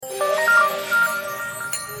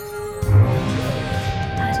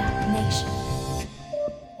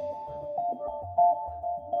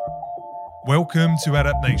Welcome to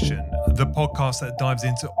Adaptation, the podcast that dives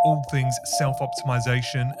into all things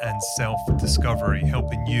self-optimization and self-discovery,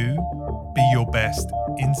 helping you be your best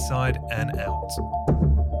inside and out.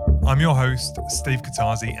 I'm your host, Steve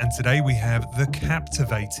Katazi, and today we have the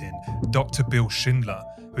captivating Dr. Bill Schindler,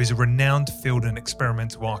 who is a renowned field and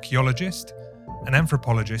experimental archaeologist, an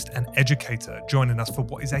anthropologist and educator, joining us for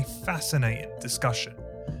what is a fascinating discussion,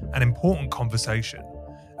 an important conversation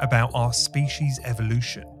about our species'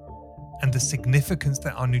 evolution and the significance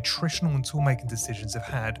that our nutritional and tool-making decisions have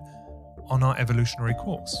had on our evolutionary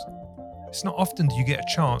course. It's not often do you get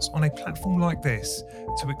a chance on a platform like this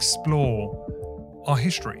to explore our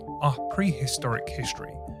history, our prehistoric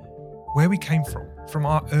history, where we came from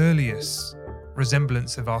our earliest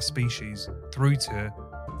resemblance of our species through to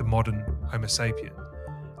the modern Homo sapien,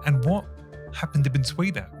 and what happened in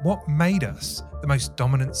between that, what made us the most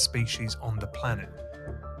dominant species on the planet.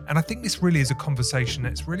 And I think this really is a conversation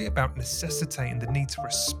that's really about necessitating the need to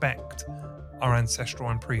respect our ancestral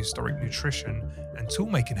and prehistoric nutrition and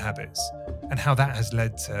tool-making habits and how that has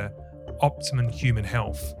led to optimum human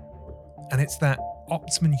health. And it's that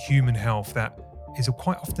optimum human health that is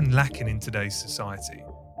quite often lacking in today's society,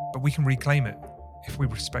 but we can reclaim it if we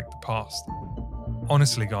respect the past.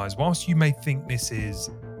 Honestly, guys, whilst you may think this is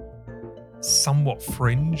somewhat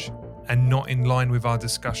fringe and not in line with our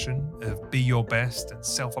discussion of be your best and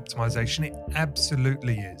self-optimization, it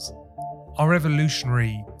absolutely is. Our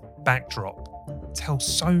evolutionary backdrop tells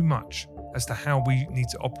so much as to how we need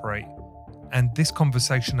to operate, and this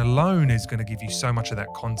conversation alone is going to give you so much of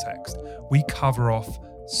that context. We cover off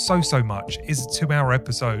so much. It's a 2-hour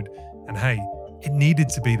episode, and hey, it needed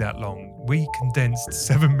to be that long. We condensed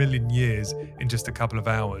 7 million years in just a couple of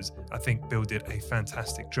hours. I think Bill did a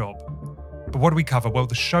fantastic job. But what do we cover? Well,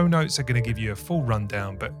 the show notes are going to give you a full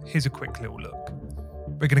rundown, but here's a quick little look.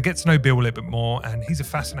 We're going to get to know Bill a little bit more, and he's a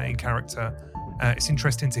fascinating character. It's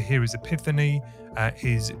interesting to hear his epiphany,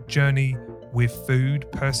 his journey with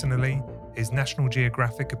food personally, his National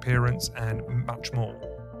Geographic appearance, and much more.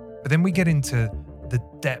 But then we get into the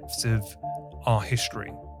depths of our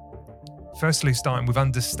history. Firstly, starting with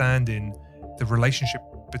understanding the relationship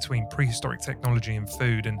between prehistoric technology and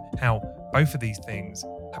food and how both of these things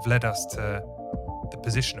have led us to the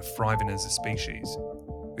position of thriving as a species.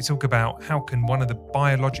 We talk about how can one of the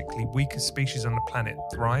biologically weakest species on the planet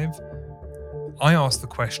thrive? I ask the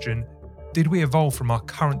question, did we evolve from our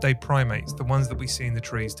current day primates, the ones that we see in the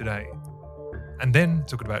trees today? And then,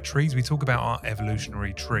 talking about trees, we talk about our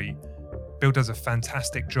evolutionary tree. Bill does a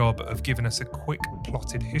fantastic job of giving us a quick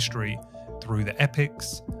plotted history through the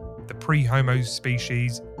epics, the pre-Homo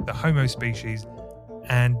species, the Homo species,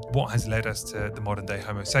 and what has led us to the modern day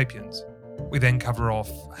Homo sapiens. We then cover off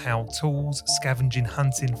how tools, scavenging,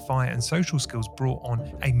 hunting, fire, and social skills brought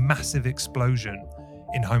on a massive explosion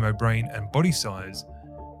in Homo brain and body size.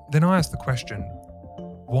 Then I ask the question,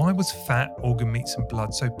 why was fat, organ meats, and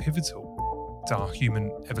blood so pivotal to our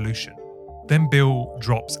human evolution? Then Bill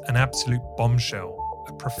drops an absolute bombshell,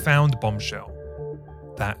 a profound bombshell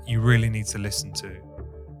that you really need to listen to,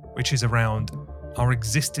 which is around our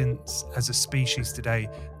existence as a species today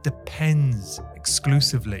depends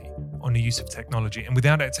exclusively on the use of technology. And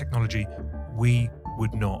without that technology, we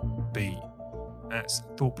would not be. That's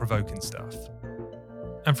thought-provoking stuff.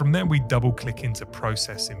 And from there, we double-click into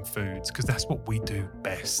processing foods, because that's what we do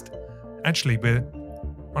best. Actually, we're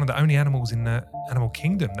one of the only animals in the animal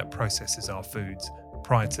kingdom that processes our foods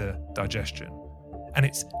prior to digestion. And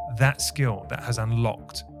it's that skill that has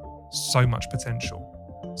unlocked so much potential.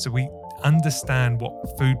 So we understand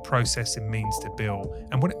what food processing means to Bill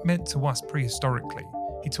and what it meant to us prehistorically.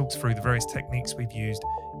 He talks through the various techniques we've used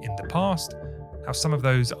in the past, how some of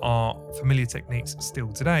those are familiar techniques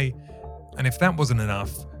still today. And if that wasn't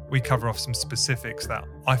enough, we cover off some specifics that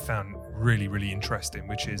I found really interesting,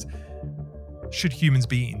 which is, should humans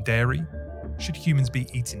be eating dairy? Should humans be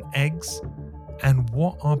eating eggs? And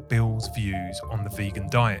what are Bill's views on the vegan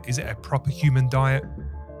diet? Is it a proper human diet?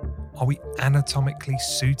 Are we anatomically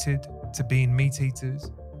suited to being meat eaters?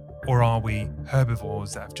 Or are we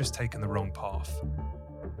herbivores that have just taken the wrong path?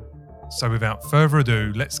 So without further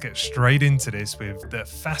ado, let's get straight into this with the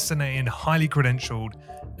fascinating, highly credentialed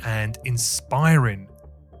and inspiring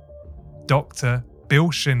Dr. Bill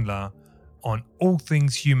Schindler on all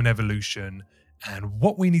things human evolution and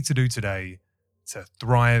what we need to do today to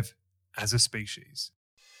thrive as a species.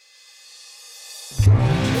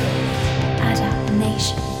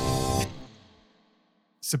 Adaptation.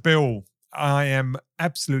 So Bill, I am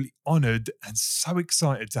absolutely honoured and so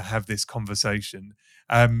excited to have this conversation.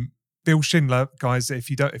 Bill Schindler, guys, if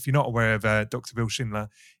you're not aware of Dr. Bill Schindler,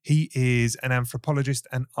 he is an anthropologist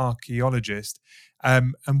and archaeologist.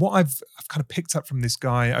 And what I've kind of picked up from this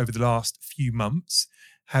guy over the last few months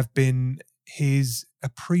have been his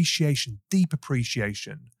appreciation, deep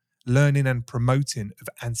appreciation, learning and promoting of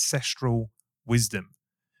ancestral wisdom.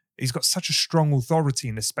 He's got such a strong authority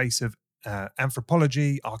in the space of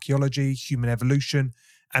anthropology, archaeology, human evolution,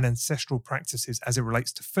 and ancestral practices as it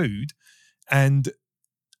relates to food. And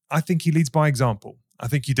I think he leads by example. I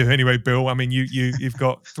think you do anyway, Bill. I mean, you've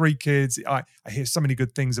got 3 kids. I hear so many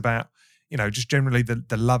good things about, just generally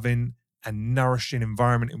the loving and nourishing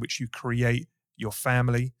environment in which you create your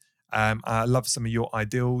family. I love some of your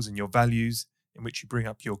ideals and your values in which you bring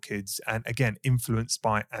up your kids, and again, influenced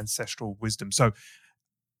by ancestral wisdom. So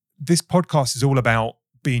this podcast is all about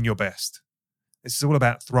being your best. This is all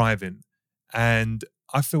about thriving. And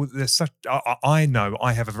I feel that I know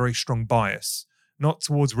I have a very strong bias, not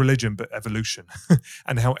towards religion, but evolution,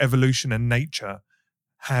 and how evolution and nature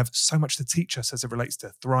have so much to teach us as it relates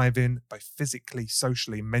to thriving, both physically,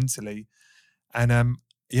 socially, mentally. And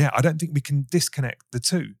I don't think we can disconnect the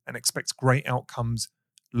two and expect great outcomes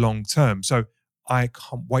long term. So I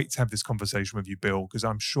can't wait to have this conversation with you, Bill, because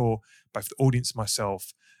I'm sure both the audience and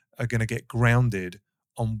myself are going to get grounded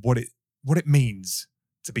on what it means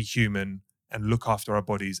to be human and look after our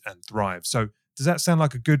bodies and thrive. So does that sound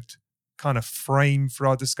like a good kind of frame for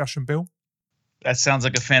our discussion, Bill? That sounds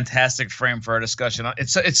like a fantastic frame for our discussion.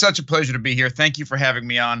 It's such a pleasure to be here. Thank you for having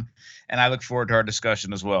me on, and I look forward to our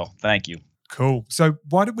discussion as well. Thank you. Cool. So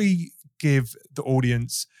why don't we give the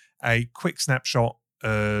audience a quick snapshot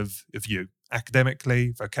of you,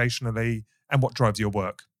 academically, vocationally, and what drives your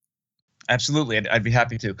work? Absolutely. I'd be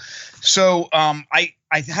happy to. So I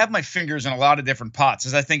have my fingers in a lot of different pots,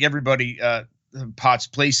 as I think everybody pots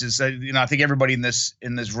places. I think everybody in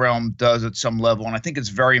this realm does at some level, and I think it's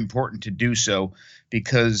very important to do so,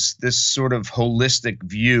 because this sort of holistic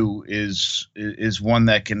view is one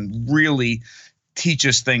that can really teach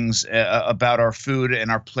us things about our food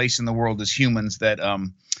and our place in the world as humans that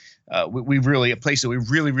we really, a place that we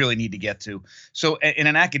really, really need to get to. So in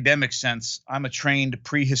an academic sense, I'm a trained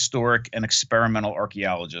prehistoric and experimental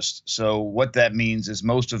archaeologist. So what that means is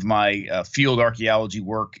most of my field archaeology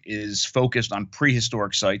work is focused on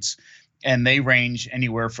prehistoric sites, and they range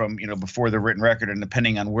anywhere from, before the written record, and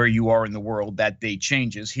depending on where you are in the world, that date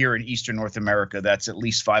changes. Here in Eastern North America, that's at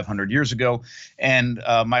least 500 years ago. And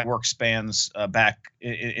my work spans back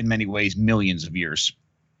in many ways millions of years.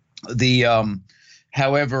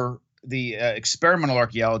 However, the experimental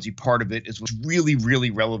archaeology part of it is what's really, really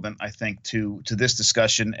relevant, I think, to this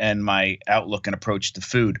discussion and my outlook and approach to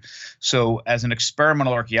food. So as an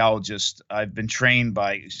experimental archaeologist, I've been trained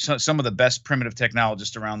by some of the best primitive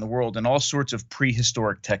technologists around the world in all sorts of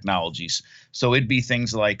prehistoric technologies. So it'd be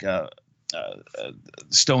things like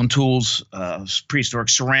stone tools, prehistoric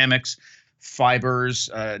ceramics, fibers,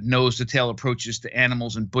 nose to tail approaches to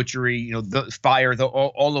animals and butchery, the fire,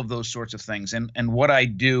 all of those sorts of things. And what I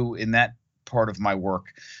do in that part of my work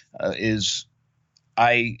is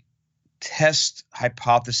I test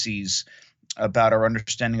hypotheses about our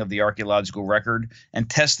understanding of the archaeological record, and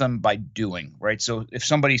test them by doing, right? So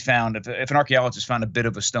if an archaeologist found a bit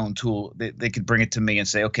of a stone tool, they could bring it to me and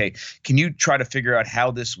say, okay, can you try to figure out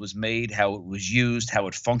how this was made, how it was used, how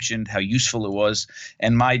it functioned, how useful it was?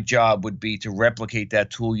 And my job would be to replicate that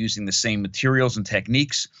tool using the same materials and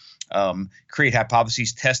techniques, create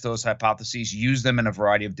hypotheses, test those hypotheses, use them in a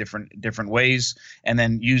variety of different ways, and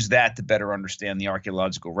then use that to better understand the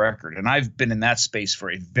archaeological record. And I've been in that space for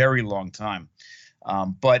a very long time.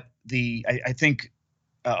 But I think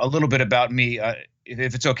a little bit about me,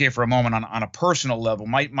 if it's okay for a moment, on a personal level,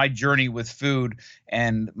 my journey with food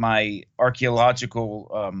and my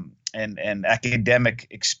archaeological and academic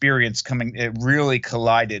experience it really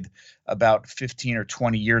collided about 15 or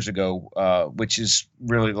 20 years ago, which is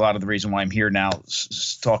really a lot of the reason why I'm here now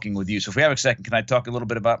talking with you. So if we have a second, can I talk a little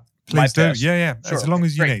bit about my past? Please do. Yeah. Sure. As long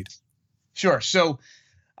as you need. Sure. So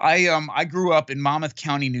I grew up in Monmouth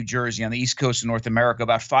County, New Jersey, on the East Coast of North America,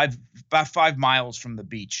 about 5 miles from the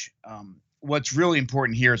beach. What's really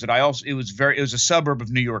important here is that it was a suburb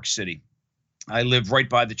of New York City. I lived right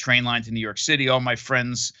by the train line to New York City. All my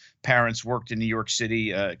friends' parents worked in New York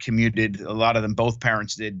City, commuted. A lot of them, both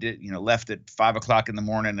parents left at 5 o'clock in the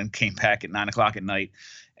morning and came back at 9 o'clock at night.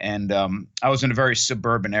 And I was in a very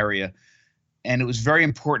suburban area. And it was very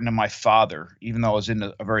important to my father, even though I was in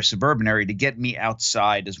a very suburban area, to get me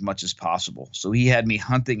outside as much as possible. So he had me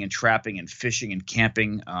hunting and trapping and fishing and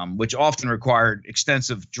camping, which often required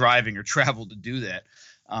extensive driving or travel to do that.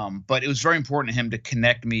 But it was very important to him to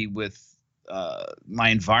connect me with my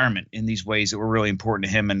environment in these ways that were really important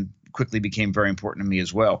to him. And quickly became very important to me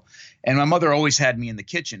as well. And my mother always had me in the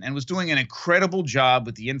kitchen and was doing an incredible job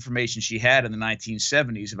with the information she had in the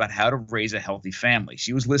 1970s about how to raise a healthy family.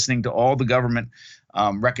 She was listening to all the government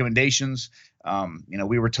recommendations.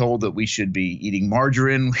 We were told that we should be eating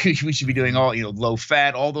margarine. We should be doing all, low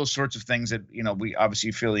fat, all those sorts of things that, we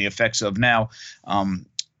obviously feel the effects of now.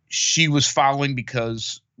 She was following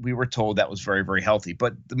because we were told that was very, very healthy.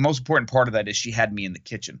 But the most important part of that is she had me in the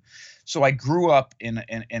kitchen. So I grew up in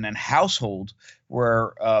a household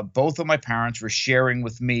where both of my parents were sharing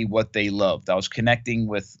with me what they loved. I was connecting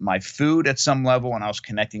with my food at some level, and I was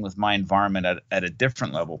connecting with my environment at a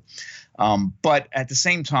different level. But at the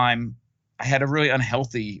same time, I had a really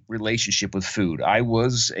unhealthy relationship with food. I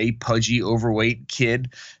was a pudgy, overweight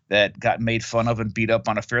kid that got made fun of and beat up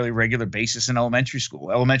on a fairly regular basis in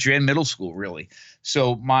elementary and middle school, really.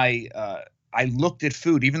 So I looked at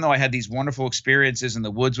food, even though I had these wonderful experiences in the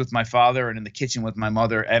woods with my father and in the kitchen with my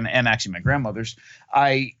mother and actually my grandmother's.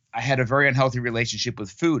 I had a very unhealthy relationship with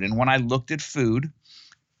food. And when I looked at food,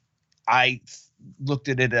 I looked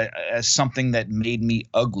at it as something that made me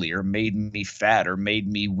ugly or made me fat or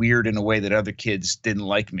made me weird in a way that other kids didn't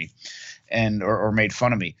like me or made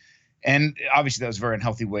fun of me. And obviously that was a very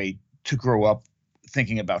unhealthy way to grow up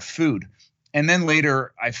thinking about food. And then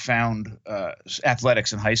later I found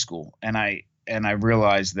athletics in high school, and I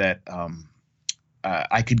realized that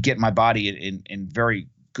I could get my body in very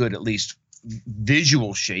good, at least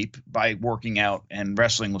visual shape by working out, and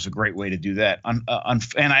wrestling was a great way to do that. And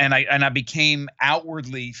I became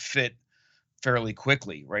outwardly fit fairly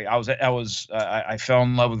quickly, right? I fell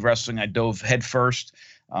in love with wrestling. I dove headfirst.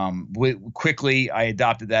 Quickly, I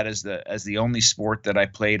adopted that as the only sport that I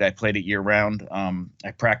played. I played it year round.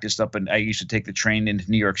 I practiced I used to take the train into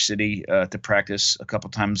New York City to practice a couple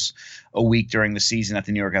times a week during the season at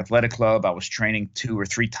the New York Athletic Club. I was training 2 or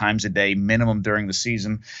 3 times a day minimum during the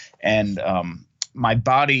season. And my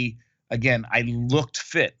body, again, I looked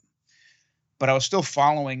fit, but I was still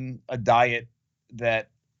following a diet that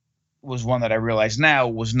was one that I realize now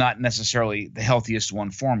was not necessarily the healthiest one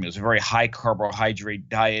for me. It was a very high carbohydrate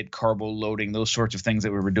diet, carbo loading, those sorts of things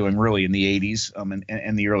that we were doing really in the 80s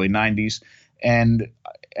and the early 90s. And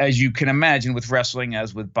as you can imagine with wrestling,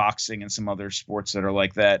 as with boxing and some other sports that are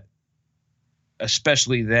like that,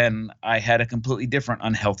 especially then, I had a completely different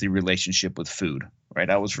unhealthy relationship with food, right?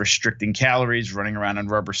 I was restricting calories, running around in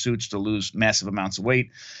rubber suits to lose massive amounts of weight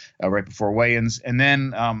right before weigh-ins. And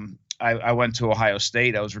then I went to Ohio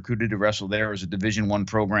State. I was recruited to wrestle there as a Division I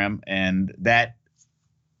program, and that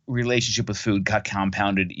relationship with food got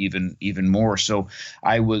compounded even more. So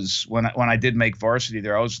I was when I did make varsity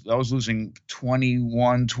there, I was losing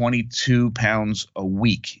 21, 22 pounds a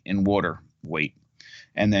week in water weight,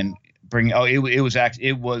 and then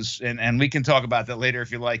it was and we can talk about that later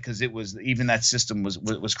if you like, because it was, even that system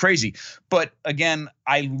was crazy. But again,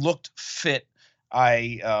 I looked fit.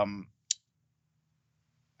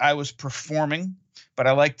 I was performing, but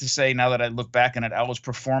I like to say now that I look back on it, I was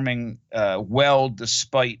performing well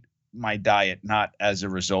despite my diet, not as a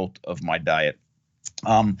result of my diet.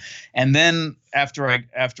 And then after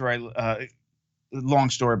I long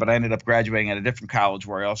story, but I ended up graduating at a different college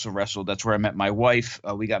where I also wrestled. That's where I met my wife.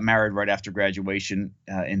 We got married right after graduation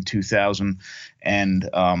in 2000, and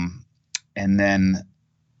then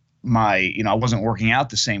I wasn't working out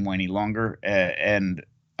the same way any longer, and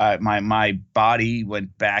my body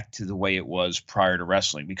went back to the way it was prior to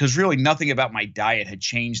wrestling, because really nothing about my diet had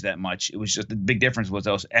changed that much. It was just, the big difference was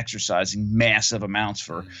I was exercising massive amounts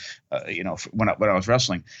for when I was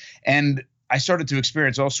wrestling. And I started to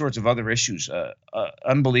experience all sorts of other issues,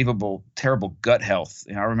 unbelievable, terrible gut health.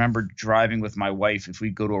 I remember driving with my wife if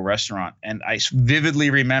we'd go to a restaurant, and I vividly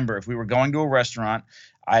remember if we were going to a restaurant,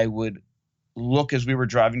 I would look as we were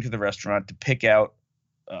driving to the restaurant to pick out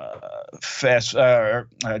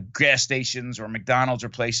gas stations or McDonald's or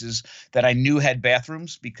places that I knew had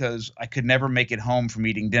bathrooms, because I could never make it home from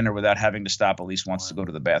eating dinner without having to stop at least once to go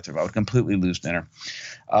to the bathroom. I would completely lose dinner.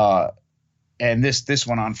 And this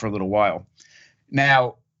went on for a little while.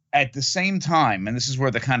 Now, at the same time, and this is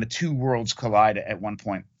where the kind of two worlds collide at one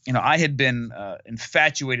point, I had been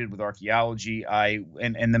infatuated with archaeology.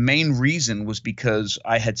 And the main reason was because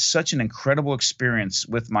I had such an incredible experience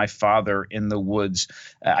with my father in the woods.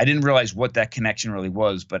 I didn't realize what that connection really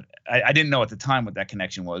was, but I didn't know at the time what that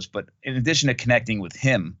connection was. But in addition to connecting with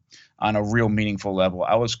him on a real meaningful level,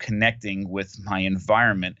 I was connecting with my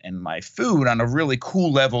environment and my food on a really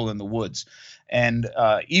cool level in the woods. And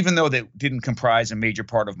even though that didn't comprise a major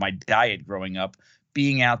part of my diet growing up,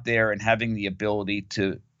 being out there and having the ability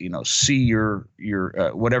to, see your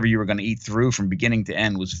whatever you were going to eat through from beginning to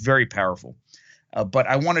end was very powerful. but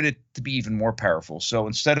I wanted it to be even more powerful. So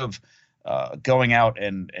instead of going out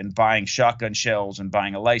and buying shotgun shells and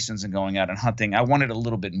buying a license and going out and hunting, I wanted a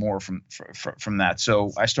little bit more from that.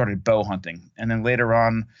 So I started bow hunting, and then later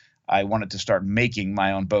on, I wanted to start making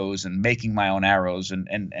my own bows and making my own arrows,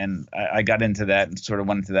 and I got into that and sort of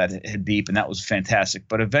went into that head deep, and that was fantastic.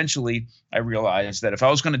 But eventually, I realized that if I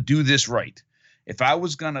was going to do this right, if I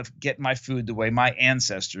was going to get my food the way my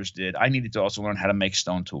ancestors did, I needed to also learn how to make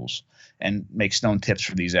stone tools and make stone tips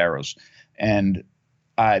for these arrows. And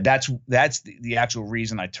that's the actual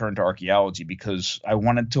reason I turned to archaeology, because I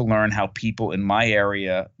wanted to learn how people in my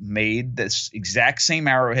area made this exact same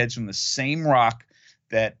arrowheads from the same rock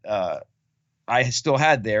that I still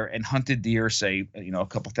had there and hunted deer, say, a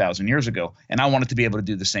couple thousand years ago. And I wanted to be able to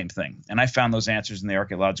do the same thing. And I found those answers in the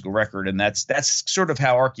archaeological record. And that's sort of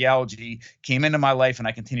how archaeology came into my life. And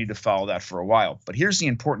I continued to follow that for a while. But here's the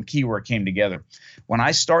important key where it came together. When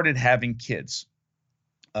I started having kids,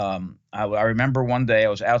 I remember one day I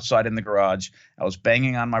was outside in the garage. I was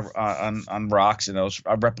banging on my on rocks, and I was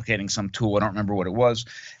replicating some tool. I don't remember what it was.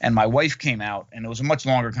 And my wife came out, and it was a much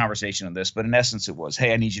longer conversation than this, but in essence it was,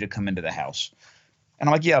 "Hey, I need you to come into the house." And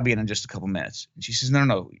I'm like, "Yeah, I'll be in just a couple minutes." And she says,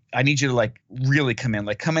 No, I need you to really come in,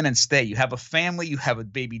 come in and stay. You have a family, you have a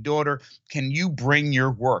baby daughter. Can you bring your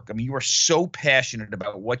work? I mean, you are so passionate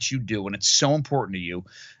about what you do, and it's so important to you.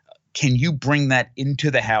 Can you bring that into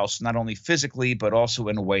the house, not only physically, but also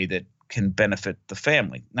in a way that can benefit the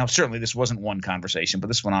family? Now, certainly this wasn't one conversation, but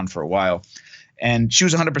this went on for a while. And she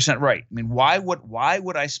was 100% right. I mean, why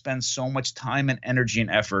would I spend so much time and energy and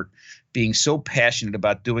effort being so passionate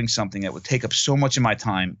about doing something that would take up so much of my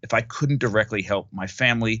time if I couldn't directly help my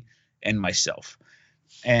family and myself?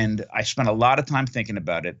 And I spent a lot of time thinking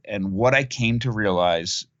about it. And what I came to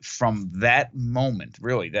realize from that moment,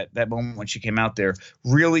 really, that moment when she came out there,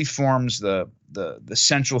 really forms the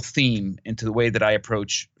central theme into the way that I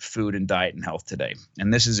approach food and diet and health today.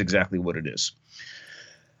 And this is exactly what it is.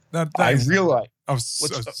 I realize. I was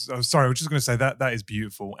sorry. I was just going to say that is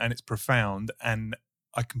beautiful and it's profound, and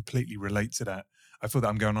I completely relate to that. I feel that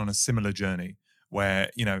I'm going on a similar journey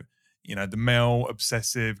where the male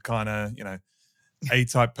obsessive kind of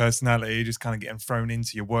A-type personality, just kind of getting thrown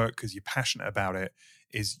into your work because you're passionate about it,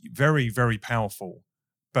 is very, very powerful.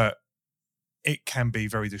 But it can be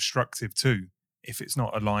very destructive too if it's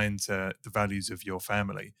not aligned to the values of your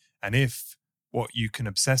family. And if what you can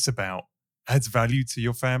obsess about adds value to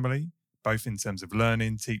your family, both in terms of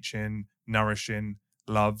learning, teaching, nourishing,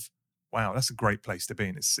 love, wow, that's a great place to be.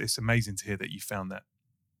 And it's amazing to hear that you found that.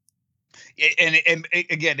 And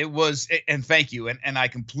again, it was, and thank you. And I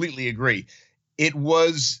completely agree. It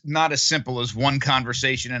was not as simple as one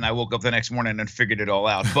conversation and I woke up the next morning and figured it all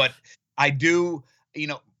out. But I do,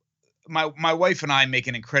 my wife and I make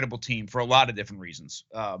an incredible team for a lot of different reasons.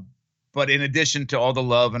 But in addition to all the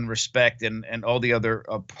love and respect and all the other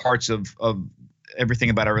parts of everything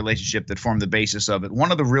about our relationship that form the basis of it,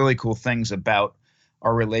 one of the really cool things about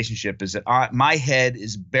our relationship is that my head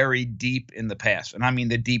is buried deep in the past. And I mean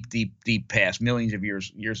the deep, deep, deep past, millions of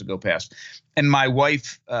years ago past. And my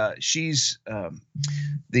wife, she's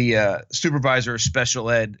the supervisor of special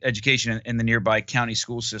education in the nearby county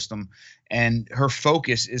school system. And her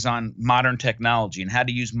focus is on modern technology and how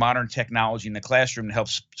to use modern technology in the classroom to help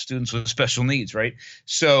students with special needs, right?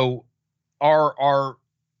 So our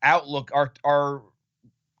outlook, our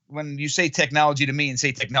when you say technology to me and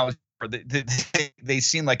say technology, they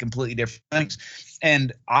seem like completely different things.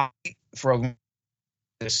 And I, for a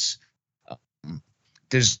this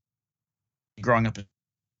growing up,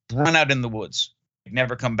 run out in the woods,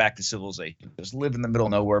 never come back to civilization, just live in the middle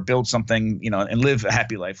of nowhere, build something, and live a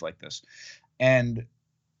happy life like this. And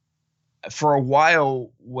for a while,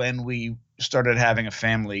 when we started having a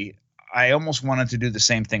family, I almost wanted to do the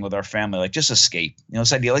same thing with our family, like just escape.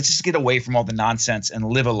 This idea, let's just get away from all the nonsense and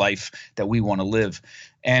live a life that we want to live.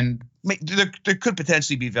 And there could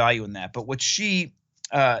potentially be value in that. But what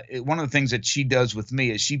one of the things that she does with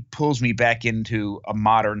me is she pulls me back into a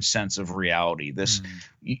modern sense of reality. This,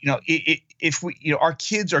 if we, our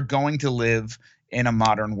kids are going to live in a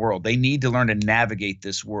modern world, they need to learn to navigate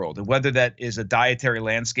this world. And whether that is a dietary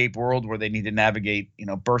landscape world where they need to navigate,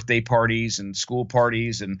 birthday parties and school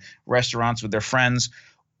parties and restaurants with their friends,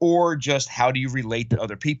 or just how do you relate to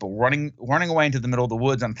other people? Running away into the middle of the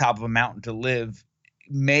woods on top of a mountain to live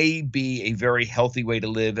may be a very healthy way to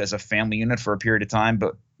live as a family unit for a period of time,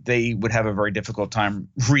 but they would have a very difficult time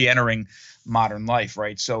re-entering modern life,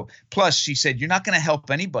 right? So plus she said, you're not going to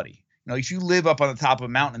help anybody. If you live up on the top of a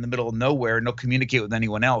mountain in the middle of nowhere and don't communicate with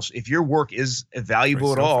anyone else, if your work is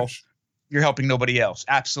valuable at all, you're helping nobody else.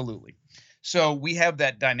 Absolutely. So we have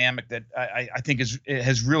that dynamic that I think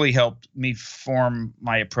has really helped me form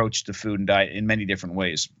my approach to food and diet in many different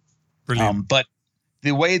ways. Brilliant. But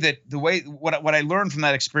what I learned from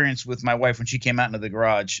that experience with my wife when she came out into the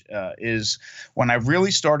garage is when I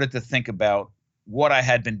really started to think about what I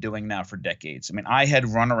had been doing now for decades. I mean, I had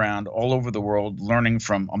run around all over the world learning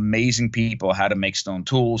from amazing people how to make stone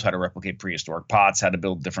tools, how to replicate prehistoric pots, how to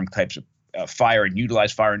build different types of fire and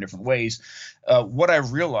utilize fire in different ways. What I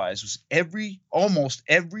realized was almost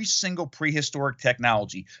every single prehistoric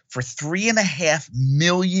technology for 3.5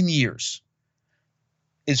 million years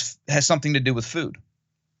has something to do with food.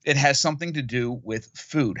 It has something to do with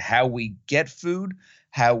food, how we get food,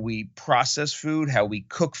 how we process food, how we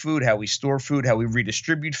cook food, how we store food, how we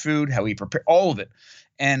redistribute food, how we prepare, all of it.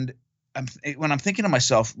 And when I'm thinking to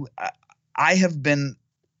myself, I have been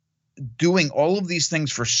doing all of these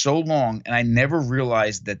things for so long, and I never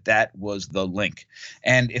realized that was the link.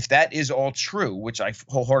 And if that is all true, which I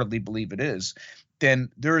wholeheartedly believe it is, then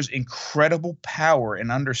there is incredible power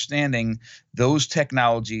in understanding those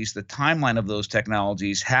technologies, the timeline of those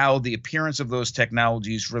technologies, how the appearance of those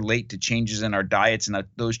technologies relate to changes in our diets, and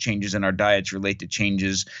those changes in our diets relate to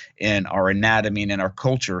changes in our anatomy and in our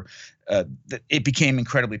culture. It became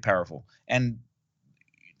incredibly powerful. And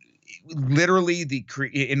literally,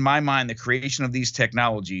 in my mind, the creation of these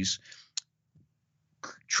technologies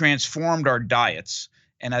transformed our diets.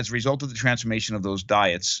 And as a result of the transformation of those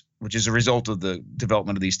diets, which is a result of the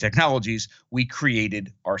development of these technologies, we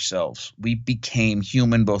created ourselves. We became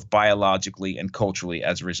human, both biologically and culturally,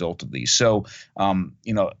 as a result of these. So,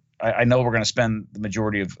 I know we're going to spend the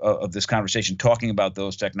majority of this conversation talking about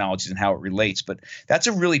those technologies and how it relates, but that's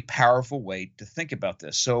a really powerful way to think about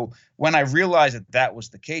this. So when I realized that was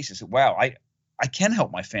the case, I said, wow, I can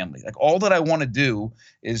help my family. Like, all that I want to do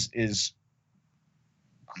is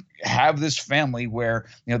have this family where,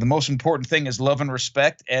 the most important thing is love and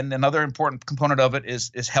respect, and another important component of it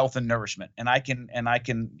is health and nourishment. And I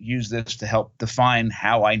can use this to help define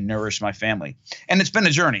how I nourish my family. And it's been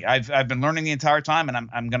a journey. I've been learning the entire time, and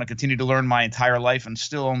I'm going to continue to learn my entire life, and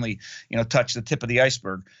still only touch the tip of the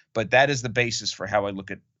iceberg. But that is the basis for how I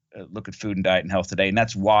look at food and diet and health today, and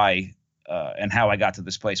that's why. And how I got to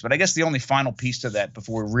this place. But I guess the only final piece to that,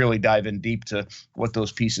 before we really dive in deep to what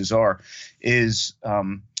those pieces are, is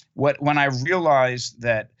when I realized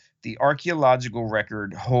that the archaeological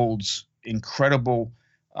record holds incredible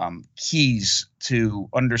keys to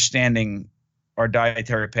understanding our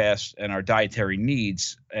dietary past and our dietary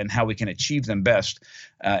needs and how we can achieve them best.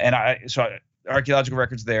 Archaeological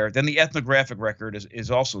records there. Then the ethnographic record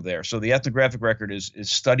is also there. So the ethnographic record is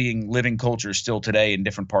studying living cultures still today in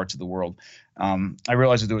different parts of the world. I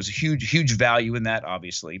realized that there was a huge value in that,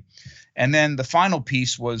 obviously. And then the final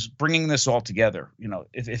piece was bringing this all together.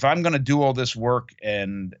 If I'm going to do all this work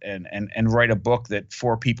and write a book that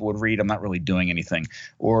 4 people would read, I'm not really doing anything.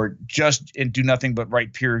 Or do nothing but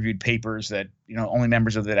write peer-reviewed papers that only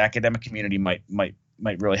members of the academic community might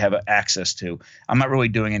really have access to. I'm not really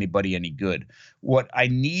doing anybody any good. What I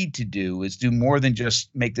need to do is do more than just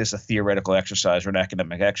make this a theoretical exercise or an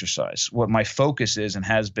academic exercise. What my focus is, and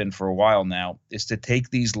has been for a while now, is to take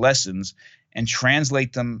these lessons and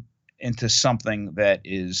translate them into something that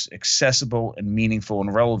is accessible and meaningful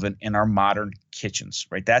and relevant in our modern kitchens,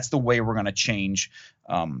 right? That's the way we're going to change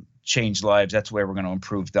lives. That's the way we're going to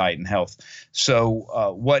improve diet and health.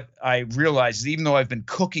 So what I realized is, even though I've been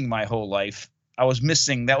cooking my whole life, I was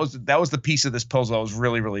missing. That was the piece of this puzzle I was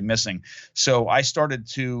really, really missing. So I started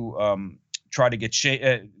to try to get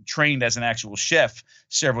trained as an actual chef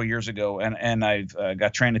several years ago, and I've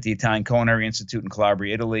got trained at the Italian Culinary Institute in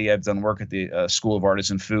Calabria, Italy. I've done work at the School of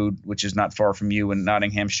Artisan Food, which is not far from you in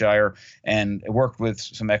Nottinghamshire, and I worked with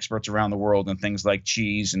some experts around the world in things like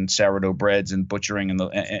cheese and sourdough breads and butchering and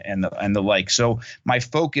the like. So my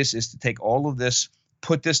focus is to take all of this,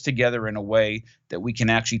 put this together in a way that we can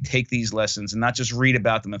actually take these lessons and not just read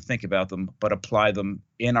about them and think about them, but apply them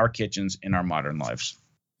in our kitchens, in our modern lives.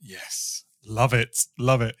 Yes. Love it.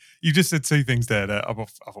 Love it. You just said 2 things there that I thought,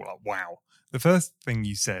 like, wow. The first thing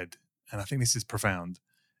you said, and I think this is profound,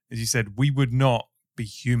 is you said we would not be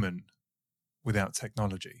human without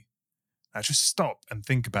technology. Now just stop and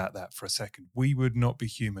think about that for a second. We would not be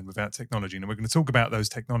human without technology. And we're going to talk about those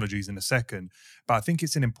technologies in a second, but I think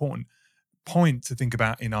it's an important point to think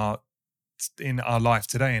about in our life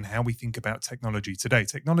today and how we think about technology today.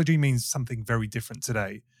 Technology means something very different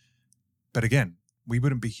today. But again, we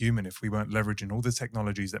wouldn't be human if we weren't leveraging all the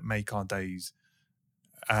technologies that make our days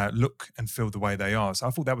look and feel the way they are. So I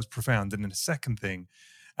thought that was profound. And then the second thing,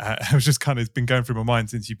 I was just kind of been going through my mind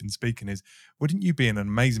since you've been speaking is, wouldn't you be an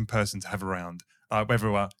amazing person to have around?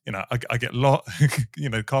 Whether I get lost,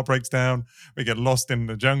 car breaks down, we get lost in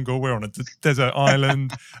the jungle, we're on a desert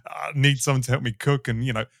island, need someone to help me cook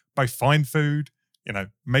and, both find food,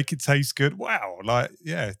 make it taste good. Wow.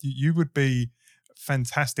 You would be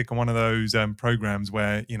fantastic on one of those programs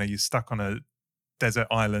where, you're stuck on a desert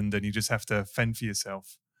island and you just have to fend for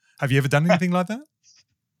yourself. Have you ever done anything like that?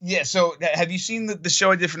 Yeah. So have you seen the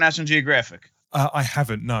show I did for National Geographic? I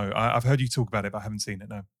haven't, no. I've heard you talk about it, but I haven't seen it,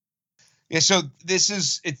 no. Yeah, so this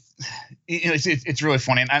is it's really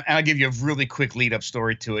funny, and I'll give you a really quick lead up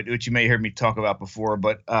story to it, which you may have heard me talk about before.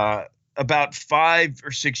 But about 5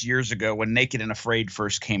 or 6 years ago, when Naked and Afraid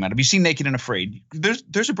first came out, have you seen Naked and Afraid?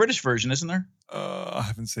 There's a British version, isn't there? I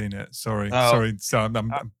haven't seen it. Sorry. So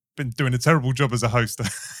I'm been doing a terrible job as a host.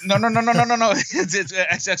 No.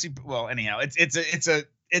 It's actually, well, anyhow,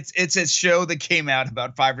 it's a show that came out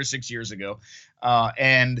about 5 or 6 years ago,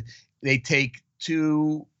 and they take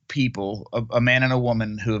two people, a man and a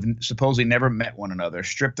woman who have supposedly never met one another,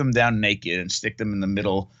 strip them down naked and stick them in the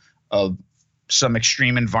middle of some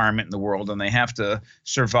extreme environment in the world, and they have to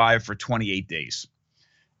survive for 28 days.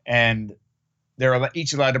 And they're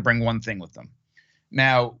each allowed to bring one thing with them.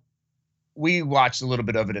 Now, we watched a little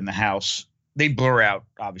bit of it in the house. They blur out,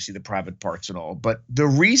 obviously, the private parts and all. But the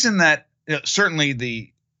reason that certainly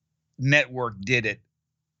the network did it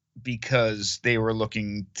because they were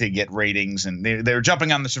looking to get ratings, and they were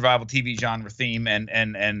jumping on the survival TV genre theme,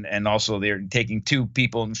 and also they're taking two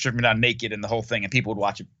people and stripping them down naked and the whole thing, and people would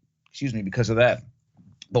watch it, because of that.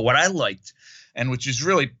 But what I liked, and which is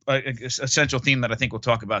really a central theme that I think we'll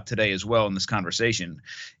talk about today as well in this conversation,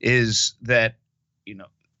 is that,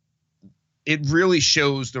 it really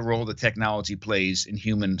shows the role that technology plays in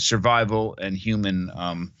human survival and human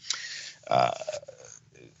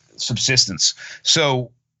subsistence.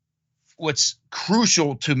 So what's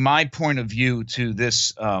crucial to my point of view to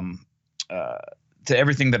this, to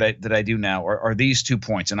everything that I do now are these 2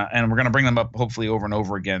 points, and we're going to bring them up hopefully over and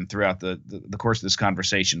over again throughout the course of this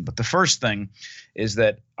conversation. But the first thing is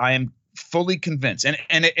that I am fully convinced, and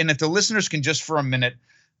if the listeners can just for a minute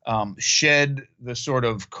shed the sort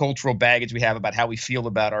of cultural baggage we have about how we feel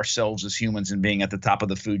about ourselves as humans and being at the top of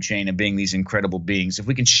the food chain and being these incredible beings. If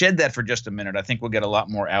we can shed that for just a minute, I think we'll get a lot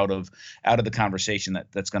more out of the conversation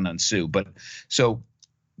that's going to ensue. But so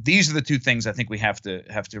these are the two things I think we have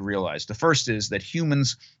to realize. The first is that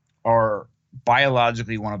humans are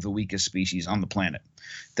biologically one of the weakest species on the planet.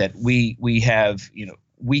 That we have,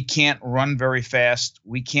 we can't run very fast.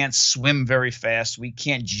 We can't swim very fast. We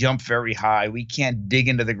can't jump very high. We can't dig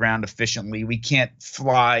into the ground efficiently. We can't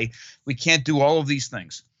fly. We can't do all of these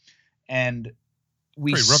things. And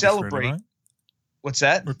we celebrate. Really, right? What's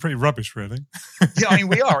that? We're pretty rubbish, really. Yeah,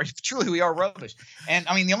 we are. Truly, we are rubbish. And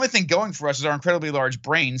the only thing going for us is our incredibly large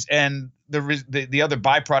brains. And the other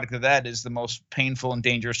byproduct of that is the most painful and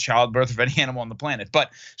dangerous childbirth of any animal on the planet.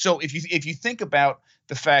 But so if you think about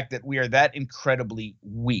the fact that we are that incredibly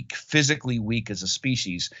weak, physically weak as a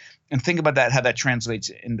species, and think about that, how that translates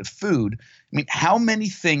into food. How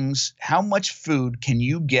much food can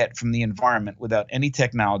you get from the environment without any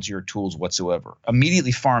technology or tools whatsoever?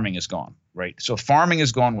 Immediately, farming is gone, right? So farming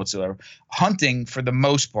is gone whatsoever. Hunting, for the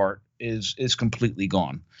most part, is completely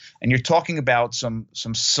gone. And you're talking about some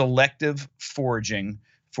selective foraging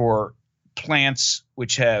for plants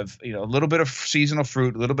which have a little bit of seasonal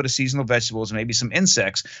fruit, a little bit of seasonal vegetables, and maybe some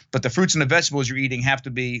insects, but the fruits and the vegetables you're eating have to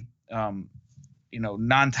be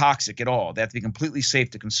non-toxic at all. They have to be completely safe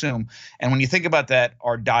to consume. And when you think about that,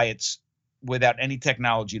 our diets without any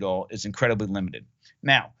technology at all is incredibly limited.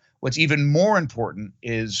 Now, what's even more important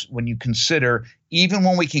is when you consider, even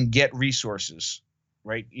when we can get resources,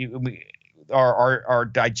 right? Our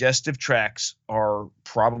digestive tracts are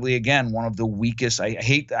probably, again, one of the weakest. I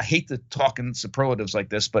hate to talk in superlatives like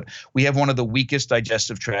this, but we have one of the weakest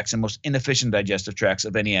digestive tracts and most inefficient digestive tracts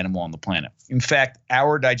of any animal on the planet. In fact,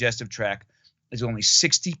 our digestive tract is only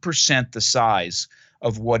 60% the size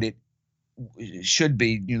of what it should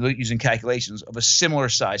be, using calculations of a similar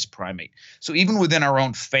sized primate. So even within our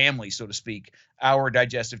own family, so to speak, our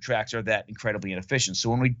digestive tracts are that incredibly inefficient. So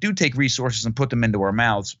when we do take resources and put them into our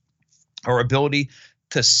mouths, our ability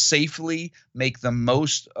to safely make the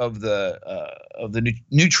most of the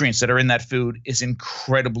nutrients that are in that food is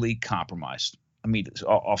incredibly compromised. It's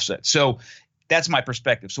offset. So that's my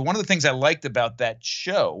perspective. So one of the things I liked about that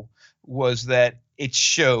show was that it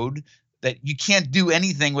showed that you can't do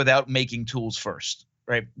anything without making tools first,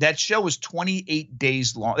 right? That show was 28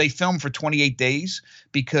 days long. They filmed for 28 days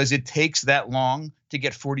because it takes that long to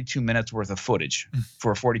get 42 minutes worth of footage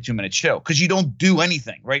for a 42-minute show, because you don't do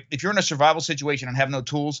anything, right? If you're in a survival situation and have no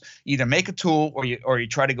tools, you either make a tool or you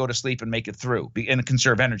try to go to sleep and make it through and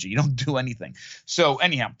conserve energy. You don't do anything. So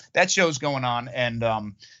anyhow, that show's going on, and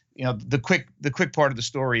the quick part of the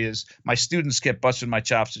story is my students kept busting my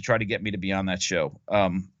chops to try to get me to be on that show.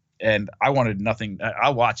 And I wanted nothing.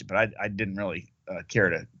 I'll watch it, but I didn't really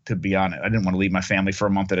care to be on it. I didn't want to leave my family for a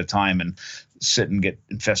month at a time and sit and get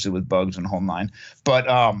infested with bugs and the whole nine. But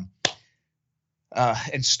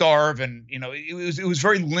and starve, and it was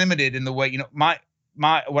very limited in the way. My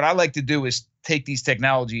what I like to do is take these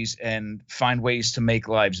technologies and find ways to make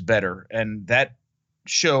lives better. And that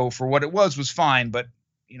show, for what it was fine, but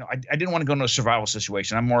I didn't want to go into a survival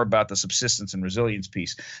situation. I'm more about the subsistence and resilience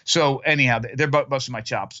piece. So anyhow, they're busting my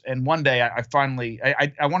chops. And one day I finally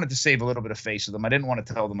wanted to save a little bit of face with them. I didn't want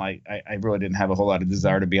to tell them I really didn't have a whole lot of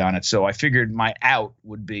desire to be on it. So I figured my out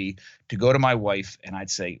would be to go to my wife and I'd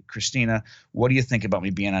say, Christina, what do you think about me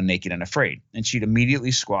being on Naked and Afraid? And she'd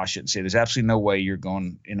immediately squash it and say, there's absolutely no way you're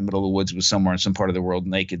going in the middle of the woods with somewhere in some part of the world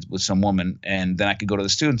naked with some woman. And then I could go to the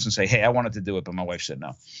students and say, hey, I wanted to do it, but my wife said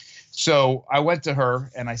no. So I went to her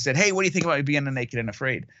and I said, hey, what do you think about me being on Naked and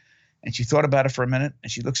Afraid? And she thought about it for a minute and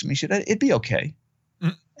she looks at me and she said, it'd be okay.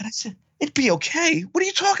 And I said, it'd be okay? What are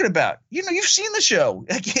you talking about? You've seen the show.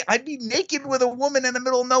 I'd be naked with a woman in the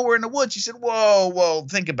middle of nowhere in the woods. She said, whoa,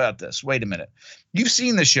 think about this. Wait a minute. You've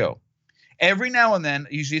seen the show. Every now and then,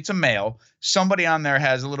 usually it's a male, somebody on there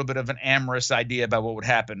has a little bit of an amorous idea about what would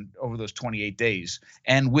happen over those 28 days.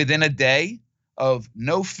 And within a day of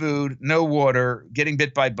no food, no water, getting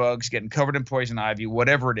bit by bugs, getting covered in poison ivy,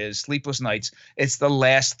 whatever it is, sleepless nights, it's the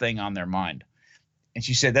last thing on their mind. And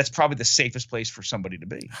she said, that's probably the safest place for somebody to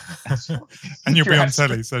be. And you'll be on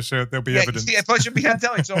telly, so sure, there'll be evidence. Yeah, plus you'll be on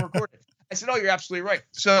telly, it's all recorded. I said, oh, you're absolutely right.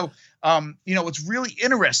 So, what's really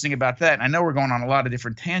interesting about that, and I know we're going on a lot of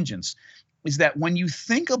different tangents, is that when you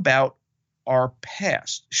think about our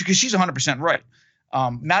past, because she's 100% right,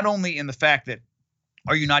 not only in the fact that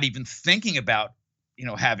are you not even thinking about,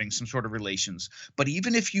 having some sort of relations? But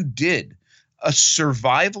even if you did, a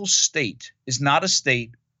survival state is not a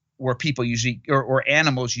state where people usually or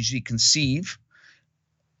animals usually conceive,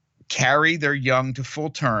 carry their young to full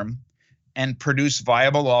term, and produce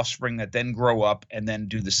viable offspring that then grow up and then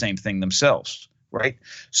do the same thing themselves, right?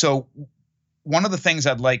 So one of the things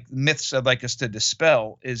myths I'd like us to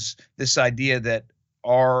dispel is this idea that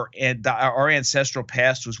our ancestral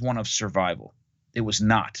past was one of survival. It was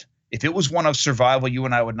not. If it was one of survival, you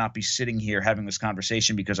and I would not be sitting here having this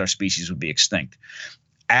conversation because our species would be extinct.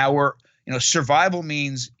 Survival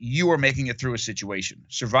means you are making it through a situation.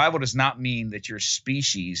 Survival does not mean that your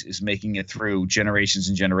species is making it through generations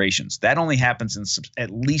and generations. That only happens in at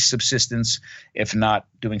least subsistence, if not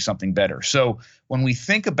doing something better. So when we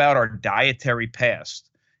think about our dietary past,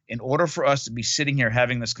 in order for us to be sitting here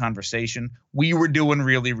having this conversation, we were doing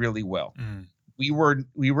really, really well. We were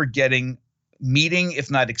meeting,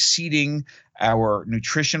 if not exceeding, our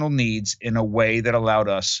nutritional needs in a way that allowed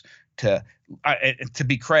us to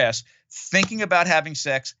be crass, thinking about having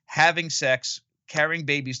sex, carrying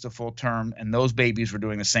babies to full term, and those babies were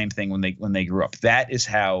doing the same thing when they grew up. That is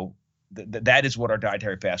how that is what our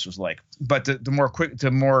dietary past was like. But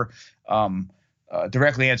to more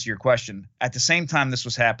directly answer your question, at the same time this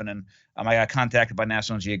was happening, I got contacted by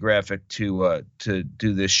National Geographic to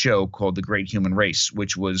do this show called The Great Human Race,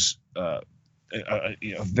 which was a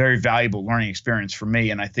very valuable learning experience for me,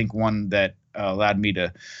 and I think one that allowed me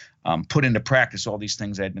to put into practice all these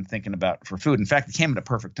things I had been thinking about for food. In fact, it came at a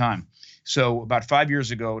perfect time. So about 5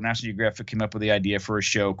 years ago, National Geographic came up with the idea for a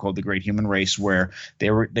show called The Great Human Race, where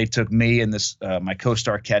they took me and my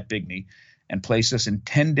co-star Kat Bigney and placed us in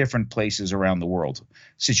 10 different places around the world,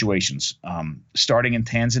 situations. Starting in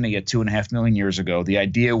Tanzania 2.5 million years ago, the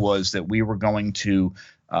idea was that we were going to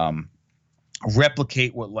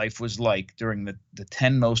replicate what life was like during the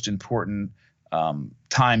 10 most important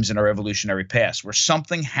times in our evolutionary past, where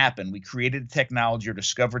something happened. We created a technology or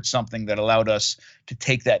discovered something that allowed us to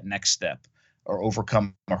take that next step or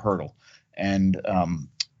overcome a hurdle. And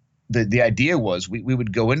the idea was we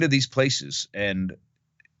would go into these places, and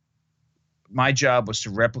my job was to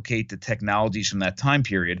replicate the technologies from that time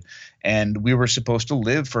period. And we were supposed to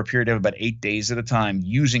live for a period of about 8 days at a time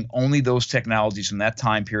using only those technologies from that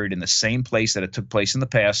time period in the same place that it took place in the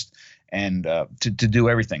past, and to do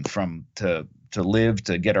everything from to live,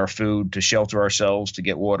 to get our food, to shelter ourselves, to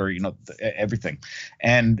get water, everything.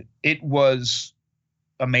 And it was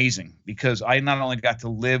amazing because I not only got to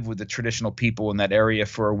live with the traditional people in that area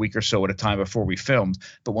for a week or so at a time before we filmed,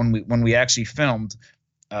 but when we actually filmed,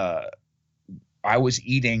 I was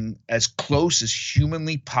eating as close as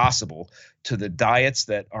humanly possible to the diets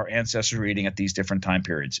that our ancestors were eating at these different time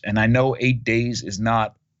periods. And I know 8 days is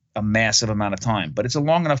not a massive amount of time, but it's a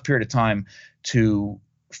long enough period of time to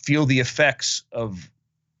feel the effects of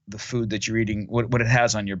the food that you're eating, what it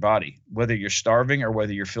has on your body, whether you're starving or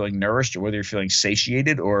whether you're feeling nourished or whether you're feeling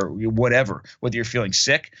satiated or whatever, whether you're feeling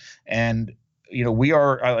sick. And we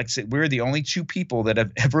are, I like to say, we're the only two people that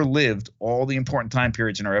have ever lived all the important time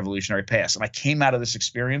periods in our evolutionary past. And I came out of this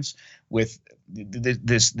experience with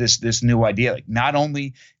this new idea. Like, not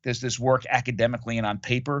only does this work academically and on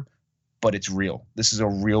paper, but it's real. This is a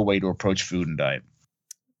real way to approach food and diet.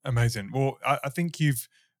 Amazing. Well, I think you've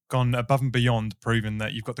gone above and beyond proving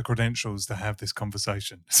that you've got the credentials to have this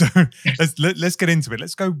conversation. So let's get into it.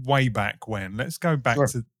 Let's go way back when. Let's go back Sure.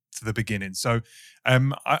 to the beginning. So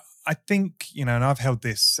I think, and I've held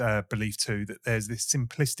this belief too, that there's this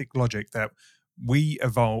simplistic logic that we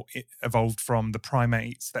evolved from the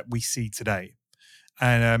primates that we see today.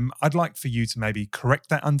 And I'd like for you to maybe correct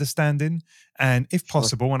that understanding. And if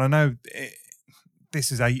possible, and I know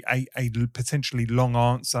this is a potentially long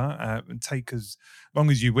answer, and take as long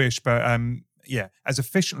as you wish, but as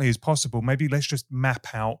efficiently as possible, maybe let's just map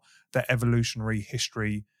out the evolutionary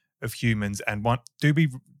history of humans. And what do we,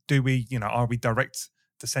 are we direct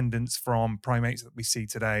descendants from primates that we see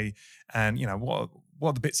today? And, what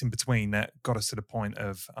are the bits in between that got us to the point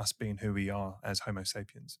of us being who we are as Homo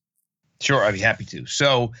sapiens? Sure, I'd be happy to.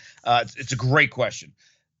 So it's a great question.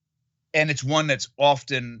 And it's one that's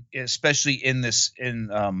often, especially in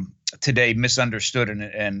today, misunderstood.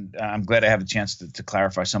 And I'm glad I have a chance to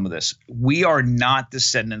clarify some of this. We are not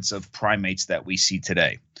descendants of primates that we see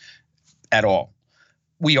today at all.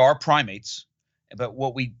 We are primates, but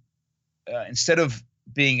what we, instead of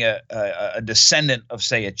being a descendant of,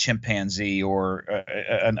 say, a chimpanzee or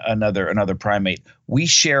another primate, we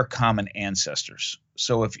share common ancestors.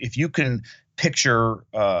 So if you can picture,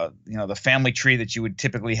 the family tree that you would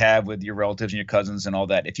typically have with your relatives and your cousins and all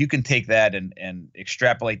that, if you can take that and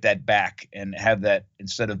extrapolate that back and have that,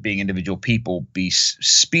 instead of being individual people, be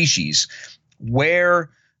species, where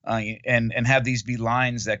and have these be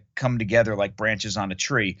lines that come together like branches on a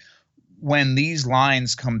tree. When these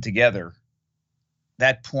lines come together,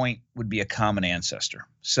 that point would be a common ancestor.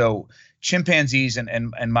 So chimpanzees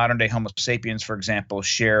and modern day Homo sapiens, for example,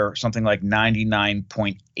 share something like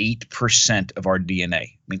 99.8% of our DNA.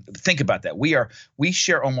 I mean, think about that. We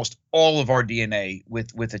share almost all of our DNA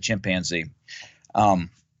with a chimpanzee.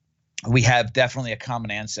 We have definitely a common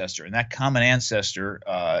ancestor, and that common ancestor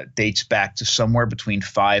dates back to somewhere between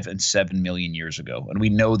 5 and 7 million years ago. And we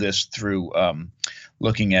know this through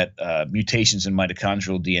looking at mutations in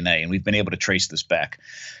mitochondrial DNA, and we've been able to trace this back.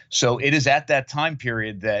 So it is at that time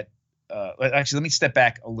period that actually, let me step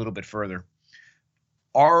back a little bit further.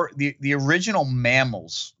 The original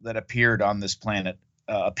mammals that appeared on this planet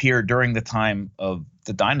appeared during the time of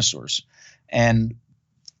the dinosaurs. And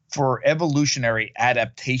for evolutionary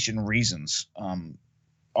adaptation reasons,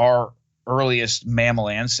 our earliest mammal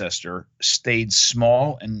ancestor stayed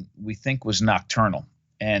small and we think was nocturnal.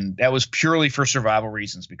 And that was purely for survival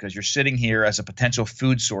reasons, because you're sitting here as a potential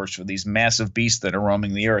food source for these massive beasts that are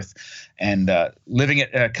roaming the earth, and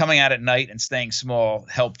coming out at night and staying small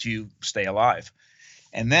helped you stay alive.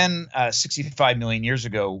 And then 65 million years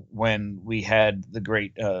ago, when we had the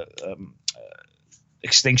great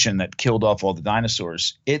extinction that killed off all the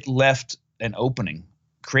dinosaurs, it left an opening,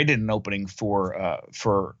 created an opening for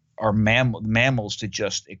our mammals to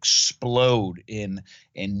just explode in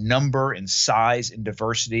number, in size, in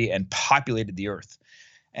diversity, and populated the earth,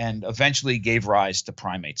 and eventually gave rise to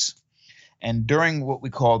primates. And during what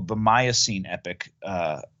we call the Miocene epoch,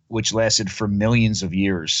 which lasted for millions of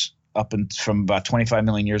years, from about 25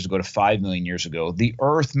 million years ago to 5 million years ago, the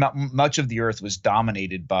earth, much of the earth was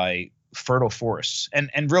dominated by fertile forests.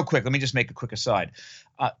 And real quick, let me just make a quick aside.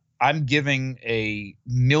 I'm giving a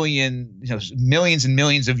millions and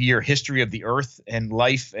millions of year history of the earth and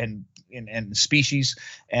life and species.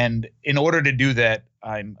 And in order to do that,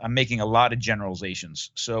 I'm making a lot of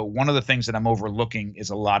generalizations. So one of the things that I'm overlooking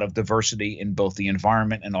is a lot of diversity in both the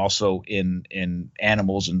environment and also in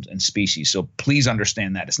animals and species. So please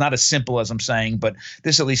understand that. It's not as simple as I'm saying, but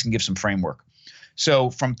this at least can give some framework.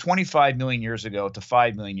 So from 25 million years ago to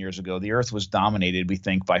 5 million years ago, the earth was dominated, we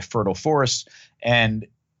think, by fertile forests, and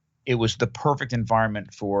it was the perfect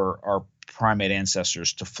environment for our primate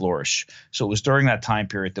ancestors to flourish. So it was during that time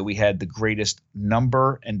period that we had the greatest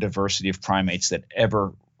number and diversity of primates that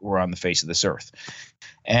ever were on the face of this earth.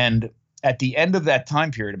 And at the end of that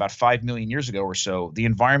time period, about 5 million years ago or so, the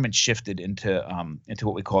environment shifted into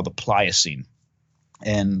what we call the Pliocene.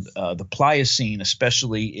 And the Pliocene,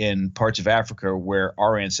 especially in parts of Africa where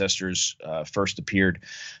our ancestors first appeared,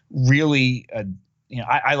 really,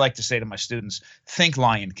 I like to say to my students, think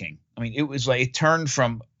Lion King. I mean, it was like it turned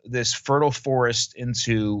from this fertile forest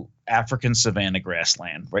into African savanna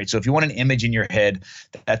grassland, right? So if you want an image in your head,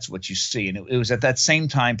 that's what you see. And it was at that same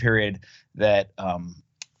time period that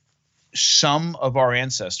some of our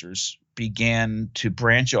ancestors began to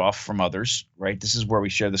branch off from others, right? This is where we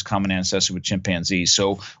share this common ancestor with chimpanzees.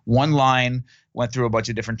 So one line went through a bunch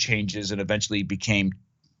of different changes and eventually became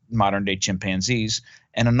modern day chimpanzees.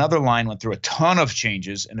 And another line went through a ton of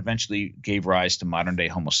changes and eventually gave rise to modern day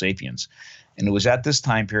Homo sapiens. And it was at this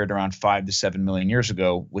time period, around 5 to 7 million years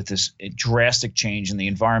ago, with this drastic change in the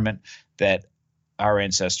environment, that our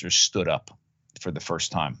ancestors stood up for the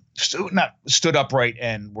first time. Stood upright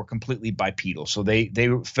and were completely bipedal. So they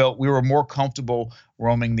felt we were more comfortable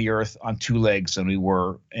roaming the earth on two legs than we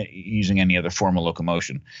were using any other form of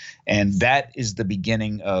locomotion. And that is the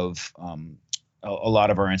beginning of a lot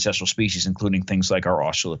of our ancestral species, including things like our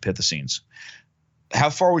Australopithecines. How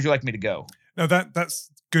far would you like me to go? No, that's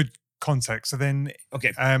good context. So then,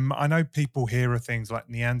 okay. I know people hear of things like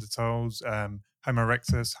Neanderthals, Homo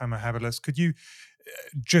erectus, Homo habilis. Could you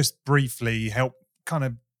just briefly help kind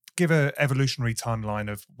of give an evolutionary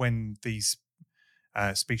timeline of when these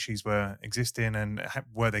species were existing and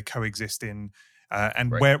were they coexisting?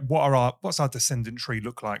 And right. What's our descendant tree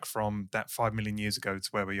look like from that 5 million years ago to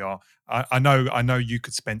where we are? I know you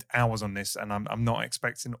could spend hours on this, and I'm not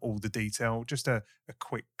expecting all the detail. Just a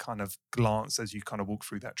quick kind of glance as you kind of walk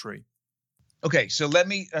through that tree. Okay, so let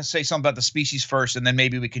me say something about the species first, and then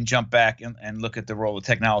maybe we can jump back and look at the role that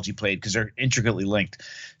technology played, because they're intricately linked.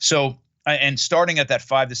 So, and starting at that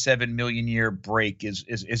 5 to 7 million year break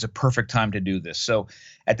is a perfect time to do this. So,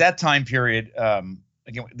 at that time period.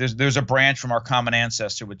 Again, there's a branch from our common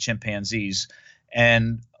ancestor with chimpanzees,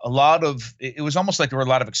 and it was almost like there were a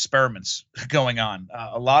lot of experiments going on.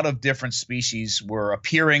 A lot of different species were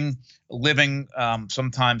appearing, living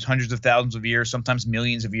sometimes hundreds of thousands of years, sometimes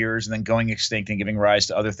millions of years, and then going extinct and giving rise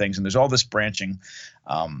to other things. And there's all this branching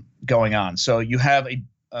going on. So you have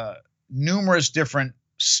numerous different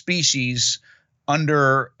species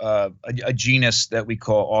under a genus that we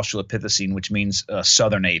call Australopithecine, which means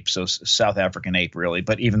southern ape, so South African ape, really.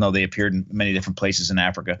 But even though they appeared in many different places in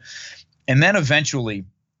Africa. And then eventually,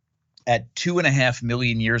 at 2.5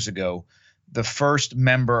 million years ago, the first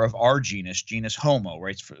member of our genus Homo,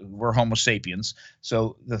 right? We're Homo sapiens.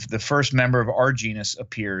 So the first member of our genus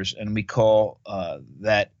appears, and we call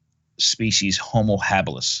that species Homo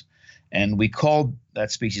habilis. And we called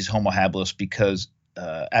that species Homo habilis because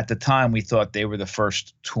at the time, we thought they were the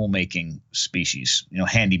first tool-making species.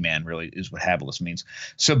 Handyman really is what habilis means.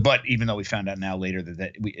 So, but even though we found out now later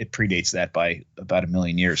that it predates that by about 1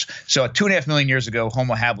 million years. So, 2.5 million years ago,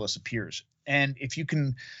 Homo habilis appears. And if you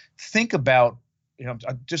can think about,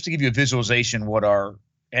 just to give you a visualization, what our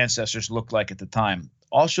ancestors looked like at the time,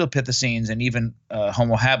 Australopithecines and even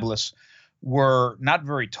Homo habilis were not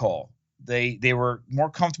very tall. They were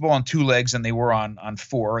more comfortable on two legs than they were on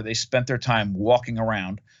four. They spent their time walking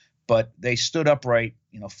around, but they stood upright,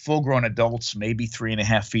 full-grown adults, maybe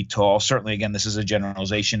 3.5 feet tall. Certainly, again, this is a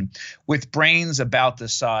generalization, with brains about the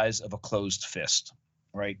size of a closed fist,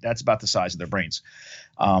 right? That's about the size of their brains.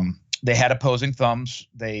 They had opposing thumbs.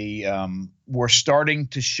 They were starting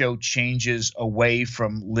to show changes away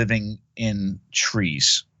from living in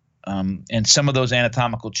trees. And some of those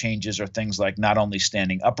anatomical changes are things like not only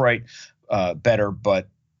standing upright better, but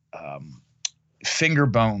finger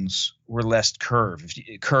bones were less curved.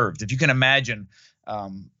 If you can imagine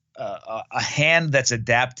a hand that's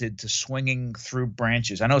adapted to swinging through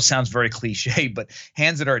branches. I know it sounds very cliche, but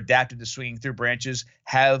hands that are adapted to swinging through branches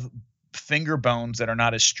have finger bones that are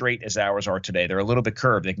not as straight as ours are today. They're a little bit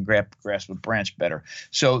curved. They can grasp a branch better.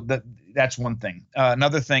 So that's one thing.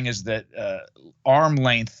 Another thing is that arm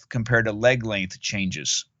length compared to leg length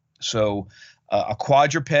changes. So a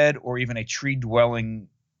quadruped or even a tree-dwelling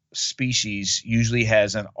species usually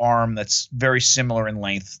has an arm that's very similar in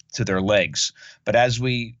length to their legs. But as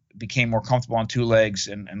we became more comfortable on two legs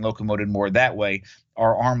and locomoted more that way,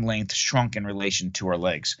 our arm length shrunk in relation to our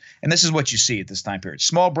legs. And this is what you see at this time period.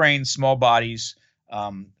 Small brains, small bodies,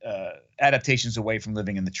 adaptations away from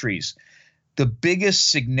living in the trees. The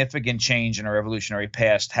biggest significant change in our evolutionary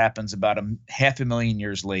past happens about 500,000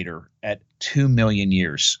 years later, at 2 million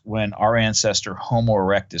years, when our ancestor Homo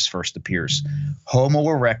erectus first appears. Homo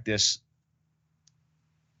erectus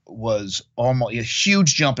was almost a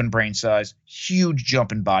huge jump in brain size, huge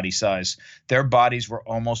jump in body size. Their bodies were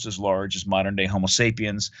almost as large as modern day Homo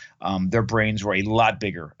sapiens. Their brains were a lot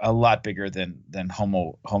bigger than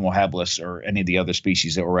Homo habilis or any of the other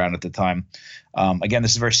species that were around at the time. Again,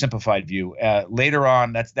 this is a very simplified view. Later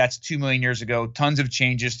on, that's 2 million years ago. Tons of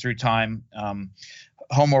changes through time.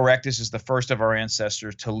 Homo erectus is the first of our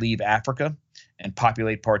ancestors to leave Africa and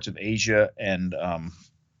populate parts of Asia and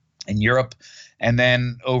Europe. And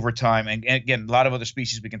then over time, and again, a lot of other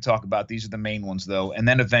species we can talk about. These are the main ones, though. And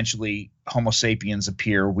then eventually Homo sapiens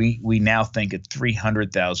appear. We now think at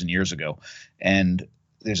 300,000 years ago. And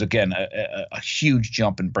there's, again, a huge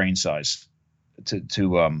jump in brain size to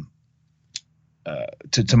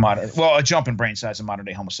modern, well, a jump in brain size in modern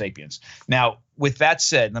day Homo sapiens. Now, with that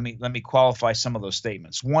said, let me qualify some of those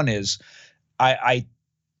statements. One is I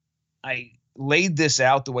laid this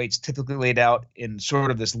out the way it's typically laid out in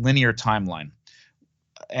sort of this linear timeline.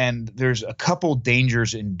 And there's a couple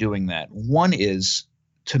dangers in doing that. One is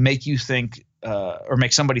to make you think or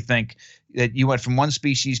make somebody think that you went from one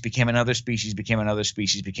species, became another species, became another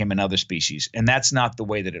species, became another species. And that's not the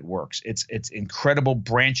way that it works. It's incredible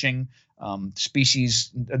branching.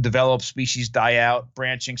 Species develop, species die out,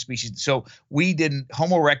 branching species. So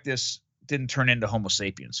Homo erectus didn't turn into Homo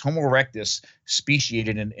sapiens. Homo erectus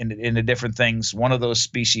speciated into different things. One of those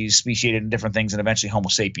species speciated in different things, and eventually Homo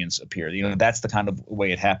sapiens appeared. That's the kind of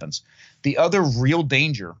way it happens. The other real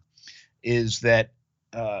danger is that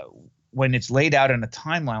when it's laid out in a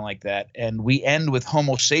timeline like that, and we end with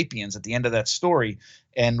Homo sapiens at the end of that story,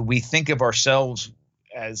 and we think of ourselves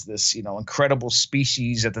as this, incredible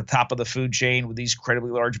species at the top of the food chain with these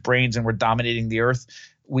incredibly large brains, and we're dominating the earth.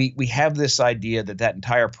 We have this idea that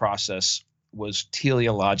entire process was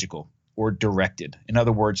teleological or directed. In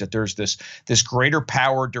other words, that there's this greater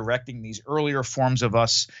power directing these earlier forms of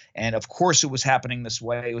us. And of course, it was happening this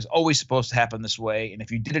way. It was always supposed to happen this way. And if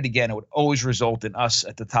you did it again, it would always result in us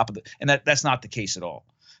at the top of and that's not the case at all.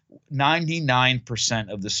 99%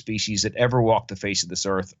 of the species that ever walked the face of this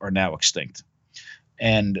earth are now extinct.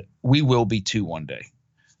 And we will be too one day.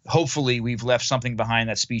 Hopefully, we've left something behind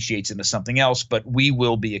that speciates into something else, but we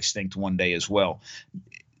will be extinct one day as well.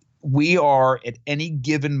 We are, at any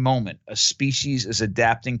given moment, a species is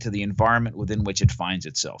adapting to the environment within which it finds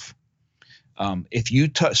itself. If you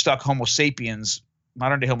stuck Homo sapiens,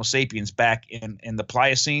 modern-day Homo sapiens, back in the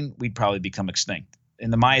Pliocene, we'd probably become extinct. In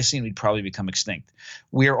the Miocene, we'd probably become extinct.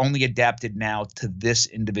 We are only adapted now to this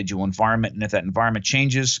individual environment, and if that environment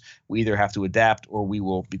changes, we either have to adapt or we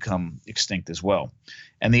will become extinct as well.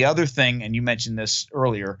 And the other thing, and you mentioned this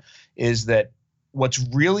earlier, is that what's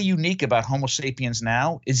really unique about Homo sapiens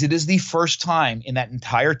now is it is the first time in that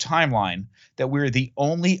entire timeline that we're the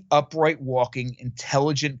only upright walking,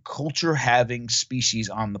 intelligent, culture-having species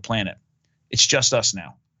on the planet. It's just us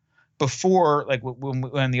now. Before, like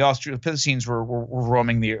when the Australopithecines were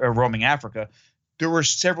roaming Africa, there were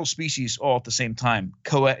several species all at the same time,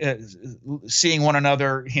 seeing one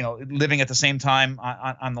another, living at the same time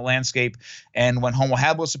on the landscape. And when Homo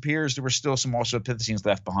habilis appears, there were still some Australopithecines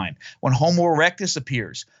left behind. When Homo erectus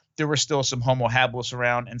appears, there were still some Homo habilis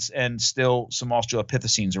around and still some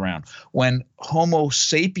Australopithecines around. When Homo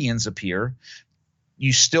sapiens appear,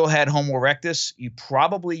 you still had Homo erectus. You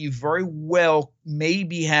very well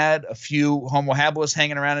maybe had a few Homo habilis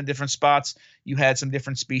hanging around in different spots. You had some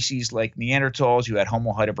different species like Neanderthals. You had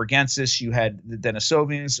Homo heidelbergensis. You had the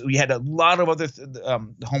Denisovians. You had a lot of other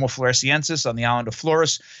Homo floresiensis on the island of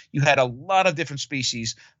Flores. You had a lot of different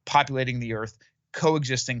species populating the earth,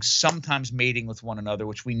 coexisting, sometimes mating with one another,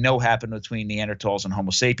 which we know happened between Neanderthals and Homo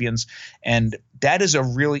sapiens. And that is a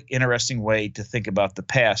really interesting way to think about the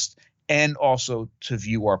past and also to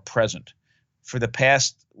view our present. For the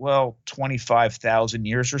past, 25,000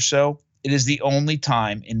 years or so, it is the only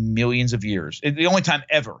time in millions of years, the only time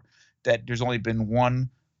ever, that there's only been one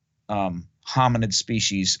hominid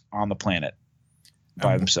species on the planet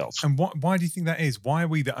by themselves. And why do you think that is? Why are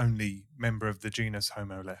we the only member of the genus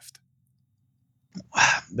Homo left?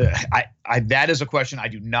 That is a question I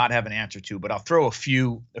do not have an answer to, but I'll throw a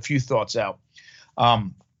few thoughts out.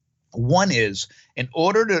 One is, in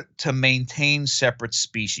order to maintain separate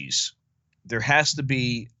species, there has to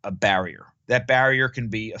be a barrier. That barrier can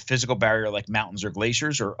be a physical barrier like mountains or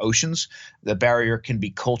glaciers or oceans. The barrier can be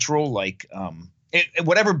cultural, like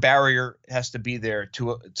whatever barrier has to be there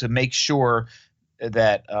to make sure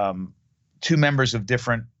that two members of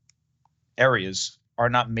different areas are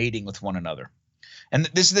not mating with one another. And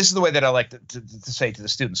this is the way that I like to say to the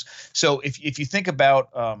students. So if you think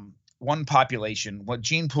about one population, what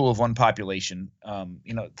gene pool of one population,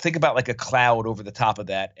 think about like a cloud over the top of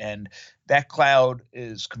that. And that cloud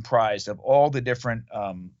is comprised of all the different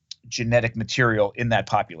genetic material in that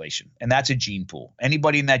population, and that's a gene pool.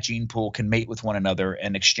 Anybody in that gene pool can mate with one another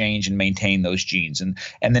and exchange and maintain those genes, and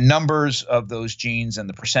the numbers of those genes and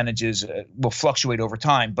the percentages will fluctuate over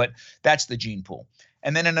time, but that's the gene pool.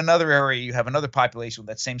 And then in another area, you have another population with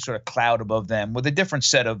that same sort of cloud above them with a different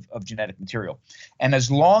set of genetic material. And as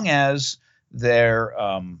long as they're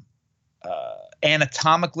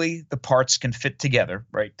anatomically, the parts can fit together,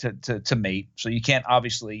 right, to mate. So you can't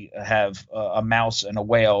obviously have a mouse and a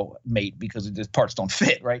whale mate because the parts don't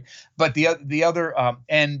fit, right? But the other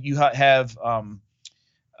and you have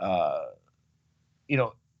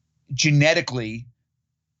genetically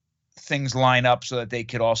things line up so that they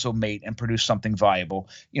could also mate and produce something viable.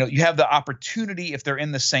 You have the opportunity, if they're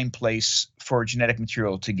in the same place, for genetic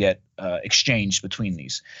material to get exchanged between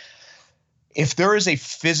these. If there is a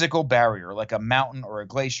physical barrier, like a mountain or a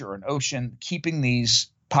glacier or an ocean, keeping these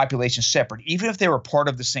populations separate, even if they were part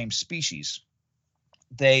of the same species,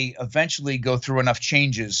 they eventually go through enough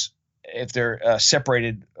changes if they're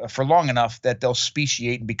separated for long enough that they'll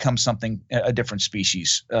speciate and become a different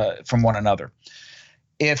species from one another.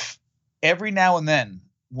 If every now and then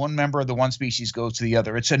one member of the one species goes to the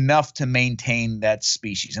other, it's enough to maintain that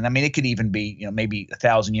species. And I mean, it could even be, maybe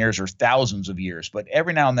 1,000 years or thousands of years. But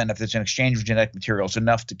every now and then, if there's an exchange of genetic material, it's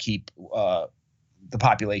enough to keep the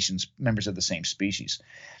populations members of the same species.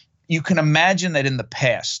 You can imagine that in the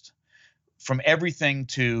past, from everything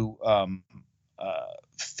to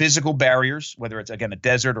physical barriers, whether it's, again, a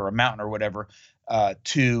desert or a mountain or whatever,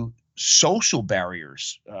 to social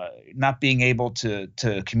barriers, not being able to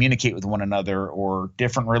communicate with one another, or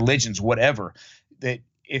different religions, whatever, that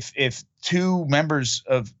if two members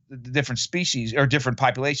of the different species or different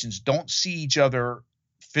populations don't see each other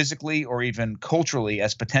physically or even culturally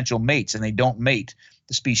as potential mates, and they don't mate,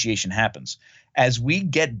 the speciation happens. As we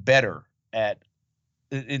get better at,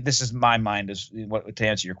 this is my mind to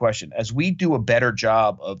answer your question, as we do a better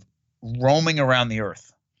job of roaming around the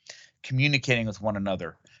earth, communicating with one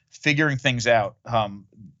another, figuring things out,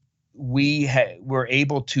 we're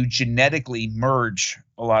able to genetically merge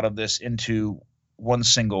a lot of this into one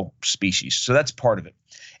single species. So that's part of it.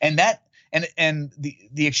 And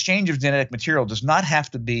the exchange of genetic material does not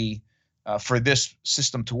have to be, for this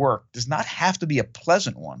system to work, does not have to be a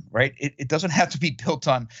pleasant one, right? It doesn't have to be built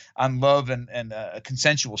on love and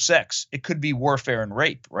consensual sex. It could be warfare and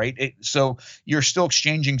rape, right? So you're still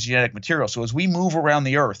exchanging genetic material. So as we move around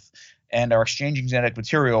the earth and are exchanging genetic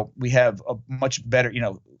material, we have a much better,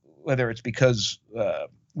 whether it's because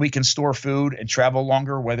we can store food and travel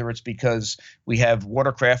longer, whether it's because we have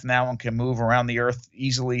watercraft now and can move around the earth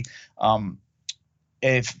easily.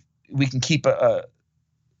 If we can keep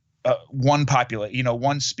one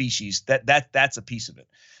one species, that's a piece of it.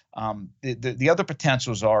 The other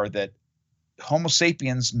potentials are that Homo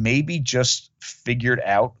sapiens maybe just figured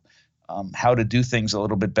out how to do things a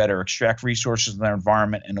little bit better, extract resources in their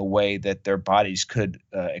environment in a way that their bodies could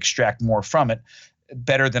extract more from it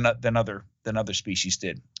better than other species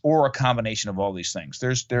did, or a combination of all these things.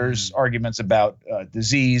 There's arguments about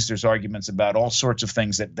disease. There's arguments about all sorts of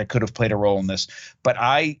things that could have played a role in this. But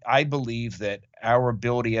I believe that our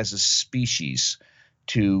ability as a species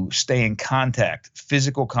to stay in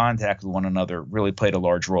physical contact with one another, really played a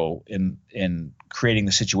large role in creating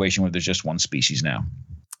the situation where there's just one species now.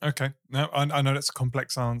 Okay. No, I know that's a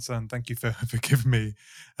complex answer, and thank you for giving me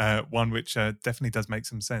one which definitely does make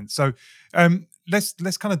some sense. So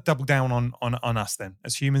let's kind of double down on us then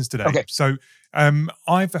as humans today. Okay. So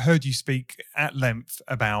I've heard you speak at length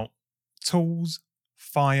about tools,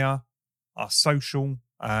 fire, our social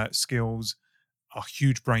skills, our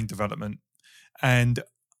huge brain development, and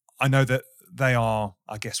I know that they are,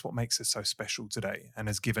 I guess, what makes us so special today and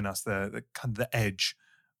has given us the kind of the edge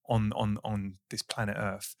on this planet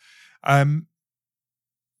Earth.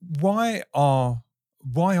 Why are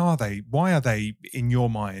they in your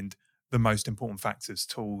mind the most important factors?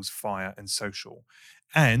 Tools, fire, and social.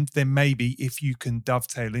 And then maybe if you can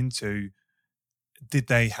dovetail into, did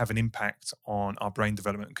they have an impact on our brain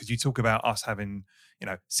development? Because you talk about us having,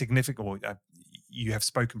 significant. You have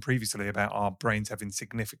spoken previously about our brains having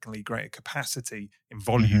significantly greater capacity in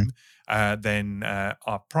volume than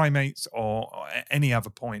our primates or any other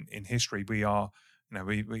point in history. We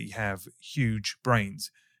have huge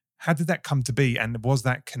brains. How did that come to be? And was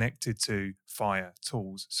that connected to fire,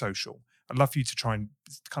 tools, social? I'd love for you to try and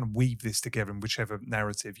kind of weave this together in whichever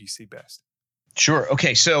narrative you see best. Sure.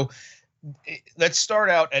 Okay. So let's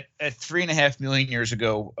start out at 3.5 million years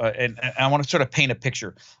ago, and I want to sort of paint a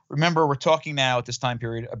picture. Remember, we're talking now at this time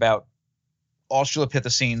period about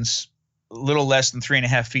Australopithecines, a little less than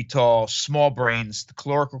 3.5 feet tall, small brains. The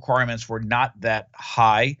caloric requirements were not that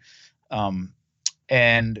high,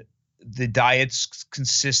 and the diets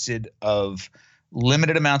consisted of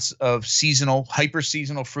limited amounts of seasonal, hyper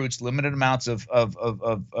seasonal fruits, limited amounts of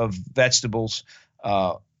vegetables,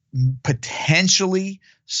 potentially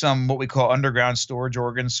some what we call underground storage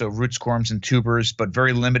organs, so roots, corms, and tubers, but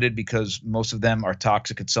very limited because most of them are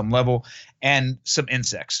toxic at some level, and some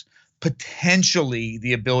insects. Potentially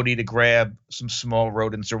the ability to grab some small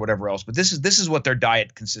rodents or whatever else, but this is what their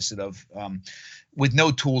diet consisted of, with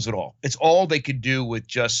no tools at all. It's all they could do with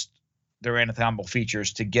just their anatomical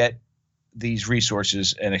features to get these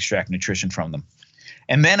resources and extract nutrition from them.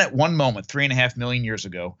 And then at one moment, 3.5 million years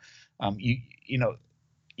ago,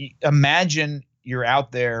 imagine you're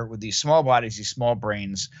out there with these small bodies, these small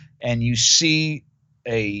brains, and you see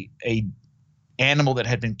a animal that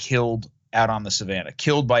had been killed out on the savannah,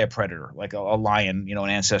 killed by a predator, like a lion, an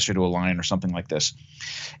ancestor to a lion or something like this.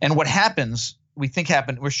 And what happens,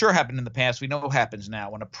 we're sure happened in the past, we know happens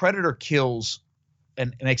now, when a predator kills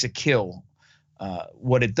and makes a kill,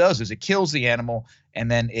 what it does is it kills the animal and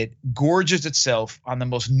then it gorges itself on the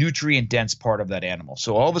most nutrient dense part of that animal.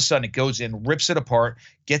 So all of a sudden it goes in, rips it apart,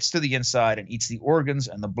 gets to the inside and eats the organs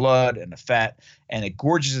and the blood and the fat, and it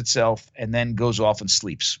gorges itself and then goes off and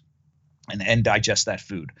sleeps and digests that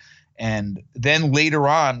food. And then later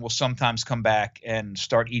on, we'll sometimes come back and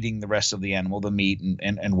start eating the rest of the animal, the meat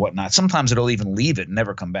and whatnot. Sometimes it'll even leave it and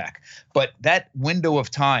never come back. But that window of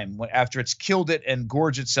time, after it's killed it and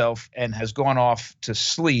gorged itself and has gone off to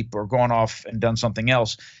sleep or gone off and done something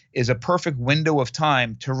else, is a perfect window of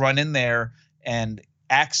time to run in there and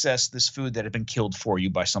access this food that had been killed for you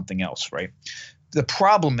by something else, right? The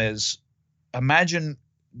problem is, imagine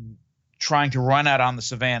trying to run out on the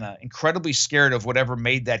savannah, incredibly scared of whatever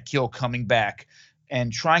made that kill coming back,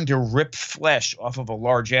 and trying to rip flesh off of a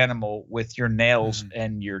large animal with your nails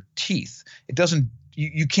and your teeth. It doesn't,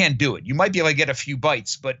 you can't do it. You might be able to get a few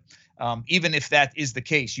bites, but even if that is the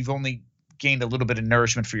case, you've only gained a little bit of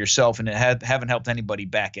nourishment for yourself and haven't helped anybody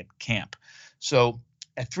back at camp. So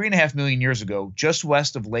at 3.5 million years ago, just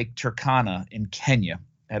west of Lake Turkana in Kenya,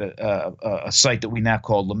 at a site that we now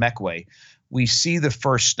call Lemekwe, we see the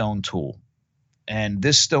first stone tool. And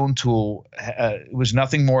this stone tool was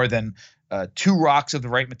nothing more than two rocks of the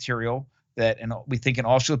right material that, and we think an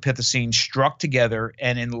Australopithecine, struck together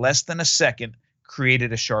and in less than a second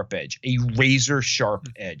created a sharp edge, a razor sharp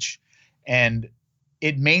edge. And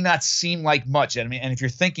it may not seem like much. I mean, and if you're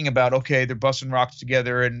thinking about, okay, they're busting rocks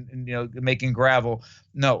together and making gravel.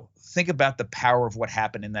 No, think about the power of what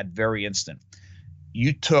happened in that very instant.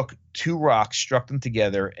 You took two rocks, struck them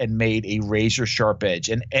together, and made a razor sharp edge,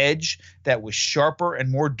 an edge that was sharper and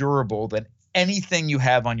more durable than anything you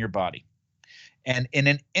have on your body. And in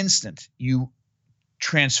an instant, you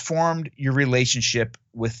transformed your relationship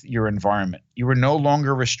with your environment. You were no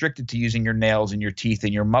longer restricted to using your nails and your teeth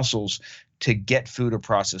and your muscles to get food or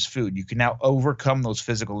process food. You can now overcome those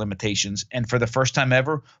physical limitations and, for the first time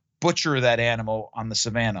ever, butcher that animal on the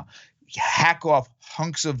savannah. Hack off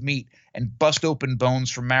hunks of meat and bust open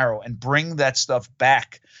bones for marrow and bring that stuff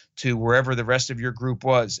back to wherever the rest of your group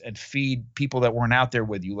was and feed people that weren't out there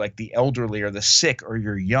with you, like the elderly or the sick or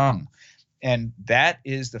your young. And that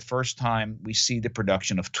is the first time we see the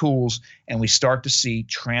production of tools, and we start to see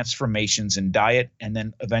transformations in diet and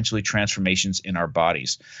then eventually transformations in our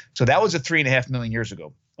bodies. So that was 3.5 million years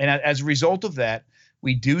ago. And as a result of that,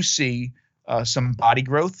 we do see some body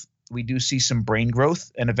growth. We do see some brain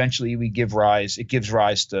growth, and eventually it gives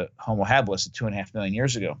rise to Homo habilis at 2.5 million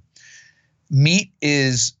years ago. Meat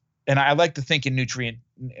is, and I like to think in nutrient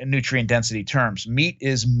density terms, meat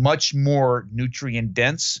is much more nutrient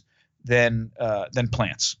dense than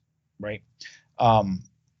plants, right?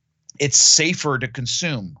 It's safer to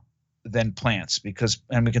consume than plants because,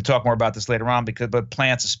 and we can talk more about this later on, but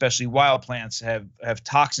plants, especially wild plants, have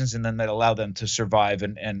toxins in them that allow them to survive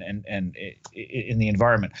and in the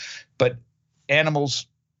environment. But animals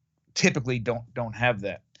typically don't have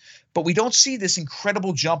that. But we don't see this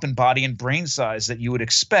incredible jump in body and brain size that you would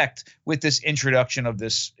expect with this introduction of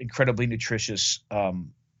this incredibly nutritious and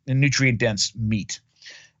nutrient-dense meat.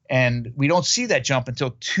 And we don't see that jump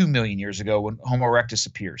until 2 million years ago when Homo erectus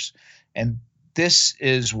appears. And this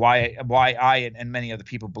is why I and many other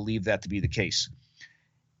people believe that to be the case.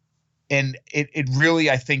 And it really,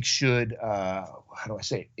 I think, should how do I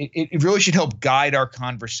say it? It really should help guide our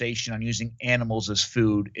conversation on using animals as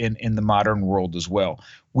food in the modern world as well.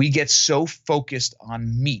 We get so focused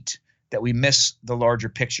on meat that we miss the larger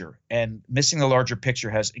picture. And missing the larger picture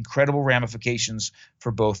has incredible ramifications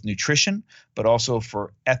for both nutrition, but also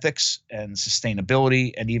for ethics and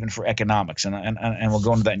sustainability and even for economics. And we'll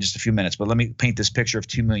go into that in just a few minutes. But let me paint this picture of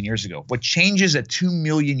 2 million years ago. What changes at 2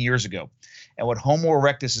 million years ago and what Homo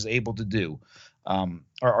erectus is able to do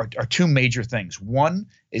are two major things. One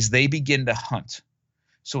is they begin to hunt.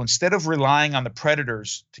 So instead of relying on the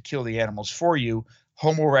predators to kill the animals for you,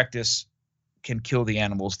 Homo erectus can kill the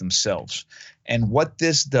animals themselves. And what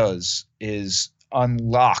this does is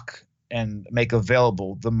unlock and make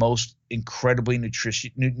available the most incredibly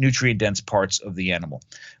nutrient-dense parts of the animal.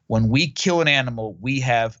 When we kill an animal, we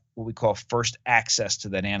have what we call first access to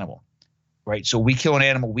that animal, right? So we kill an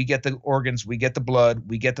animal, we get the organs, we get the blood,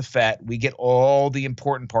 we get the fat, we get all the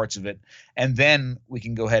important parts of it, and then we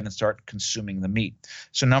can go ahead and start consuming the meat.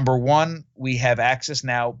 So number one, we have access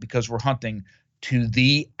now, because we're hunting, to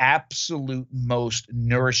the absolute most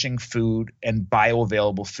nourishing food and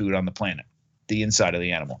bioavailable food on the planet, the inside of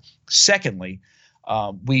the animal. Secondly,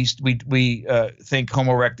 we think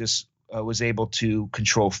Homo erectus was able to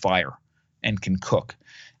control fire and can cook.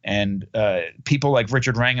 And people like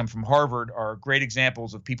Richard Wrangham from Harvard are great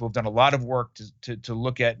examples of people who've done a lot of work to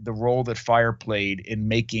look at the role that fire played in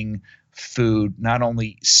making food not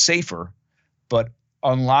only safer, but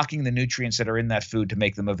unlocking the nutrients that are in that food to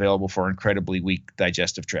make them available for incredibly weak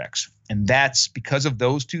digestive tracts. And that's because of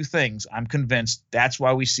those two things. I'm convinced that's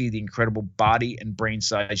why we see the incredible body and brain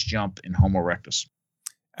size jump in Homo erectus.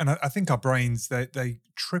 And I think our brains, they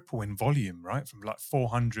triple in volume, right? From like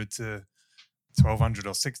 400 to 1200 or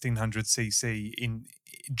 1600 cc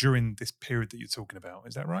during this period that you're talking about.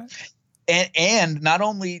 Is that right? And not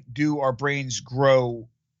only do our brains grow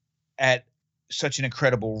at such an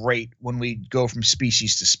incredible rate when we go from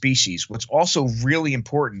species to species, what's also really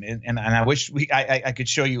important, and I wish I could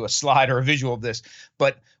show you a slide or a visual of this,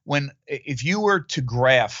 but if you were to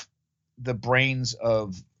graph the brains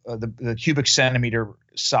of the cubic centimeter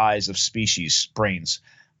size of species brains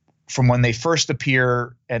from when they first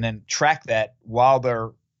appear, and then track that while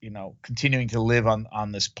they're continuing to live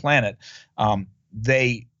on this planet,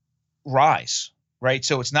 they rise. Right.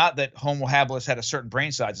 So it's not that Homo habilis had a certain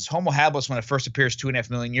brain size. It's Homo habilis, when it first appears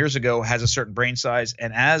 2.5 million years ago, has a certain brain size.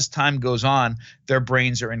 And as time goes on, their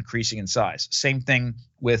brains are increasing in size. Same thing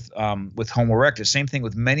with Homo erectus. Same thing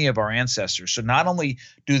with many of our ancestors. So not only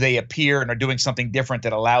do they appear and are doing something different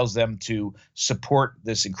that allows them to support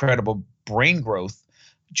this incredible brain growth,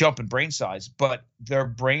 jump in brain size, but their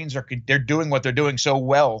brains they're doing what they're doing so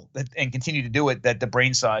well and continue to do it that the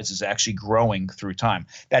brain size is actually growing through time.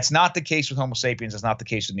 That's not the case with Homo sapiens. That's not the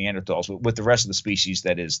case with Neanderthals. With the rest of the species,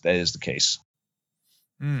 that is the case.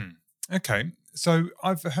 Okay, so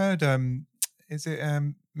I've heard, is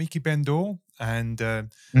it Miki Ben-Dor and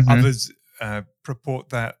others purport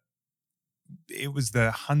that it was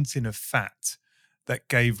the hunting of fat that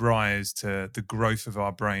gave rise to the growth of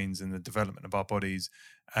our brains and the development of our bodies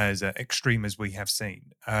as extreme as we have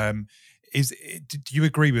seen. Do you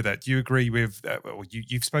agree with that? Do you agree with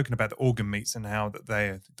you've spoken about the organ meats and how that they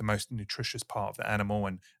are the most nutritious part of the animal,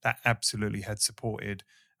 and that absolutely had supported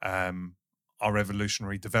our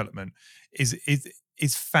evolutionary development.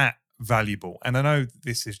 Is fat valuable? And I know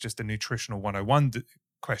this is just a nutritional 101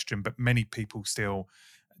 question, but many people still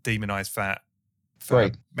demonize fat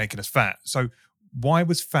for making us fat. So why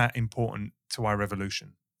was fat important to our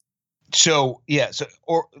evolution? So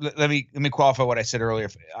let me qualify what I said earlier.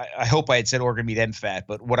 I hope I had said organ meat and fat,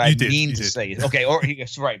 but what I mean to say is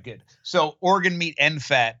yes, right, good. So organ meat and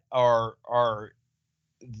fat are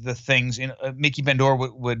the things. Miki Ben-Dor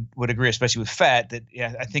would agree, especially with fat. That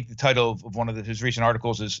I think the title of one of his recent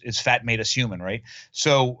articles is "Fat Made Us Human," right?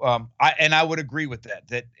 So I would agree with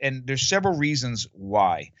that. And there's several reasons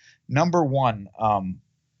why. Number one,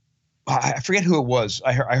 I forget who it was.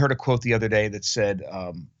 I heard a quote the other day that said,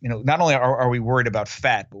 not only are we worried about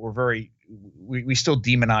fat, but we still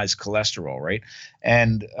demonize cholesterol, right?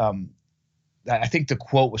 And I think the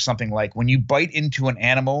quote was something like, when you bite into an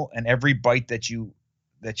animal and every bite that you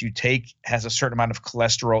take has a certain amount of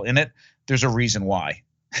cholesterol in it, there's a reason why.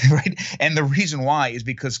 Right? And the reason why is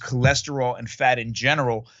because cholesterol and fat in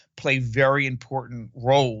general play very important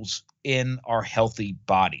roles in our healthy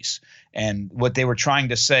bodies. And what they were trying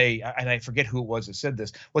to say, and I forget who it was that said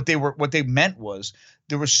this, what they meant was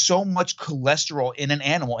there was so much cholesterol in an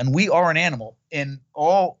animal, and we are an animal, in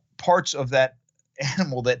all parts of that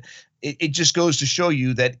animal, that it just goes to show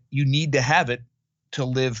you that you need to have it to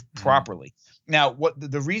live properly. Now, what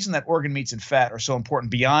the reason that organ meats and fat are so important,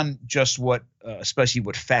 beyond just especially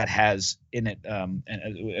what fat has in it,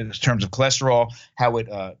 in terms of cholesterol, how it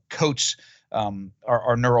coats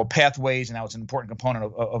our neural pathways, and how it's an important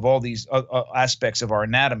component of all these aspects of our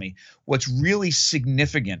anatomy. What's really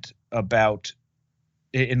significant about,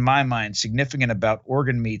 in my mind, about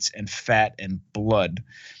organ meats and fat and blood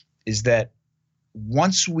is that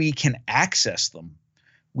once we can access them,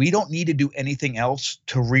 we don't need to do anything else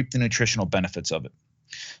to reap the nutritional benefits of it.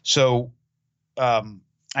 So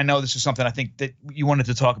I know this is something I think that you wanted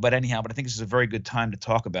to talk about anyhow, but I think this is a very good time to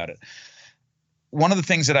talk about it. One of the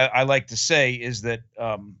things that I like to say is that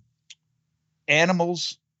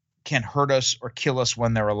animals can hurt us or kill us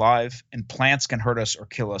when they're alive, and plants can hurt us or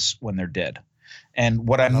kill us when they're dead. And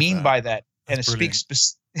what I mean by that, and it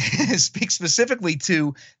speaks specifically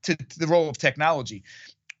to the role of technology.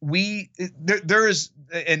 There is,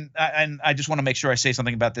 and I just want to make sure I say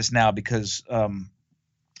something about this now, because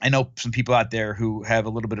I know some people out there who have a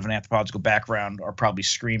little bit of an anthropological background are probably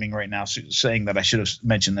screaming right now, saying that I should have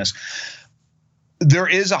mentioned this. There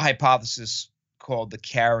is a hypothesis called the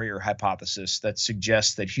carrier hypothesis that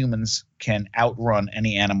suggests that humans can outrun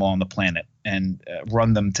any animal on the planet and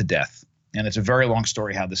run them to death. And it's a very long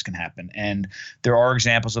story how this can happen. And there are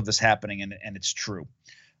examples of this happening, and it's true.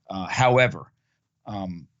 However,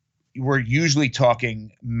 we're usually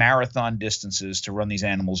talking marathon distances to run these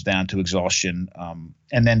animals down to exhaustion.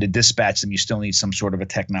 And then to dispatch them, you still need some sort of a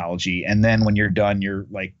technology. And then when you're done, you're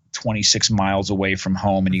like 26 miles away from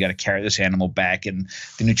home, and you got to carry this animal back. And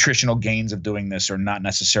the nutritional gains of doing this are not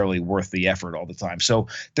necessarily worth the effort all the time. So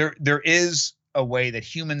there is a way that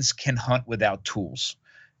humans can hunt without tools.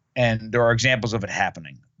 And there are examples of it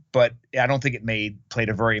happening. But I don't think it played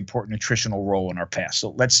a very important nutritional role in our past.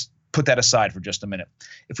 So let's put that aside for just a minute.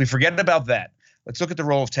 If we forget about that, let's look at the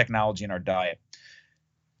role of technology in our diet.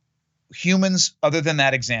 Humans, other than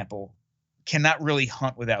that example, cannot really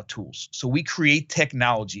hunt without tools. So we create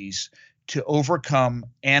technologies to overcome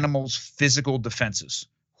animals' physical defenses: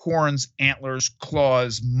 horns, antlers,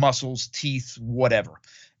 claws, muscles, teeth, whatever.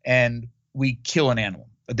 And we kill an animal.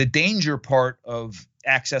 The danger part of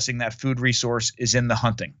accessing that food resource is in the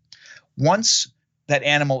hunting. Once that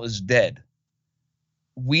animal is dead,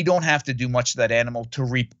 we don't have to do much to that animal to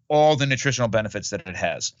reap all the nutritional benefits that it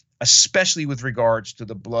has, especially with regards to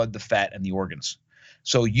the blood, the fat, and the organs.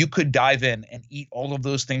 So you could dive in and eat all of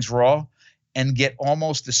those things raw and get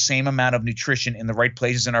almost the same amount of nutrition in the right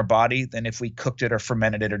places in our body than if we cooked it or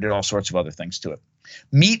fermented it or did all sorts of other things to it.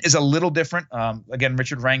 Meat is a little different. Again,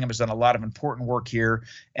 Richard Wrangham has done a lot of important work here,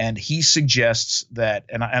 and he suggests that,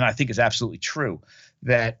 and I think is absolutely true,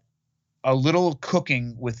 that a little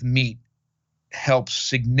cooking with meat helps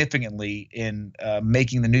significantly in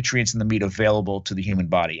making the nutrients in the meat available to the human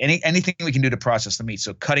body. Anything we can do to process the meat.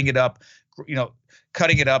 So cutting it up,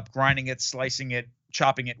 grinding it, slicing it,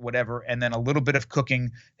 chopping it, whatever, and then a little bit of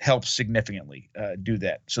cooking helps significantly do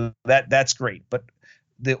that. So that's great. But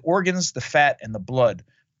the organs, the fat, and the blood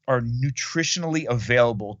are nutritionally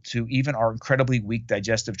available to even our incredibly weak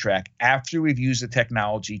digestive tract after we've used the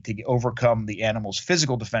technology to overcome the animal's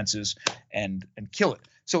physical defenses and kill it.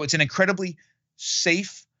 So it's an incredibly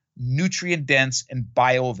safe, nutrient-dense, and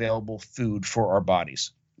bioavailable food for our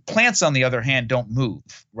bodies. Plants, on the other hand, don't move,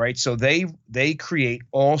 right? So they create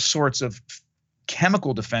all sorts of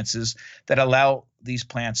chemical defenses that allow these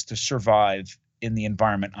plants to survive in the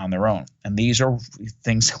environment on their own. And these are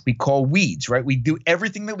things we call weeds, right? We do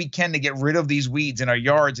everything that we can to get rid of these weeds in our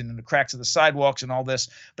yards and in the cracks of the sidewalks and all this,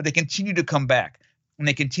 but they continue to come back. And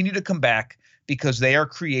they continue to come back because they are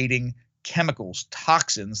creating chemicals,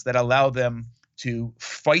 toxins that allow them to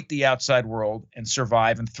fight the outside world and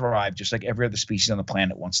survive and thrive just like every other species on the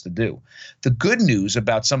planet wants to do. The good news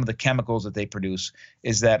about some of the chemicals that they produce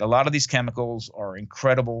is that a lot of these chemicals are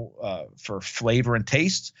incredible for flavor and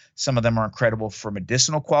taste. Some of them are incredible for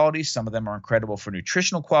medicinal qualities. Some of them are incredible for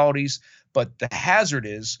nutritional qualities. But the hazard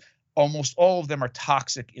is almost all of them are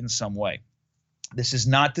toxic in some way. This is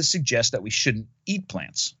not to suggest that we shouldn't eat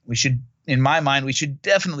plants. We should, in my mind, we should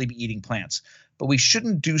definitely be eating plants, but we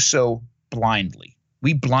shouldn't do so blindly.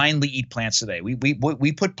 We blindly eat plants today.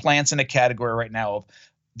 We put plants in a category right now of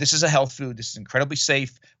this is a health food. This is incredibly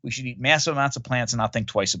safe. We should eat massive amounts of plants and not think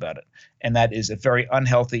twice about it. And that is a very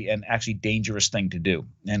unhealthy and actually dangerous thing to do.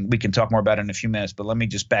 And we can talk more about it in a few minutes, but let me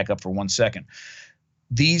just back up for 1 second.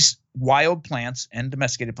 These wild plants and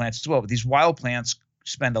domesticated plants as well, but these wild plants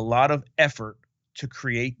spend a lot of effort to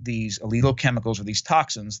create these illegal chemicals or these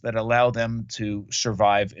toxins that allow them to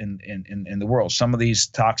survive in the world. Some of these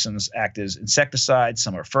toxins act as insecticides,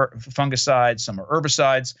 some are fungicides, some are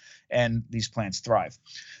herbicides, and these plants thrive.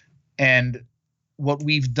 And what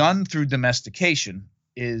we've done through domestication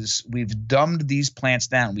is we've dumbed these plants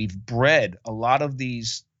down. We've bred a lot of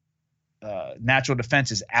these natural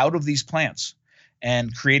defenses out of these plants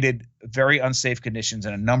and created very unsafe conditions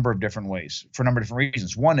in a number of different ways for a number of different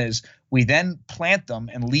reasons. One is we then plant them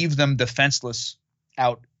and leave them defenseless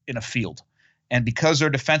out in a field. And because they're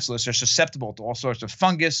defenseless, they're susceptible to all sorts of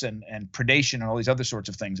fungus and predation and all these other sorts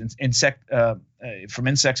of things, from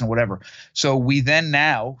insects and whatever. So we then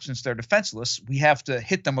now, since they're defenseless, we have to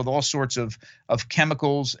hit them with all sorts of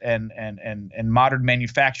chemicals and modern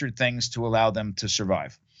manufactured things to allow them to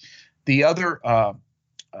survive. The other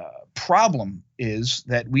problem is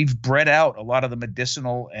that we've bred out a lot of the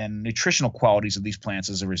medicinal and nutritional qualities of these plants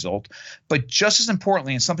as a result. But just as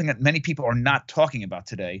importantly, and something that many people are not talking about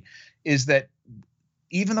today, is that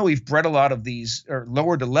even though we've bred a lot of these or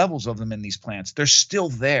lowered the levels of them in these plants, they're still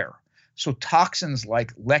there. So toxins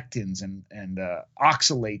like lectins and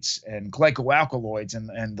oxalates and glycoalkaloids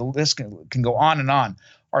and the list can go on and on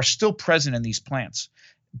are still present in these plants,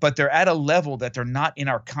 but they're at a level that they're not in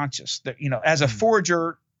our conscious. That, as a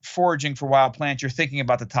forager foraging for wild plants, you're thinking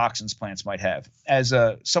about the toxins plants might have. As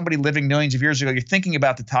somebody living millions of years ago, you're thinking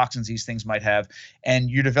about the toxins these things might have, and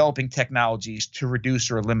you're developing technologies to reduce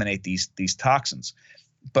or eliminate these toxins.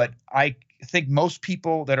 But I think most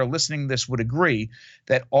people that are listening to this would agree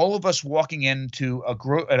that all of us walking into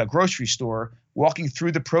at a grocery store, walking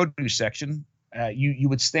through the produce section, you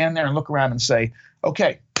would stand there and look around and say,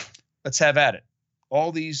 okay, let's have at it.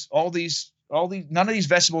 All these, none of these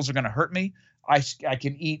vegetables are going to hurt me. I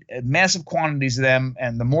can eat massive quantities of them,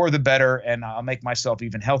 and the more the better, and I'll make myself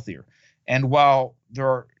even healthier. And while there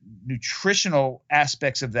are nutritional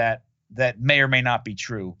aspects of that may or may not be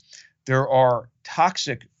true, there are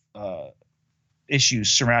toxic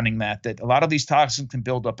issues surrounding that a lot of these toxins can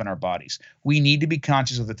build up in our bodies. We need to be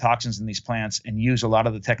conscious of the toxins in these plants and use a lot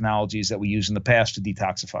of the technologies that we used in the past to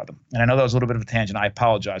detoxify them. And I know that was a little bit of a tangent. I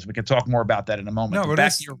apologize. We can talk more about that in a moment. No, well,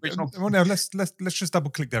 back to your original. Well, no, let's just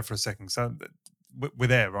double click there for a second. So we're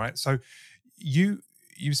there, right? So you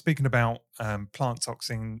speaking about plant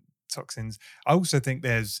toxins. I also think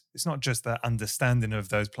it's not just the understanding of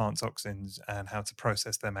those plant toxins and how to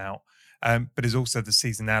process them out, but it's also the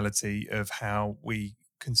seasonality of how we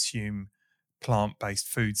consume plant-based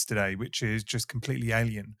foods today, which is just completely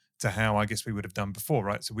alien to how I guess we would have done before,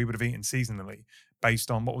 right? So we would have eaten seasonally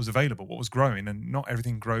based on what was available, what was growing, and not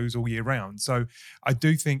everything grows all year round. So I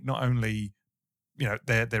do think not only,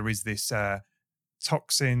 there is this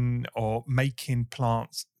toxin or making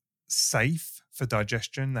plants safe for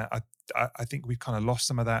digestion, that I think we've kind of lost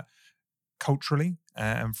some of that culturally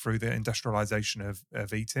and through the industrialization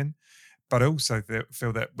of eating. But I also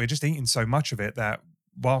feel that we're just eating so much of it that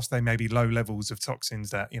whilst they may be low levels of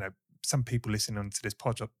toxins that, some people listening to this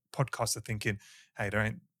podcast are thinking, hey,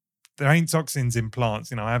 there ain't toxins in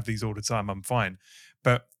plants. I have these all the time. I'm fine.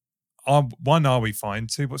 But one, are we fine?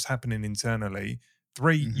 Two, what's happening internally?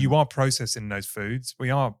 Three, you are processing those foods. We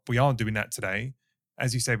are doing that today.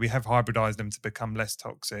 As you say, we have hybridized them to become less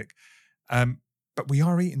toxic. But we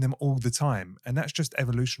are eating them all the time. And that's just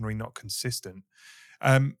evolutionary, not consistent.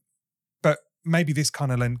 But maybe this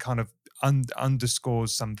kind of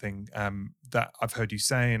underscores something that I've heard you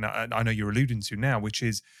say, and I know you're alluding to now, which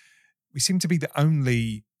is we seem to be the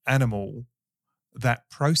only animal that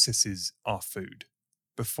processes our food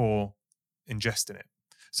before ingesting it.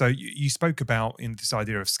 So you spoke about in this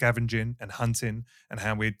idea of scavenging and hunting, and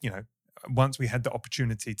how we, once we had the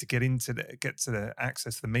opportunity to get to the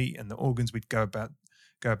access to the meat and the organs, we'd go about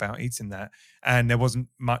eating that, and there wasn't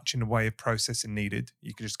much in the way of processing needed.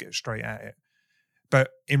 You could just get straight at it.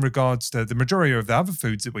 But in regards to the majority of the other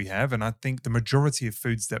foods that we have, and I think the majority of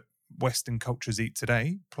foods that Western cultures eat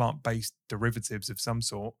today, plant-based derivatives of some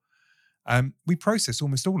sort, we process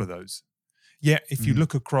almost all of those. Yet, if you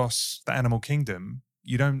look across the animal kingdom,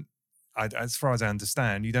 you don't, as far as I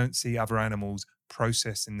understand, you don't see other animals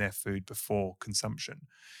processing their food before consumption.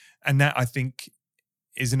 And that, I think,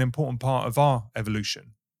 is an important part of our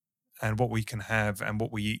evolution and what we can have and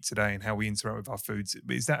what we eat today and how we interact with our foods.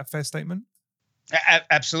 Is that a fair statement?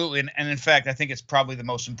 Absolutely, and in fact, I think it's probably the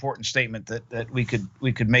most important statement that we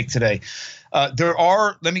could make today. There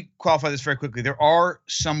are, let me qualify this very quickly. There are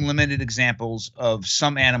some limited examples of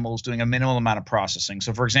some animals doing a minimal amount of processing.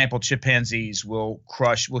 So, for example, chimpanzees will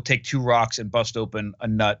take two rocks and bust open a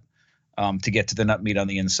nut to get to the nut meat on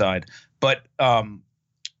the inside. But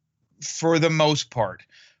for the most part,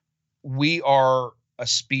 we are a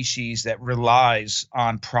species that relies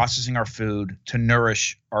on processing our food to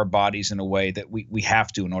nourish our bodies in a way that we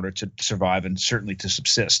have to in order to survive and certainly to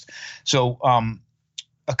subsist. So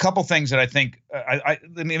a couple things that I think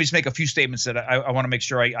let me just make a few statements that I want to make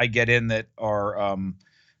sure I get in that are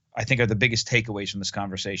I think are the biggest takeaways from this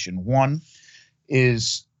conversation. One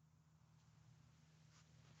is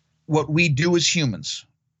what we do as humans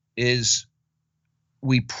is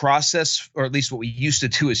we process, or at least what we used to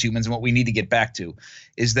do as humans and what we need to get back to,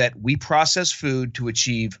 is that we process food to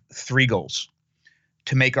achieve three goals: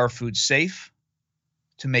 to make our food safe,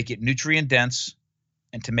 to make it nutrient dense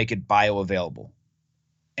and to make it bioavailable.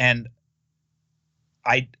 And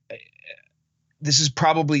this is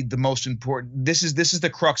probably the most important. This is the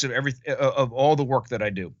crux of all the work that I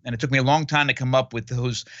do. And it took me a long time to come up with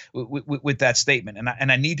with that statement.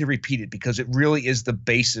 And I need to repeat it because it really is the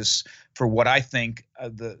basis for what I think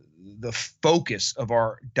the focus of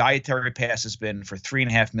our dietary past has been for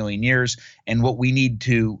 3.5 million years, and what we need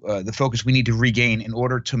to the focus we need to regain in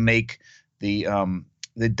order to make the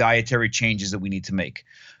dietary changes that we need to make.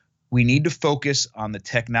 We need to focus on the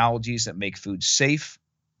technologies that make food safe,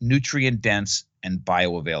 nutrient dense, and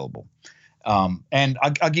bioavailable. And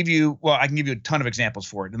I'll give you, I can give you a ton of examples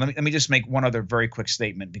for it. And let me just make one other very quick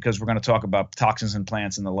statement, because we're going to talk about toxins in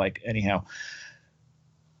plants and the like. Anyhow,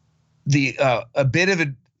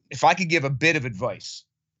 if I could give a bit of advice,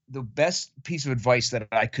 the best piece of advice that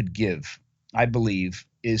I could give, I believe,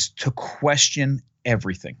 is to question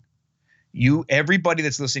everything. Everybody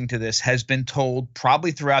that's listening to this has been told,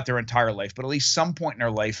 probably throughout their entire life, but at least some point in their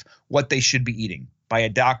life, what they should be eating by a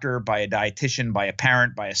doctor, by a dietitian, by a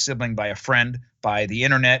parent, by a sibling, by a friend, by the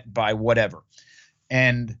internet, by whatever.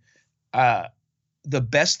 And the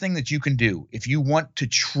best thing that you can do if you want to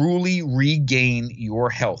truly regain your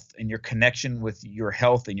health and your connection with your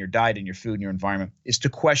health and your diet and your food and your environment is to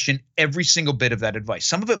question every single bit of that advice.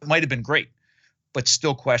 Some of it might have been great, but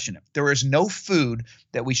still question it. There is no food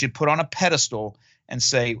that we should put on a pedestal and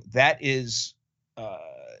say that is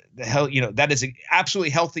that is absolutely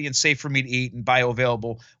healthy and safe for me to eat and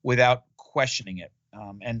bioavailable without questioning it.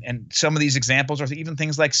 And some of these examples are even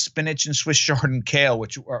things like spinach and Swiss chard and kale,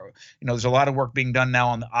 which are, there's a lot of work being done now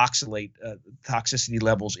on the oxalate toxicity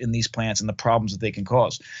levels in these plants and the problems that they can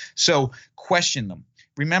cause. So question them.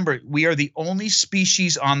 Remember, we are the only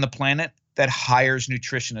species on the planet that hires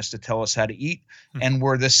nutritionists to tell us how to eat. And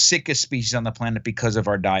we're the sickest species on the planet because of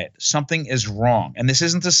our diet. Something is wrong. And this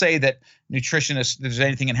isn't to say that there's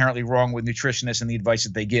anything inherently wrong with nutritionists and the advice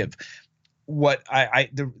that they give. What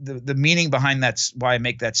the meaning behind that's why I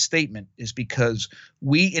make that statement is because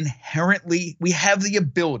we have the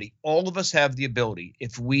ability, all of us have the ability,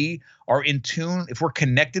 if we are in tune, if we're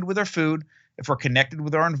connected with our food, if we're connected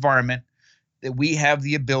with our environment, that we have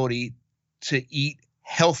the ability to eat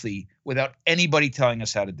healthy without anybody telling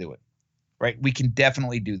us how to do it, right? We can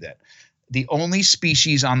definitely do that. The only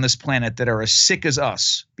species on this planet that are as sick as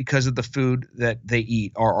us because of the food that they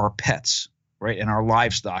eat are our pets, right? And our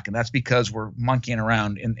livestock. And that's because we're monkeying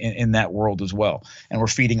around in that world as well. And we're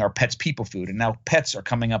feeding our pets people food. And now pets are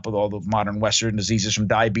coming up with all the modern Western diseases from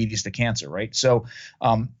diabetes to cancer, right? So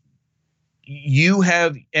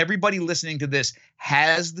everybody listening to this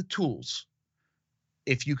has the tools,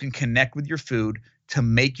 if you can connect with your food, to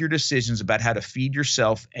make your decisions about how to feed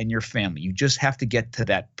yourself and your family. You just have to get to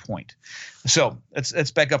that point. So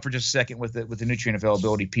let's back up for just a second with the nutrient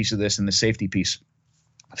availability piece of this and the safety piece.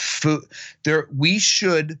 We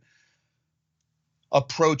should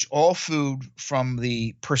approach all food from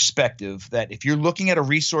the perspective that if you're looking at a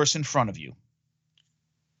resource in front of you,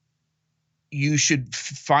 you should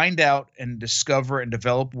find out and discover and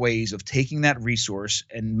develop ways of taking that resource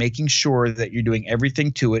and making sure that you're doing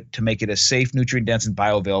everything to it to make it as safe, nutrient dense, and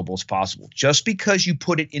bioavailable as possible. Just because you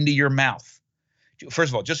put it into your mouth,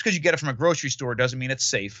 first of all, just because you get it from a grocery store doesn't mean it's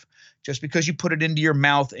safe. Just because you put it into your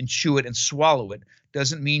mouth and chew it and swallow it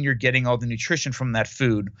doesn't mean you're getting all the nutrition from that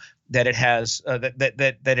food that it has.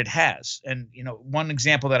 That it has. And one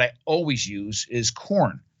example that I always use is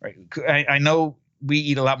corn. Right? I know we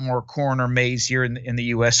eat a lot more corn or maize here in the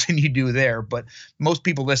U.S. than you do there, but most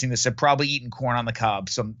people listening to this have probably eaten corn on the cob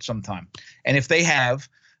sometime. And if they have,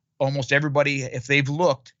 almost everybody, if they've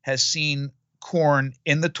looked, has seen corn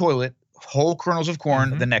in the toilet, whole kernels of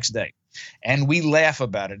corn the next day. And we laugh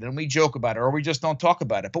about it and we joke about it, or we just don't talk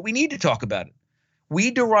about it. But we need to talk about it.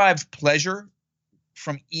 We derive pleasure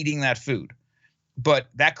from eating that food. But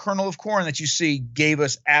that kernel of corn that you see gave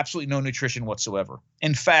us absolutely no nutrition whatsoever.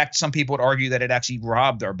 In fact, some people would argue that it actually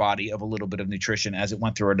robbed our body of a little bit of nutrition as it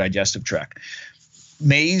went through our digestive tract.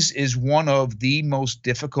 Maize is one of the most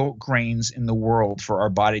difficult grains in the world for our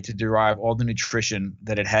body to derive all the nutrition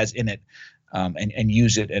that it has in it, and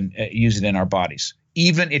use it in our bodies.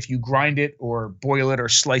 Even if you grind it or boil it or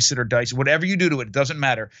slice it or dice it, whatever you do to it, it doesn't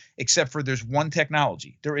matter, except for there's one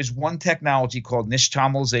technology. There is one technology called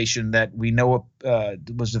nixtamalization that we know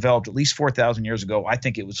was developed at least 4,000 years ago. I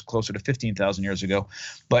think it was closer to 15,000 years ago.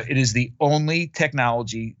 But it is the only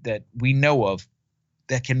technology that we know of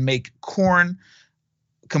that can make corn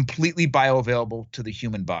completely bioavailable to the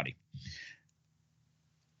human body.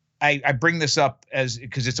 I bring this up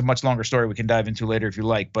because it's a much longer story we can dive into later if you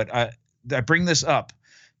like, but I bring this up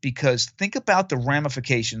because think about the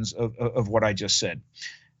ramifications of what I just said.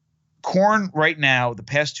 Corn right now, the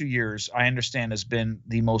past 2 years, I understand, has been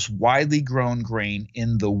the most widely grown grain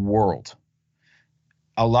in the world.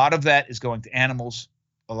 A lot of that is going to animals.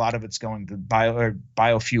 A lot of it's going to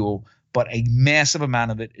biofuel, but a massive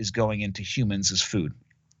amount of it is going into humans as food.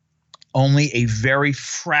 Only a very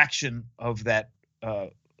fraction of that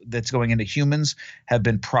that's going into humans have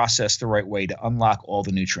been processed the right way to unlock all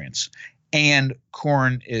the nutrients. And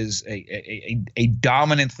corn is a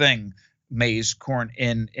dominant thing, maize, corn,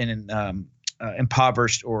 in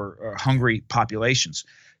impoverished or hungry populations.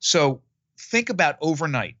 So think about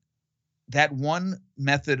overnight, that one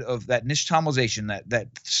method of that nixtamalization, that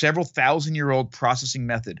several thousand-year-old processing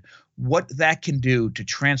method, what that can do to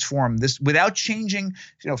transform this without changing,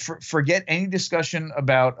 forget any discussion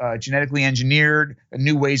about genetically engineered,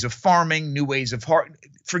 new ways of farming, new ways of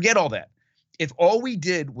forget all that. If all we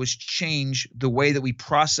did was change the way that we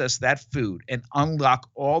process that food and unlock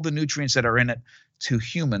all the nutrients that are in it to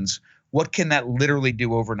humans, what can that literally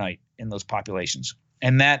do overnight in those populations?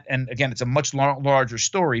 And again, it's a much larger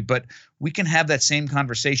story, but we can have that same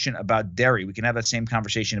conversation about dairy. We can have that same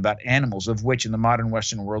conversation about animals, of which in the modern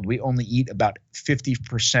Western world, we only eat about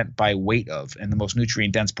 50% by weight of, and the most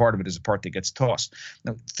nutrient dense part of it is the part that gets tossed.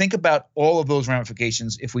 Now, think about all of those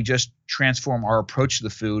ramifications if we just transform our approach to the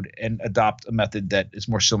food and adopt a method that is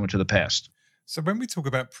more similar to the past. So when we talk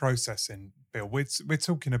about processing, Bill, we're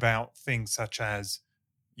talking about things such as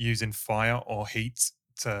using fire or heat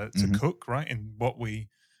to cook, right? In what we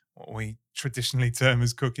traditionally term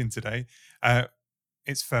as cooking today.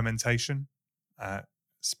 It's fermentation,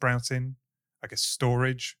 sprouting, I guess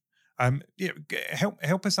storage.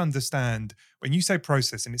 Help us understand, when you say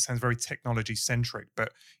processing, it sounds very technology centric,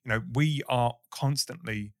 but we are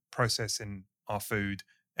constantly processing our food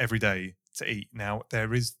every day to eat. Now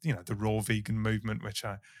there is the raw vegan movement, which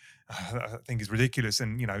I think is ridiculous,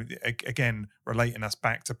 and again relating us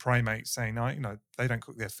back to primates, saying they don't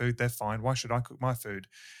cook their food, they're fine, why should I cook my food?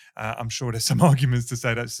 I'm sure there's some arguments to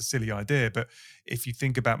say that's a silly idea, but if you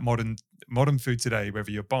think about modern food today,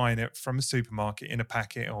 whether you're buying it from a supermarket in a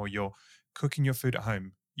packet or you're cooking your food at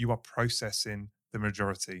home, you are processing the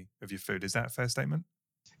majority of your food. Is that a fair statement?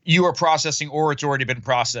 You are processing, or it's already been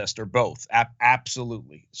processed, or both.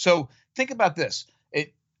 Absolutely. So think about this.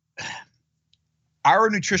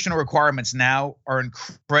 Our nutritional requirements now are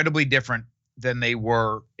incredibly different than they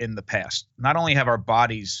were in the past. Not only have our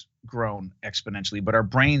bodies grown exponentially, but our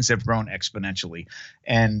brains have grown exponentially.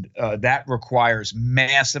 And that requires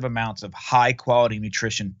massive amounts of high quality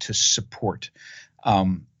nutrition to support. Let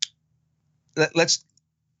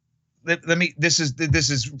me, this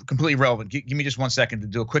is completely relevant. Give me just 1 second to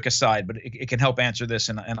do a quick aside, but it can help answer this,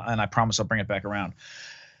 and I promise I'll bring it back around.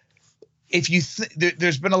 If you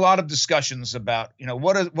there's been a lot of discussions about,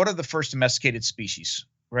 what are the first domesticated species,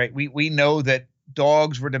 right? We know that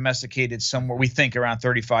dogs were domesticated somewhere, we think around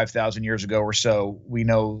 35,000 years ago or so. We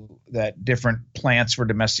know that different plants were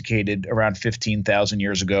domesticated around 15,000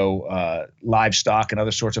 years ago, livestock and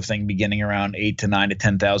other sorts of things beginning around 8 to 9 to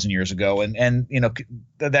 10,000 years ago. And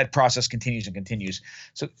that process continues and continues.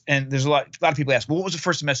 So, and there's a lot of people ask, well, what was the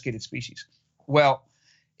first domesticated species? Well,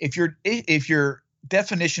 if your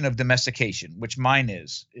definition of domestication, which mine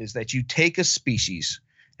is that you take a species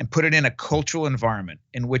and put it in a cultural environment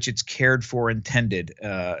in which it's cared for and tended.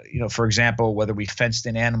 For example, whether we fenced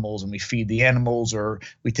in animals and we feed the animals, or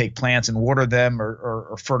we take plants and water them,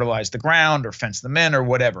 or fertilize the ground, or fence them in, or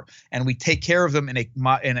whatever, and we take care of them in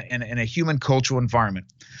a human cultural environment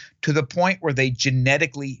to the point where they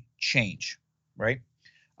genetically change, right?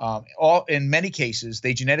 In many cases,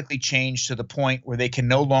 they genetically change to the point where they can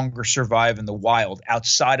no longer survive in the wild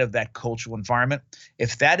outside of that cultural environment.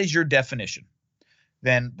 If that is your definition,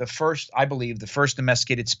 then I believe the first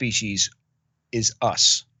domesticated species is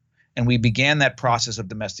us. And we began that process of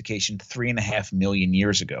domestication 3.5 million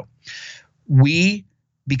years ago.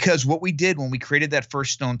 Because what we did when we created that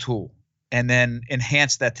first stone tool and then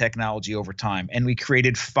enhanced that technology over time, and we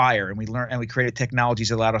created fire, and we created technologies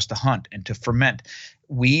that allowed us to hunt and to ferment.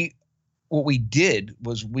 What we did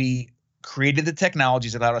was we created the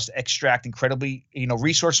technologies that allowed us to extract incredibly,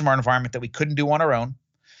 resources from our environment that we couldn't do on our own,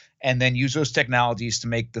 and then use those technologies to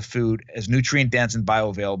make the food as nutrient dense and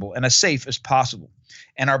bioavailable and as safe as possible.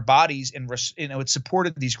 And our bodies, it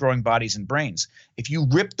supported these growing bodies and brains. If you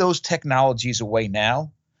rip those technologies away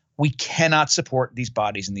now, we cannot support these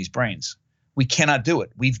bodies and these brains. We cannot do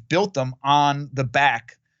it. We've built them on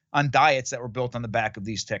diets that were built on the back of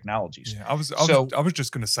these technologies. Yeah, I was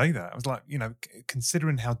just going to say that. I was like,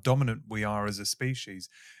 considering how dominant we are as a species,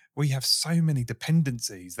 we have so many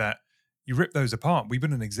dependencies that you rip those apart, we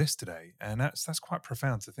wouldn't exist today. And that's quite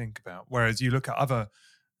profound to think about. Whereas you look at other,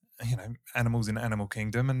 animals in animal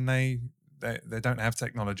kingdom, and they don't have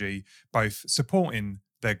technology both supporting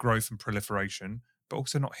their growth and proliferation, but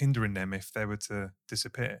also not hindering them if they were to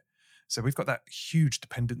disappear. So we've got that huge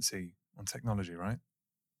dependency on technology, right?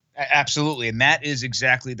 Absolutely. And that is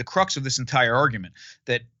exactly the crux of this entire argument,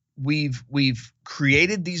 that we've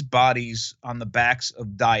created these bodies on the backs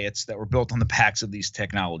of diets that were built on the backs of these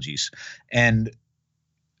technologies. And,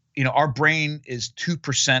 our brain is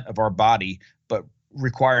 2% of our body, but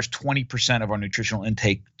requires 20% of our nutritional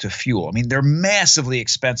intake to fuel. I mean, they're massively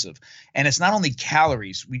expensive. And it's not only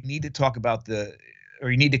calories. We need to talk about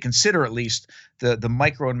you need to consider at least the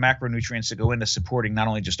micro and macronutrients that go into supporting not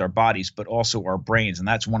only just our bodies, but also our brains. And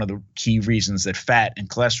that's one of the key reasons that fat and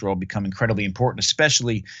cholesterol become incredibly important,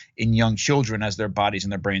 especially in young children as their bodies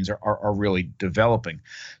and their brains are really developing.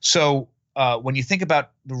 So when you think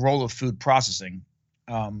about the role of food processing,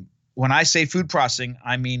 when I say food processing,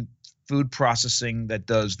 I mean food processing that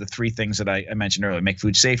does the three things that I mentioned earlier: make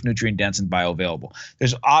food safe, nutrient dense, and bioavailable.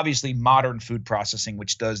 There's obviously modern food processing,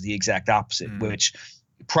 which does the exact opposite, which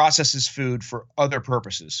processes food for other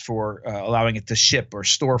purposes, for allowing it to ship or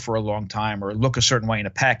store for a long time, or look a certain way in a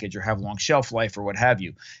package, or have long shelf life, or what have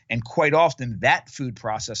you. And quite often that food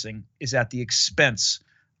processing is at the expense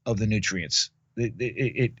of the nutrients.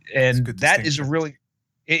 That is a really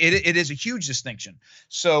It is a huge distinction.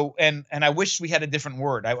 So, and I wish we had a different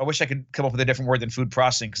word. I wish I could come up with a different word than food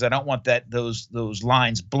processing, because I don't want those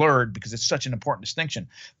lines blurred, because it's such an important distinction.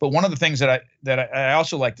 But one of the things that I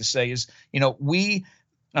also like to say is, it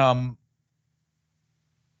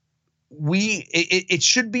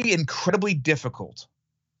should be incredibly difficult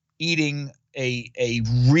eating a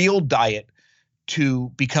real diet to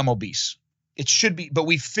become obese. It should be, but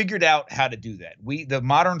we've figured out how to do that. The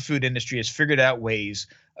modern food industry has figured out ways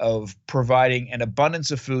of providing an abundance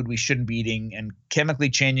of food we shouldn't be eating, and chemically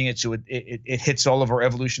changing it so it hits all of our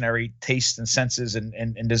evolutionary tastes and senses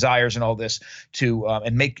and desires and all this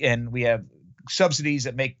and we have subsidies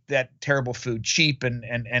that make that terrible food cheap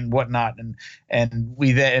and whatnot, and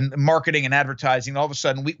marketing and advertising. All of a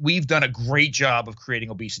sudden, we've done a great job of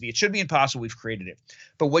creating obesity. It should be impossible. We've created it.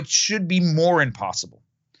 But what should be more impossible,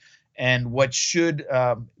 and what should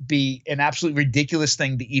be an absolutely ridiculous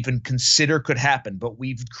thing to even consider could happen, but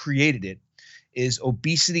we've created it, is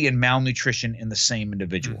obesity and malnutrition in the same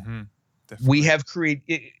individual. Mm-hmm. We have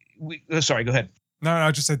created. Sorry, go ahead. No,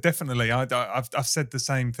 I just said definitely. I've said the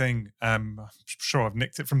same thing. I'm sure I've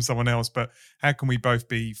nicked it from someone else, but how can we both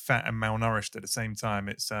be fat and malnourished at the same time?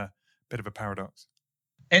 It's a bit of a paradox.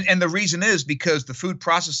 And the reason is because the food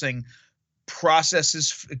processing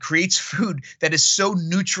creates food that is so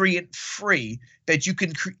nutrient free that you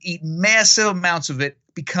can eat massive amounts of it,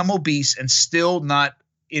 become obese, and still not,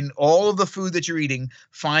 in all of the food that you're eating,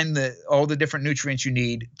 find all the different nutrients you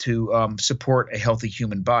need to support a healthy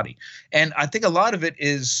human body. And I think a lot of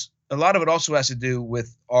it also has to do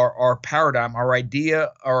with our paradigm, our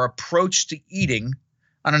idea, our approach to eating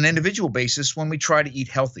on an individual basis when we try to eat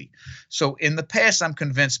healthy. So in the past, I'm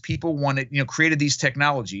convinced people created these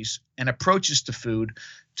technologies and approaches to food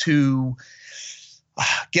to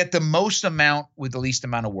get the most amount with the least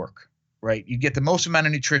amount of work, right? You get the most amount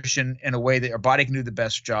of nutrition in a way that our body can do the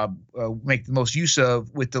best job, make the most use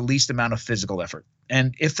of, with the least amount of physical effort.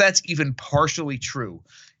 And if that's even partially true,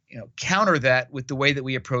 counter that with the way that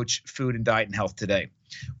we approach food and diet and health today.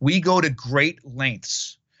 We go to great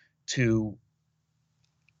lengths to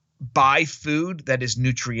buy food that is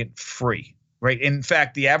nutrient free, right? In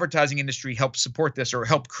fact, the advertising industry helped support this, or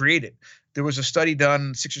helped create it. There was a study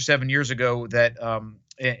done 6 or 7 years ago that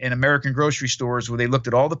in American grocery stores, where they looked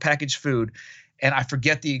at all the packaged food, and I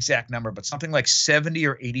forget the exact number, but something like 70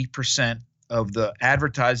 or 80% of the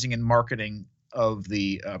advertising and marketing of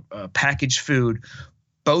the packaged food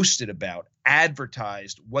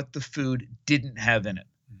advertised what the food didn't have in it.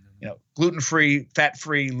 Gluten-free,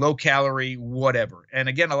 fat-free, low-calorie, whatever. And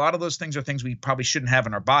again, a lot of those things are things we probably shouldn't have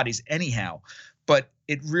in our bodies anyhow, but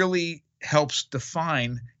it really helps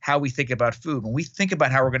define how we think about food. When we think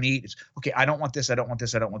about how we're going to eat, it's, okay, I don't want this, I don't want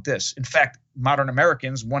this, I don't want this. In fact, modern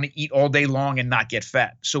Americans want to eat all day long and not get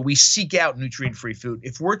fat. So we seek out nutrient-free food.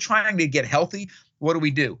 If we're trying to get healthy, what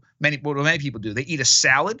do? Many people do. They eat a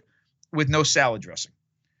salad with no salad dressing.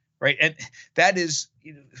 Right. And that is,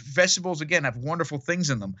 vegetables, again, have wonderful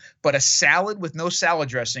things in them. But a salad with no salad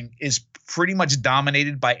dressing is pretty much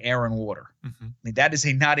dominated by air and water. Mm-hmm. I mean, that is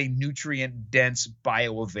not a nutrient dense,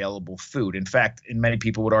 bioavailable food. In fact, and many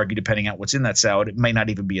people would argue, depending on what's in that salad, it may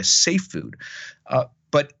not even be a safe food.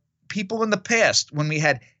 But people in the past, when we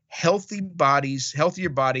had healthier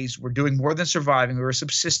bodies were doing more than surviving. We were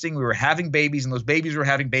subsisting. We were having babies, and those babies were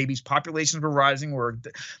having babies. Populations were rising.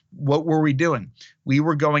 What were we doing? We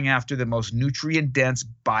were going after the most nutrient-dense,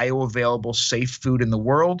 bioavailable, safe food in the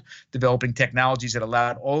world, developing technologies that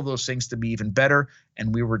allowed all of those things to be even better,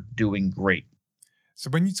 and we were doing great. So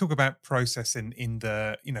when you talk about processing in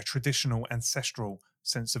the traditional ancestral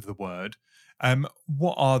sense of the word,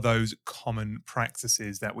 what are those common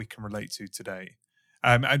practices that we can relate to today?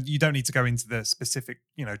 And you don't need to go into the specific,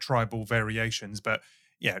 tribal variations, but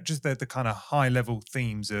yeah, just the kind of high level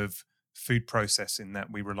themes of food processing that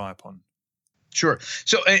we rely upon. Sure.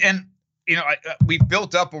 So, we've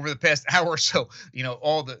built up over the past hour or so,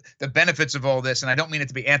 all the benefits of all this, and I don't mean it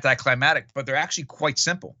to be anticlimactic, but they're actually quite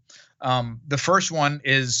simple. The first one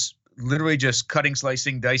is literally just cutting,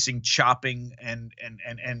 slicing, dicing, chopping, and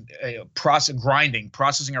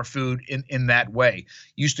processing our food in that way.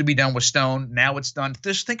 Used to be done with stone. Now it's done.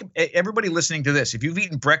 Just think of everybody listening to this. If you've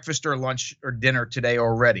eaten breakfast or lunch or dinner today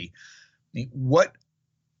already, what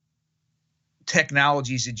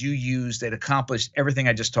technologies did you use that accomplished everything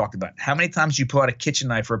I just talked about? How many times you pull out a kitchen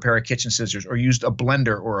knife or a pair of kitchen scissors, or used a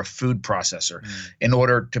blender or a food processor in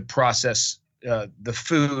order to process the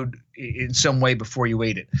food in some way before you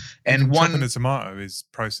ate it? And chopping a tomato is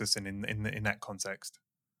processing in that context.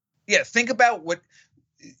 Yeah, think about what.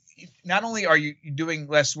 Not only are you doing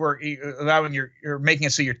less work, allowing you're making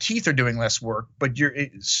it so your teeth are doing less work, but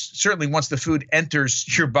certainly once the food enters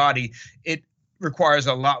your body, it requires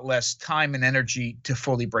a lot less time and energy to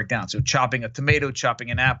fully break down. So chopping a tomato, chopping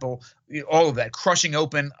an apple, all of that, crushing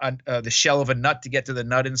open the shell of a nut to get to the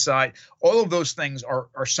nut inside, all of those things are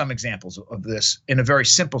some examples of this in a very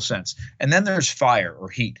simple sense. And then there's fire or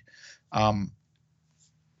heat.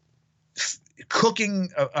 Cooking,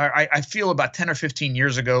 I feel about 10 or 15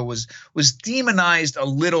 years ago was demonized a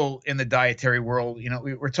little in the dietary world.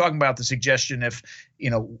 We're talking about the suggestion if,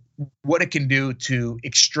 what it can do to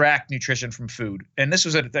extract nutrition from food. And this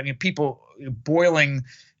was people boiling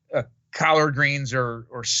collard greens or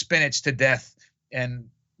spinach to death and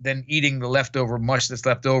then eating the leftover mush that's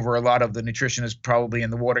left over. A lot of the nutrition is probably in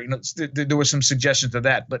the water. There was some suggestions of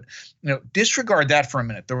that, but disregard that for a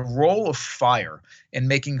minute. The role of fire in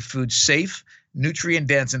making food safe, nutrient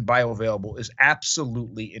dense, and bioavailable is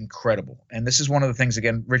absolutely incredible. And this is one of the things,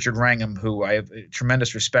 again, Richard Wrangham, who I have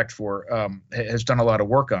tremendous respect for, has done a lot of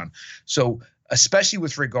work on. So especially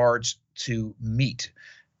with regards to meat,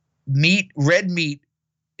 red meat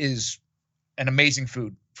is an amazing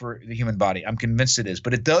food for the human body. I'm convinced it is,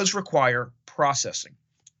 but it does require processing.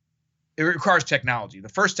 It requires technology. The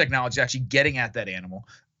first technology is actually getting at that animal.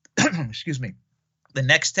 Excuse me. The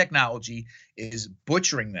next technology is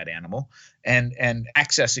butchering that animal and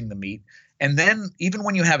accessing the meat. And then even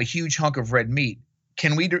when you have a huge hunk of red meat,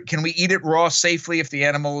 can we eat it raw safely if the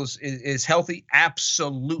animal is healthy?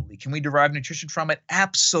 Absolutely. Can we derive nutrition from it?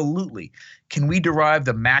 Absolutely. Can we derive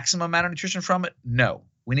the maximum amount of nutrition from it? No.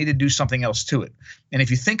 We need to do something else to it. And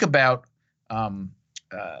if you think about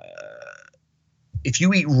if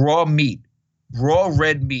you eat raw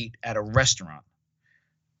red meat at a restaurant,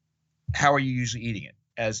 how are you usually eating it?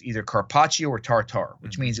 As either carpaccio or tartare,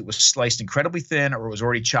 which means it was sliced incredibly thin or it was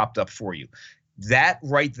already chopped up for you. That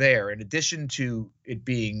right there, in addition to it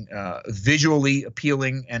being visually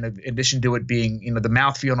appealing, and in addition to it being, the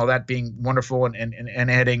mouthfeel and all that being wonderful and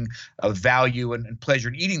adding value and pleasure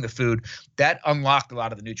in eating the food, that unlocked a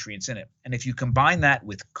lot of the nutrients in it. And if you combine that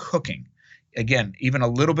with cooking, again, even a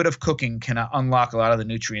little bit of cooking can unlock a lot of the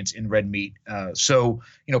nutrients in red meat. So,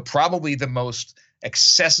 probably the most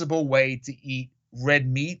accessible way to eat red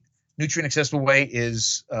meat, nutrient accessible way,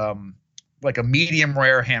 is like a medium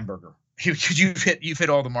rare hamburger. You've hit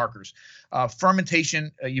all the markers.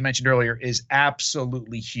 Fermentation, you mentioned earlier, is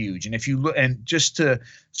absolutely huge. And if you look, and just to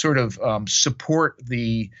sort of support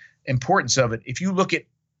the importance of it, if you look at,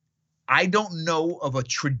 I don't know of a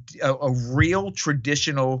real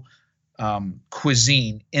traditional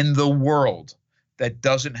cuisine in the world that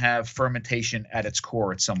doesn't have fermentation at its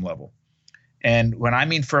core at some level. And when I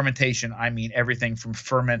mean fermentation, I mean everything from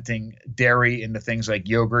fermenting dairy into things like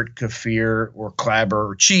yogurt, kefir, or klabber,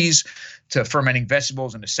 or cheese, to fermenting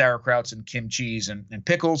vegetables into sauerkrauts and kimchis and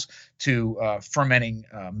pickles, to fermenting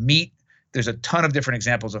meat. There's a ton of different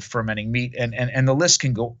examples of fermenting meat, and the list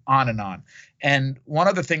can go on and on. And one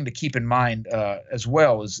other thing to keep in mind as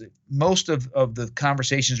well is that most of the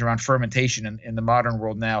conversations around fermentation in the modern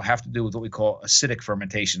world now have to do with what we call acidic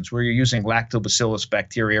fermentations, where you're using lactobacillus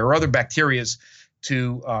bacteria or other bacteria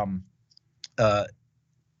to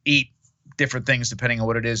eat different things depending on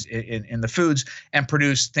what it is in the foods, and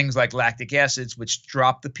produce things like lactic acids, which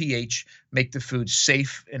drop the pH, make the food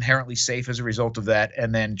safe, inherently safe as a result of that,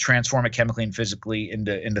 and then transform it chemically and physically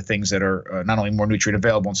into things that are not only more nutrient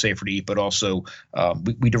available and safer to eat, but also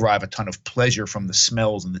we derive a ton of pleasure from the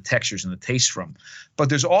smells and the textures and the taste from. But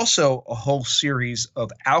there's also a whole series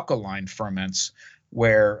of alkaline ferments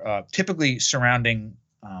where typically surrounding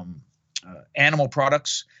animal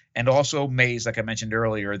products, and also maize, like I mentioned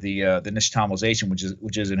earlier, the nixtamalization,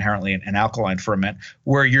 which is inherently an alkaline ferment,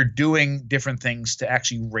 where you're doing different things to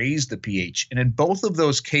actually raise the pH. And in both of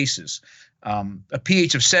those cases, a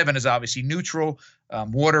pH of 7 is obviously neutral.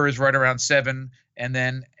 Water is right around 7, and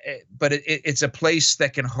then, but it's a place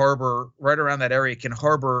that can harbor, right around that area, can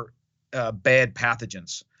harbor bad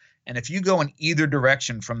pathogens. And if you go in either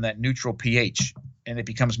direction from that neutral pH, and it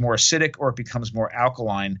becomes more acidic or it becomes more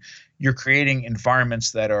alkaline, you're creating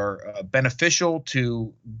environments that are beneficial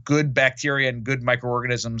to good bacteria and good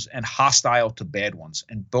microorganisms and hostile to bad ones.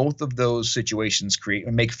 And both of those situations create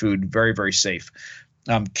and make food very, very safe.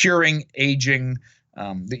 Curing, aging,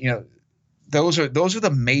 those are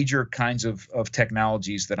the major kinds of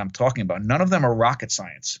technologies that I'm talking about. None of them are rocket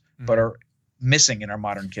science, but are missing in our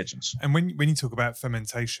modern kitchens. And when you talk about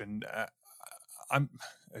fermentation,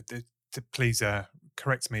 please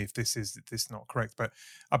correct me if this is not correct, but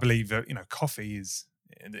I believe that coffee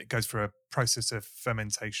it goes through a process of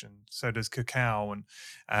fermentation. So does cacao, and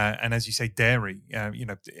as you say, dairy.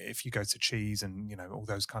 If you go to cheese and all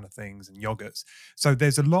those kind of things, and yogurts. So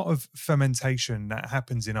there's a lot of fermentation that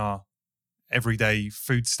happens in our everyday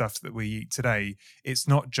food stuff that we eat today. It's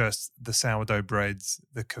not just the sourdough breads,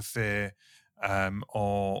 the kefir,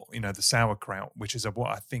 or the sauerkraut, which is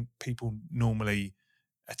what I think people normally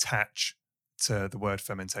attach to the word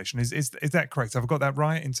fermentation. Is that correct? Have I got that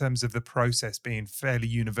right in terms of the process being fairly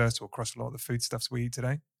universal across a lot of the foodstuffs we eat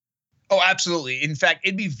today? Oh, absolutely. In fact,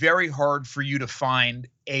 it'd be very hard for you to find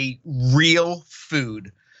a real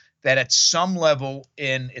food that at some level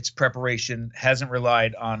in its preparation hasn't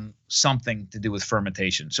relied on something to do with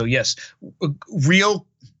fermentation. So yes, real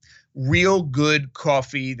good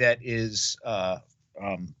coffee that is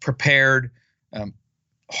prepared,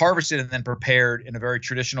 harvested and then prepared in a very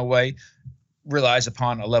traditional way relies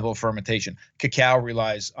upon a level of fermentation. Cacao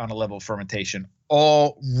relies on a level of fermentation.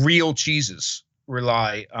 All real cheeses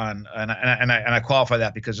rely on, and I qualify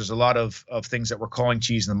that because there's a lot of things that we're calling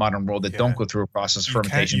cheese in the modern world that don't go through a process of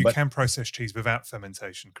fermentation. You can process cheese without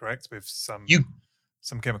fermentation, correct? With some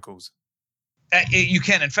chemicals. You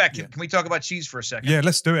can. In fact, can we talk about cheese for a second? Yeah,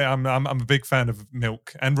 let's do it. I'm a big fan of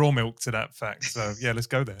milk and raw milk to that fact. So yeah, let's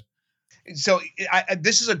go there. So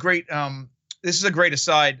this is a great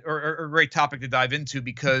aside or a great topic to dive into,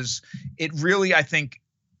 because it really, I think,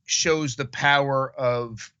 shows the power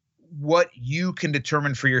of what you can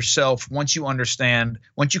determine for yourself once you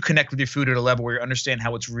connect with your food at a level where you understand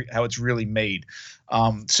how it's really made.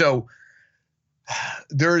 So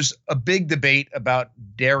there's a big debate about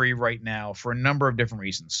dairy right now for a number of different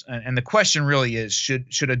reasons. And the question really is,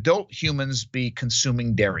 should adult humans be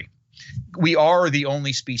consuming dairy? We are the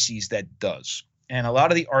only species that does. And a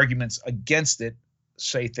lot of the arguments against it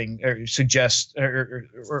suggest or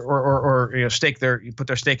put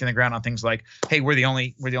their stake in the ground on things like, hey, we're the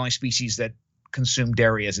only species that consume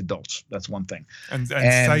dairy as adults. That's one thing. And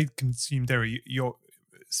say consume dairy, you're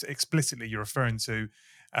referring to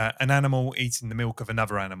an animal eating the milk of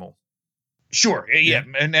another animal. Sure. Yeah.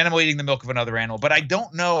 An animal eating the milk of another animal. But I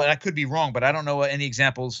don't know, and I could be wrong, but I don't know any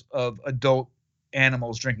examples of adult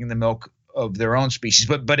animals drinking the milk of their own species.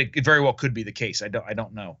 But it very well could be the case. I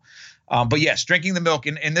don't know. But yes, drinking the milk,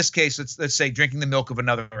 in this case, let's say drinking the milk of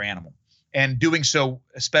another animal, and doing so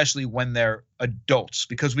especially when they're adults,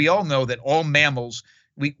 because we all know that all mammals,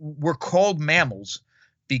 we're called mammals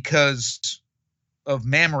because of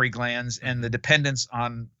mammary glands and the dependence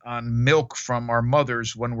on milk from our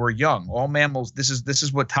mothers when we're young. All mammals, this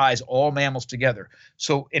is what ties all mammals together.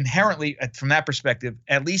 So inherently, from that perspective,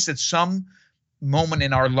 at least at some moment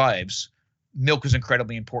in our lives, milk is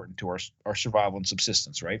incredibly important to our survival and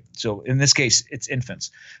subsistence, right? So in this case, it's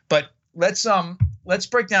infants. But let's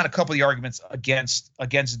break down a couple of the arguments against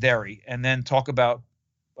dairy, and then talk about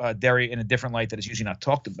dairy in a different light that is usually not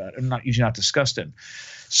talked about and usually not discussed in.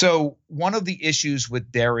 So one of the issues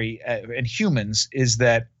with dairy in humans is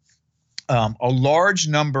that a large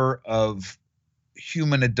number of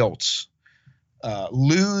human adults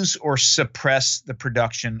lose or suppress the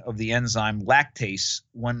production of the enzyme lactase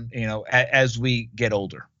as we get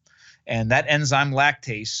older. And that enzyme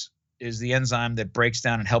lactase is the enzyme that breaks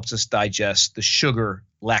down and helps us digest the sugar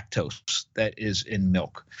lactose that is in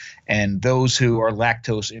milk. And those who are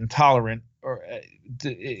lactose intolerant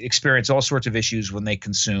experience all sorts of issues when they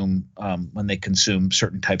consume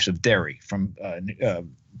certain types of dairy, from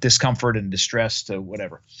discomfort and distress to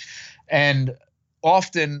whatever. And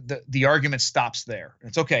often the argument stops there.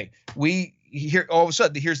 It's okay. All of a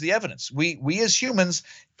sudden, here's the evidence. We as humans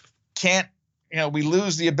can't, we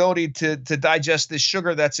lose the ability to digest this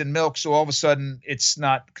sugar that's in milk. So all of a sudden it's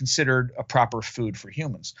not considered a proper food for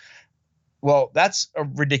humans. Well, that's a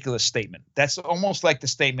ridiculous statement. That's almost like the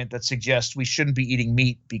statement that suggests we shouldn't be eating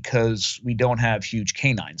meat because we don't have huge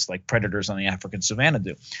canines like predators on the African savanna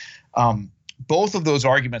do. Both of those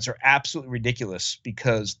arguments are absolutely ridiculous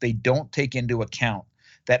because they don't take into account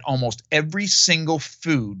that almost every single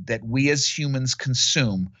food that we as humans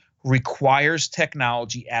consume requires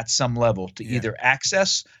technology at some level to either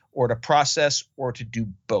access or to process or to do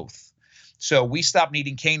both. So we stopped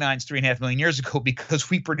needing canines 3.5 million years ago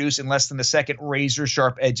because we produce in less than a second razor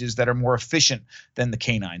sharp edges that are more efficient than the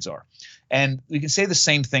canines are. And we can say the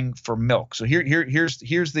same thing for milk. So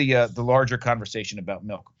here's the larger conversation about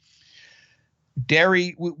milk.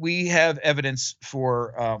 Dairy, we have evidence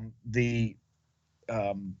for the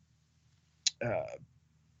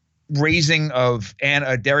raising of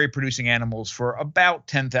dairy-producing animals for about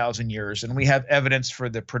 10,000 years, and we have evidence for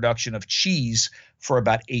the production of cheese for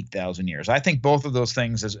about 8,000 years. I think both of those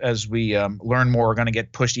things, as we learn more, are going to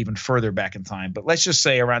get pushed even further back in time. But let's just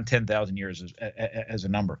say around 10,000 years as a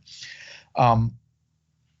number.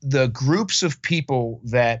 The groups of people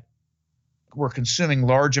that were consuming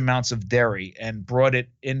large amounts of dairy and brought it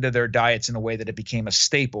into their diets in a way that it became a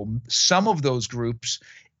staple, some of those groups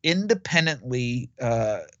independently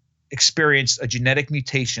experienced a genetic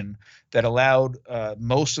mutation that allowed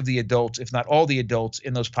most of the adults, if not all the adults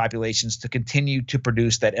in those populations, to continue to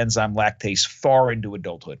produce that enzyme lactase far into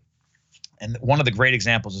adulthood. And one of the great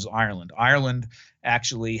examples is Ireland. Ireland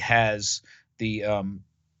actually has the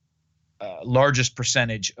largest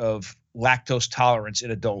percentage of lactose tolerance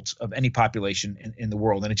in adults of any population in the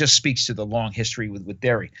world. And it just speaks to the long history with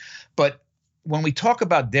dairy. But when we talk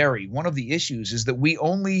about dairy, one of the issues is that we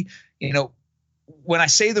only, when I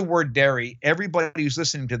say the word dairy, everybody who's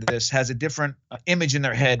listening to this has a different image in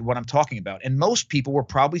their head what I'm talking about. And most people were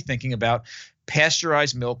probably thinking about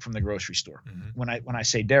pasteurized milk from the grocery store when I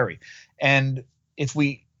say dairy. And if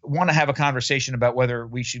we want to have a conversation about whether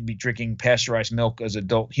we should be drinking pasteurized milk as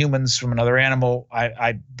adult humans from another animal,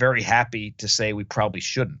 I'm very happy to say we probably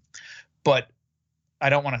shouldn't. But I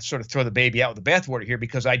don't want to sort of throw the baby out with the bathwater here,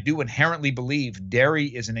 because I do inherently believe dairy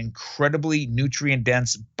is an incredibly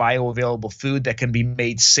nutrient-dense, bioavailable food that can be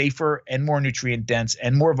made safer and more nutrient-dense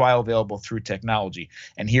and more bioavailable through technology.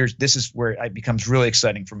 And this is where it becomes really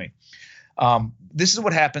exciting for me. This is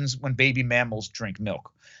what happens when baby mammals drink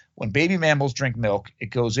milk. When baby mammals drink milk, it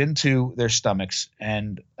goes into their stomachs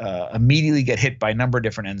and immediately get hit by a number of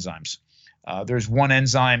different enzymes. There's one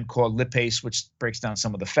enzyme called lipase, which breaks down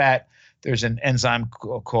some of the fat. There's an enzyme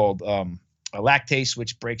called lactase,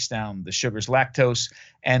 which breaks down the sugars lactose.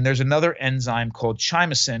 And there's another enzyme called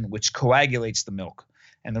chymosin, which coagulates the milk.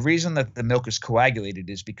 And the reason that the milk is coagulated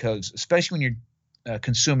is because, especially when you're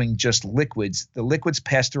consuming just liquids, the liquids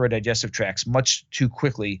pass through our digestive tracts much too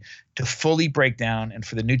quickly to fully break down and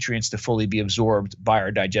for the nutrients to fully be absorbed by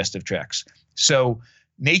our digestive tracts. So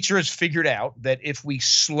nature has figured out that if we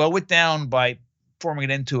slow it down by forming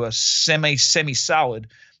it into a semi-solid,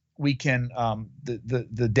 we can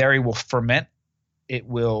the dairy will ferment. It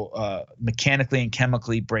will mechanically and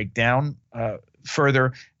chemically break down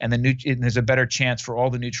further, and there's a better chance for all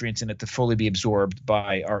the nutrients in it to fully be absorbed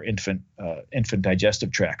by our infant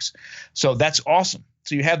digestive tracts. So that's awesome.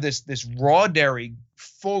 So you have this raw dairy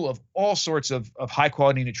full of all sorts of high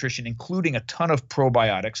quality nutrition, including a ton of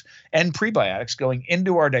probiotics and prebiotics going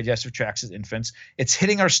into our digestive tracts as infants. It's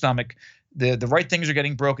hitting our stomach. The right things are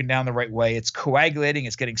getting broken down the right way. It's coagulating.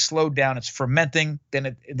 It's getting slowed down. It's fermenting.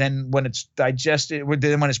 Then when it's digested,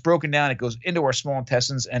 then when it's broken down, it goes into our small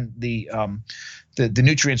intestines, and the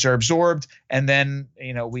nutrients are absorbed, and then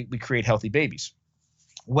we create healthy babies.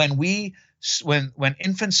 When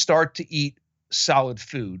infants start to eat solid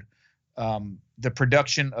food, the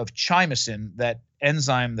production of chymosin, that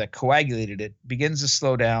enzyme that coagulated it, begins to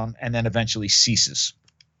slow down and then eventually ceases.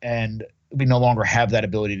 And we no longer have that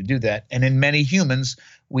ability to do that. And in many humans,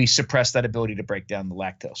 we suppress that ability to break down the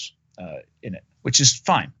lactose in it, which is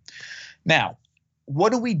fine. Now,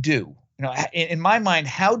 what do we do? In my mind,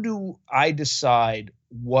 how do I decide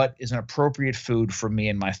what is an appropriate food for me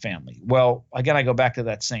and my family? Well, again, I go back to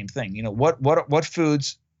that same thing. What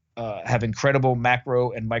foods have incredible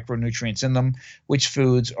macro and micronutrients in them, which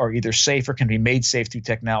foods are either safe or can be made safe through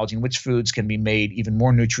technology, and which foods can be made even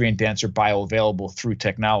more nutrient dense or bioavailable through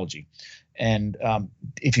technology. And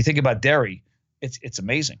if you think about dairy, it's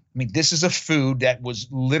amazing. I mean, this is a food that was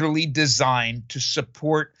literally designed to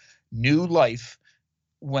support new life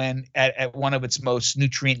when at one of its most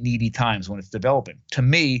nutrient needy times when it's developing. To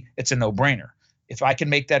me, it's a no-brainer. If I can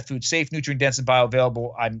make that food safe, nutrient dense, and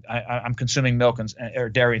bioavailable, I'm consuming milk or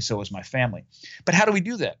dairy, and so is my family. But how do we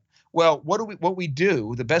do that? Well, what we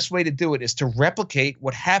do, the best way to do it is to replicate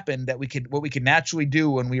what happened what we could naturally do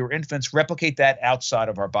when we were infants, replicate that outside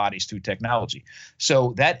of our bodies through technology.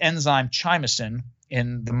 So that enzyme chymosin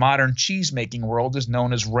in the modern cheese making world is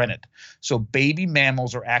known as rennet. So baby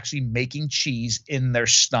mammals are actually making cheese in their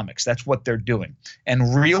stomachs. That's what they're doing.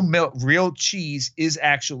 And real cheese is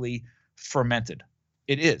actually fermented.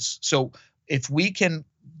 It is. So if we can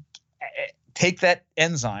take that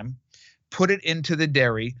enzyme, put it into the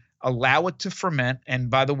dairy, allow it to ferment. And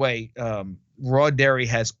by the way, raw dairy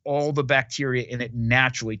has all the bacteria in it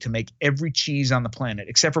naturally to make every cheese on the planet,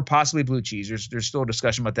 except for possibly blue cheese. There's still a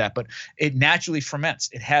discussion about that, but it naturally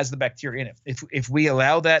ferments. It has the bacteria in it. If we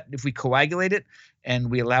allow that, if we coagulate it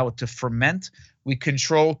and we allow it to ferment, we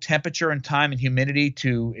control temperature and time and humidity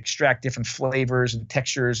to extract different flavors and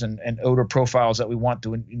textures and odor profiles that we want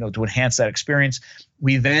to enhance that experience.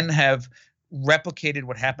 We then have replicated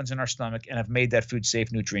what happens in our stomach and have made that food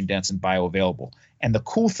safe, nutrient dense, and bioavailable. And the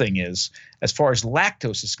cool thing is, as far as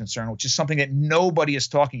lactose is concerned, which is something that nobody is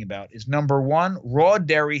talking about, is number one, raw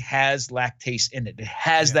dairy has lactase in it. It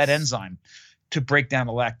has that enzyme to break down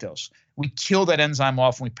the lactose. We kill that enzyme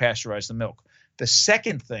off when we pasteurize the milk. The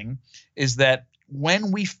second thing is that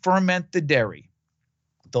when we ferment the dairy,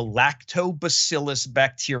 the lactobacillus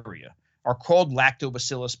bacteria are called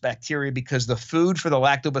lactobacillus bacteria because the food for the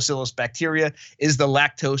lactobacillus bacteria is the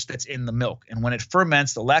lactose that's in the milk. And when it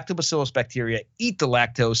ferments, the lactobacillus bacteria eat the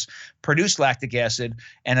lactose, produce lactic acid,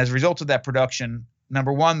 and as a result of that production,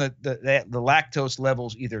 number one, the lactose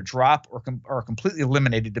levels either drop or are completely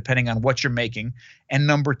eliminated depending on what you're making. And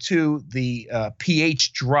number two, the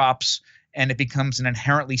pH drops and it becomes an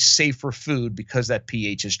inherently safer food because that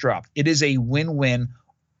pH is dropped. It is a win-win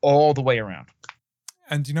all the way around.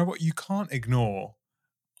 And you know what? You can't ignore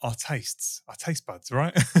our tastes, our taste buds,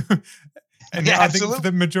 right? And yeah, I absolutely. think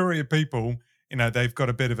for the majority of people, they've got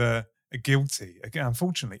a bit of a guilty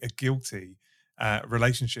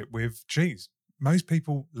relationship with cheese. Most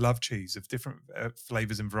people love cheese of different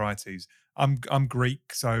flavors and varieties. I'm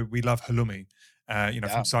Greek, so we love halloumi,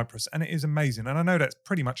 from Cyprus, and it is amazing. And I know that's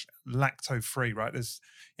pretty much lacto-free, right? There's,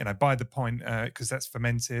 by the point, because that's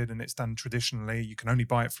fermented and it's done traditionally, you can only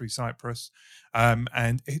buy it through Cyprus,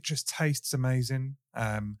 and it just tastes amazing.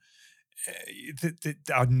 I'd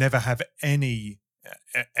never have any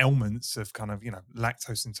ailments of kind of,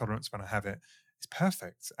 lactose intolerance when I have it. It's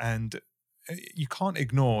perfect. And you can't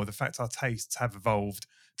ignore the fact our tastes have evolved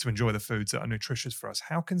to enjoy the foods that are nutritious for us.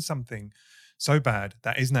 How can something so bad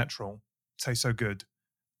that is natural taste so good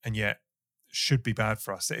and yet should be bad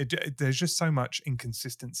for us? There's just so much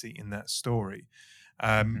inconsistency in that story.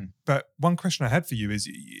 But one question I had for you is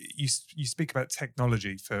you speak about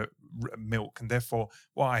technology for milk, and therefore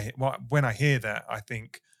when I hear that, I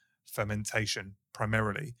think fermentation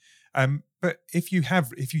primarily. But if you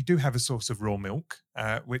do have a source of raw milk,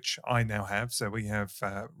 which I now have, so we have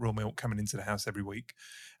raw milk coming into the house every week,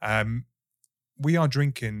 we are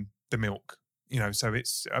drinking the milk. So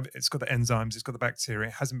it's got the enzymes, it's got the bacteria,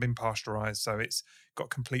 it hasn't been pasteurized, so it's got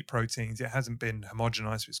complete proteins, it hasn't been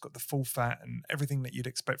homogenized, so it's got the full fat and everything that you'd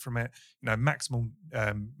expect from it, maximal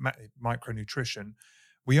micronutrition.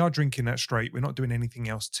 We are drinking that straight. We're not doing anything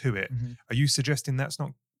else to it. Mm-hmm. Are you suggesting that's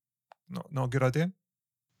not a good idea?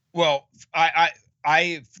 Well, I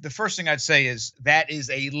the first thing I'd say is that is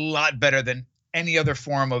a lot better than any other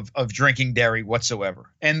form of drinking dairy whatsoever.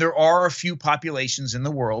 And there are a few populations in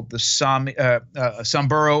the world, the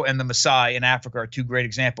Samburu and the Maasai in Africa are two great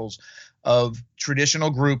examples of traditional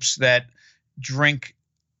groups that drink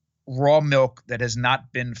raw milk that has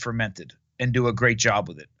not been fermented and do a great job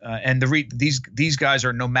with it. And these guys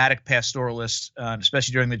are nomadic pastoralists,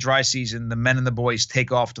 especially during the dry season. The men and the boys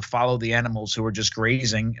take off to follow the animals who are just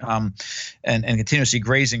grazing and continuously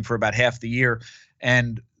grazing for about half the year.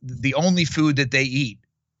 And the only food that they eat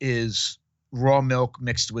is raw milk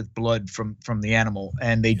mixed with blood from the animal,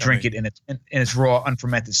 and they drink it in its raw,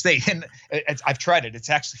 unfermented state. And I've tried it; it's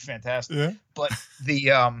actually fantastic. Yeah. But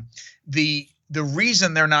the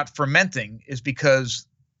reason they're not fermenting is because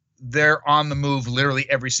they're on the move literally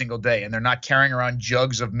every single day, and they're not carrying around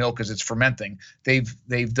jugs of milk as it's fermenting. They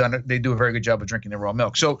do a very good job of drinking the raw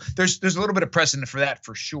milk. So there's a little bit of precedent for that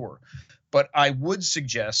for sure. But I would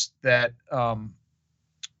suggest that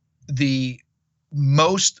the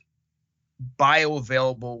most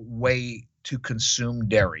bioavailable way to consume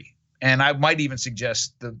dairy And I might even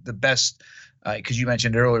suggest the best, because you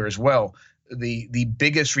mentioned earlier as well, the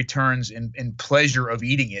biggest returns in pleasure of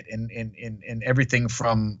eating it, in everything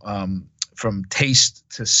from taste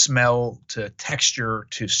to smell to texture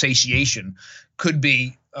to satiation, could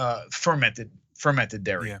be fermented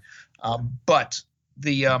dairy. Yeah. But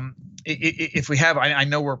if we have, I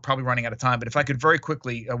know we're probably running out of time, but if I could very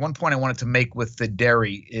quickly, one point I wanted to make with the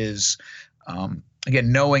dairy is,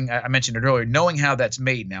 again, I mentioned it earlier, knowing how that's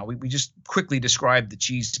made. Now, we just quickly described the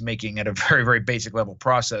cheese making at a very, very basic level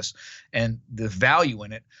process and the value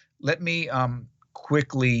in it. Let me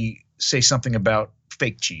quickly say something about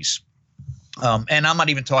fake cheese. And I'm not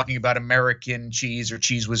even talking about American cheese or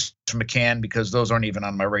cheese whiz from a can, because those aren't even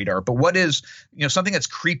on my radar. But what is, something that's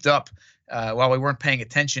creeped up while we weren't paying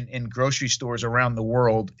attention in grocery stores around the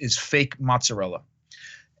world is fake mozzarella.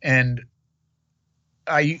 And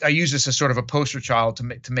I use this as sort of a poster child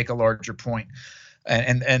to make a larger point,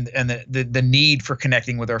 and the need for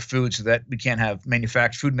connecting with our food so that we can't have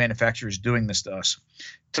food manufacturers doing this to us.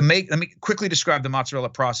 Let me quickly describe the mozzarella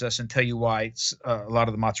process and tell you why a lot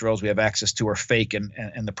of the mozzarellas we have access to are fake and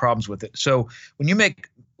the problems with it. So when you make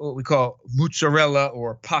what we call mozzarella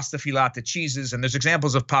or pasta filata cheeses, and there's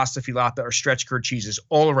examples of pasta filata or stretch curd cheeses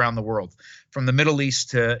all around the world, from the Middle East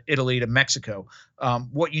to Italy to Mexico.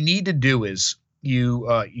 What you need to do is you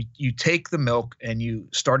take the milk and you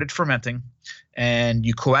start it fermenting, and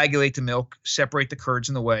you coagulate the milk, separate the curds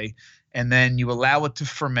in the whey, and then you allow it to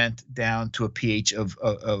ferment down to a pH of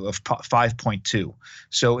 5.2.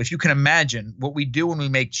 So if you can imagine, what we do when we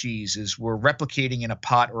make cheese is we're replicating in a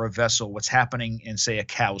pot or a vessel what's happening in, say, a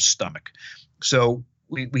cow's stomach. So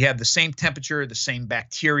we have the same temperature, the same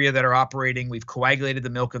bacteria that are operating. We've coagulated the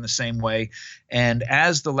milk in the same way. And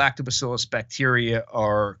as the lactobacillus bacteria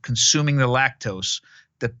are consuming the lactose,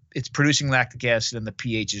 it's producing lactic acid and the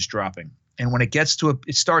pH is dropping. And when it gets to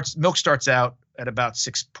milk starts out at about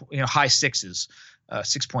high sixes,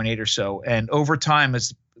 6.8 or so. And over time,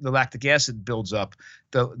 as the lactic acid builds up,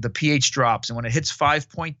 the pH drops. And when it hits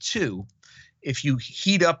 5.2, if you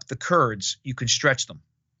heat up the curds, you can stretch them.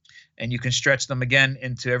 And you can stretch them again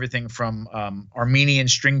into everything from Armenian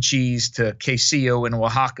string cheese to quesillo in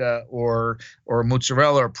Oaxaca, or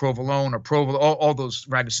mozzarella or provolone or all those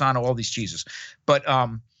Ragusano, all these cheeses. But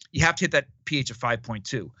you have to hit that pH of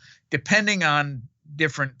 5.2. Depending on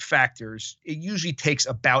different factors, it usually takes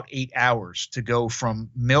about 8 hours to go from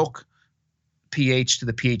milk pH to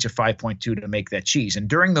the pH of 5.2 to make that cheese. And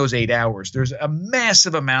during those 8 hours, there's a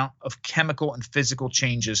massive amount of chemical and physical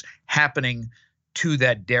changes happening to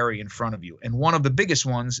that dairy in front of you. And one of the biggest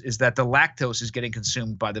ones is that the lactose is getting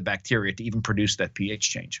consumed by the bacteria to even produce that pH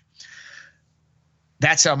change.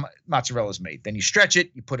 That's how mozzarella is made. Then you stretch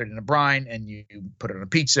it, you put it in a brine, and you put it on a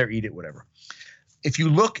pizza or eat it, whatever. If you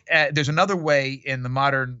look at, there's another way in the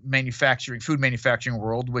modern food manufacturing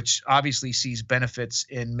world, which obviously sees benefits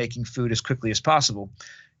in making food as quickly as possible.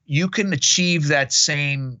 You can achieve that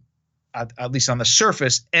same, at least on the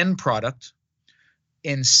surface, end product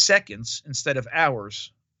in seconds instead of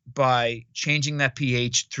hours by changing that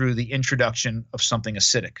pH through the introduction of something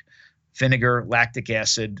acidic. Vinegar, lactic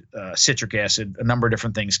acid, citric acid, a number of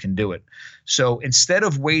different things can do it. So instead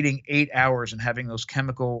of waiting 8 hours and having those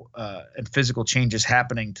chemical and physical changes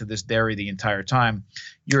happening to this dairy the entire time,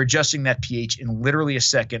 you're adjusting that pH in literally a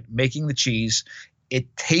second, making the cheese.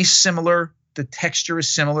 It tastes similar. The texture is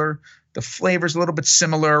similar. The flavor is a little bit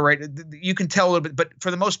similar, right? You can tell a little bit, but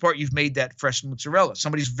for the most part, you've made that fresh mozzarella.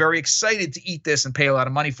 Somebody's very excited to eat this and pay a lot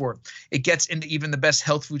of money for it. It gets into even the best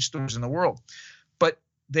health food stores in the world. But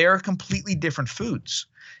they're completely different foods.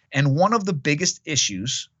 And one of the biggest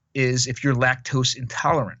issues is if you're lactose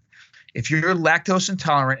intolerant. If you're lactose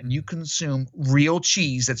intolerant and you consume real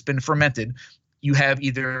cheese that's been fermented, you have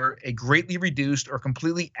either a greatly reduced or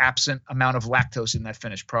completely absent amount of lactose in that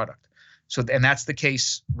finished product. So, and that's the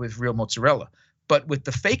case with real mozzarella. But with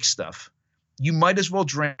the fake stuff, you might as well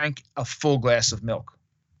drink a full glass of milk.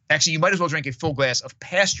 Actually, you might as well drink a full glass of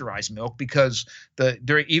pasteurized milk, because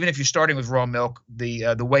even if you're starting with raw milk,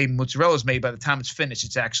 the way mozzarella is made, by the time it's finished,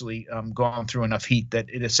 it's actually gone through enough heat that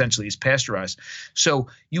it essentially is pasteurized. So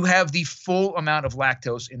you have the full amount of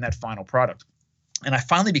lactose in that final product. And I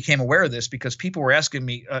finally became aware of this because people were asking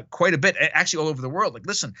me quite a bit, actually all over the world, like,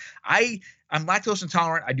 listen, I'm lactose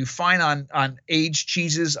intolerant. I do fine on aged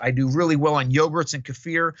cheeses. I do really well on yogurts and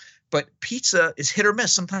kefir. But pizza is hit or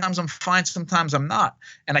miss. Sometimes I'm fine, sometimes I'm not.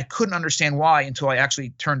 And I couldn't understand why until I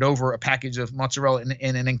actually turned over a package of mozzarella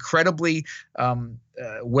in an incredibly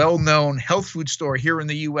well-known health food store here in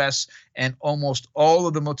the U.S. And almost all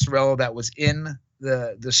of the mozzarella that was in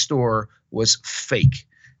the store was fake.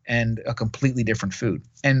 and a completely different food.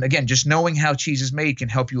 And again, just knowing how cheese is made can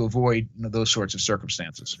help you avoid those sorts of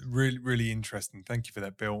circumstances. Really, really interesting. Thank you for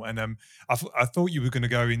that, Bill. And I thought you were going to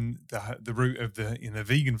go in the route of the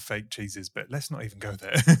vegan fake cheeses, but let's not even go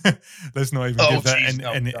there. Let's not even give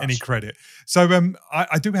that any credit. So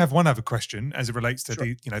I do have one other question as it relates to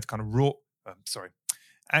the kind of raw.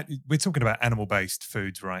 We're talking about animal-based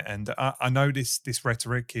foods, right? And I know this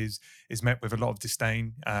rhetoric is met with a lot of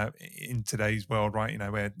disdain in today's world, right?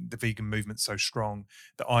 Where the vegan movement's so strong,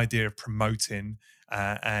 the idea of promoting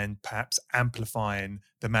and perhaps amplifying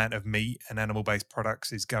the amount of meat and animal-based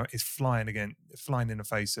products is flying in the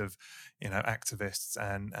face of activists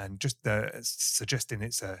and just suggesting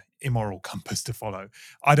it's a immoral compass to follow.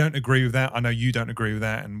 I don't agree with that. I know you don't agree with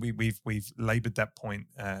that, and we've laboured that point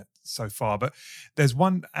so far. But there's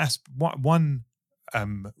one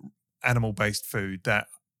animal-based food that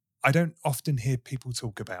I don't often hear people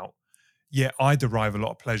talk about, yet I derive a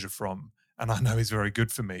lot of pleasure from, and I know is very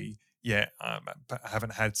good for me. Yet but I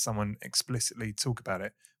haven't had someone explicitly talk about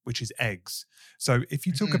it, which is eggs. So if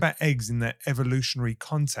you talk about eggs in the evolutionary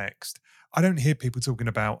context, I don't hear people talking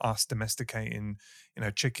about us domesticating,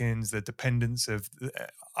 chickens, the dependence of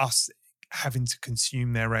us having to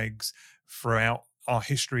consume their eggs throughout our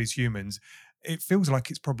history as humans. It feels like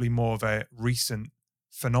it's probably more of a recent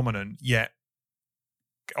phenomenon, yet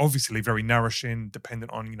obviously very nourishing,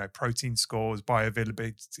 dependent on, protein scores,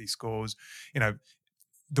 bioavailability scores,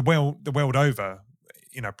 the world over,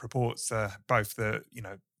 purports both the,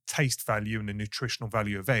 taste value and the nutritional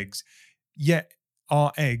value of eggs. Yet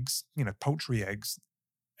are eggs, poultry eggs,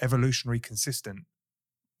 evolutionary consistent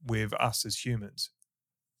with us as humans?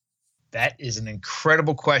 That is an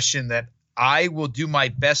incredible question that I will do my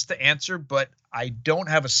best to answer, but I don't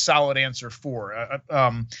have a solid answer for.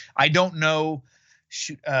 I don't know.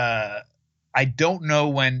 I don't know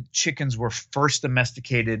when chickens were first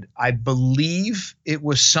domesticated. I believe it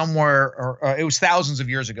was somewhere, or it was thousands of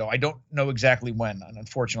years ago. I don't know exactly when,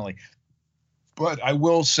 unfortunately. But I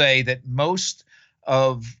will say that most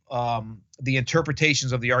of the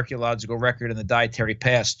interpretations of the archaeological record in the dietary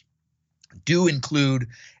past do include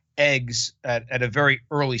eggs at a very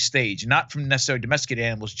early stage, not from necessarily domesticated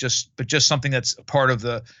animals, but just something that's a part of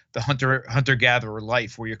the hunter-gatherer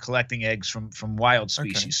life, where you're collecting eggs from wild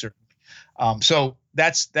species. Okay. So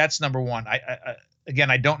that's number one.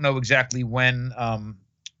 I don't know exactly when a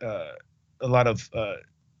lot of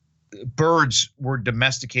birds were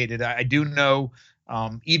domesticated. I do know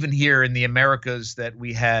even here in the Americas that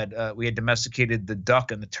we had domesticated the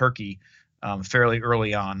duck and the turkey fairly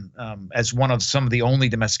early on as one of some of the only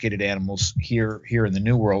domesticated animals here in the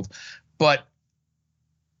New World. But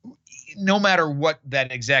no matter what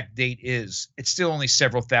that exact date is, it's still only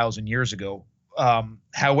several thousand years ago.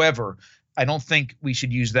 However, I don't think we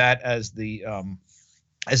should use that as the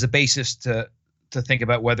basis to think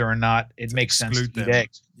about whether or not it makes sense to eat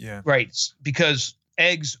eggs. Yeah. Right. Because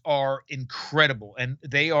eggs are incredible, and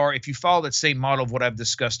they are, if you follow that same model of what I've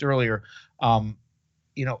discussed earlier,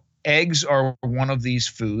 eggs are one of these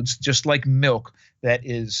foods, just like milk, that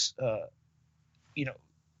is,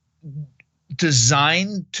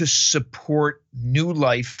 designed to support new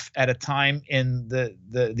life at a time in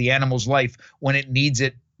the animal's life when it needs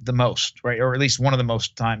it the most, right? Or at least one of the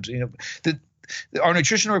most times. Our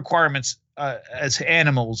nutritional requirements as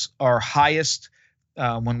animals are highest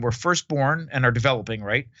when we're first born and are developing,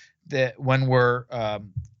 right? That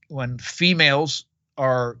when females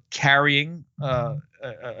are carrying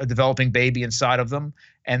a developing baby inside of them,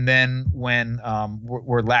 and then when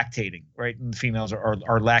we're lactating, right? And the females are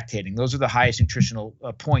lactating. Those are the highest nutritional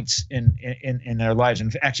points in their lives.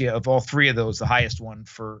 And actually, of all three of those, the highest one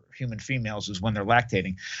for human females is when they're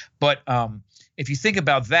lactating. But if you think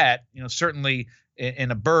about that, certainly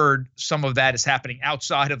in a bird, some of that is happening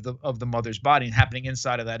outside of the mother's body and happening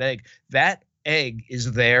inside of that egg. That egg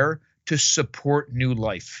is there to support new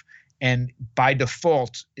life, and by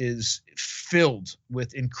default is filled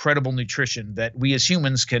with incredible nutrition that we as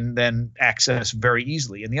humans can then access very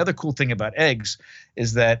easily. And the other cool thing about eggs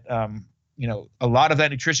is that a lot of that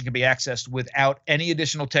nutrition can be accessed without any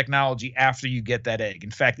additional technology after you get that egg. In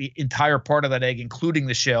fact, the entire part of that egg, including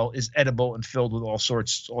the shell, is edible and filled with all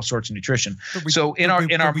sorts of nutrition. We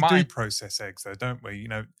do process eggs, though, don't we?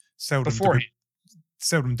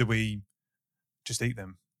 Seldom do we just eat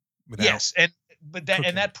them without. Yes, but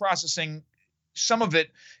that processing, some of it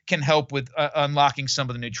can help with unlocking some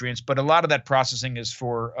of the nutrients, but a lot of that processing is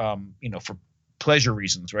for for pleasure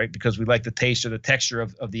reasons, right? Because we like the taste or the texture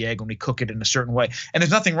of the egg when we cook it in a certain way. And there's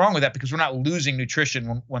nothing wrong with that, because we're not losing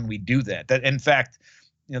nutrition when we do that. That, in fact,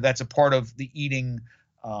 that's a part of the eating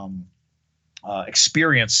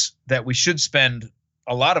experience that we should spend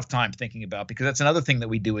a lot of time thinking about, because that's another thing that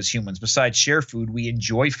we do as humans. Besides share food, we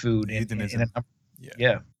enjoy food.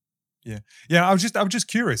 Yeah. Yeah. I was just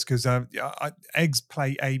curious because eggs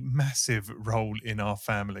play a massive role in our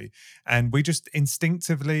family, and we just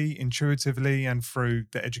instinctively, intuitively, and through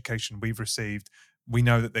the education we've received, we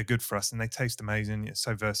know that they're good for us, and they taste amazing. It's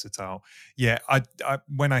so versatile. Yeah, I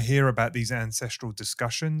when I hear about these ancestral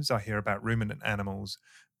discussions, I hear about ruminant animals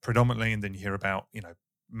predominantly, and then you hear about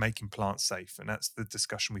making plants safe, and that's the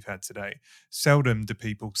discussion we've had today. Seldom do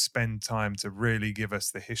people spend time to really give us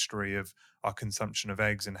the history of our consumption of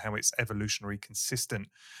eggs and how it's evolutionary consistent.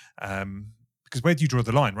 Because where do you draw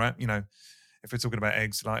the line, right? If we're talking about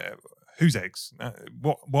eggs, like whose eggs?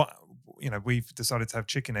 What? We've decided to have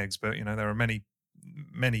chicken eggs, but there are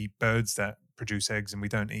many birds that produce eggs, and we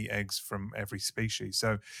don't eat eggs from every species.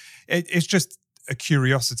 So it's just a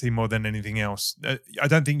curiosity more than anything else. I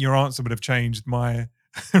don't think your answer would have changed my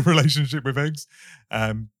relationship with eggs,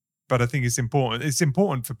 but I think it's important. It's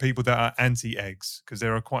important for people that are anti-eggs, because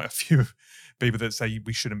there are quite a few people that say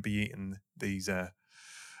we shouldn't be eating these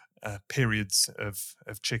periods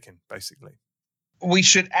of chicken, basically. We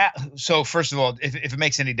should. So first of all, if it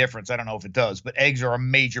makes any difference, I don't know if it does, but eggs are a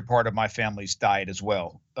major part of my family's diet as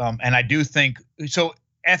well. And I do think so.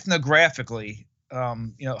 Ethnographically,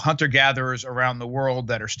 hunter-gatherers around the world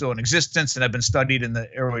that are still in existence and have been studied in the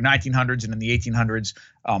early 1900s and in the 1800s,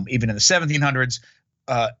 even in the 1700s,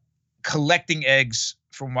 collecting eggs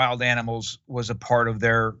from wild animals was a part of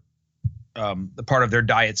their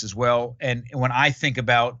diets as well. And when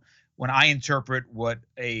I interpret what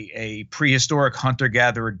a prehistoric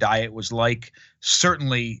hunter-gatherer diet was like,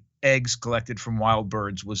 certainly eggs collected from wild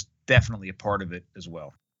birds was definitely a part of it as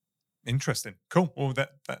well. Interesting. Cool. Well,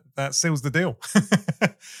 that seals the deal.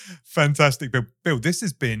 Fantastic, Bill. This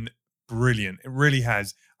has been brilliant. It really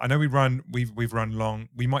has. I know we've run long.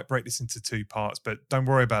 We might break this into 2 parts, but don't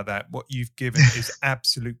worry about that. What you've given is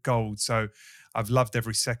absolute gold. So I've loved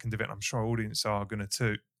every second of it. I'm sure our audience are going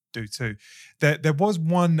to do too. There was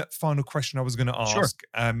one final question I was going to ask, sure.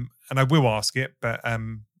 And I will ask it, but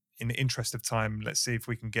in the interest of time, let's see if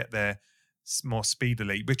we can get there more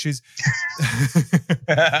speedily, which is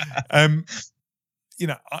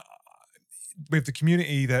with the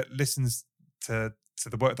community that listens to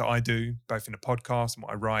the work that I do, both in the podcast and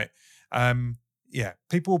what I write,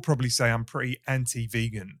 people will probably say I'm pretty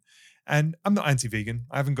anti-vegan, and I'm not anti-vegan.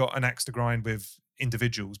 I haven't got an axe to grind with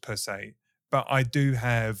individuals per se, but I do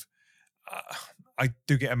have I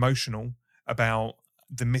do get emotional about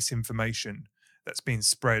the misinformation that's being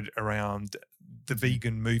spread around the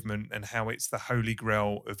vegan movement and how it's the holy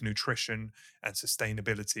grail of nutrition and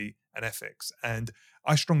sustainability and ethics. And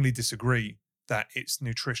I strongly disagree that it's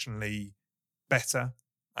nutritionally better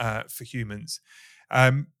for humans.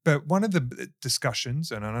 But one of the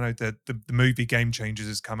discussions, and I know that the movie Game Changers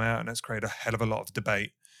has come out and that's created a hell of a lot of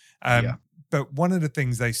debate. But one of the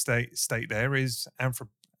things they state there is, from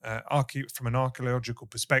an archaeological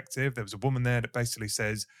perspective, there was a woman there that basically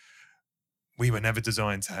says, we were never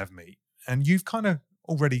designed to have meat. And you've kind of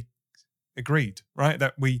already agreed, right?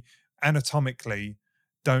 That we anatomically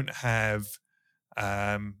don't have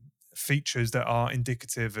features that are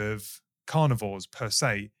indicative of carnivores per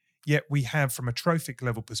se, yet we have, from a trophic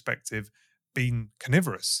level perspective, been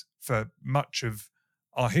carnivorous for much of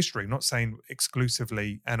our history. I'm not saying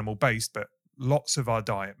exclusively animal-based, but lots of our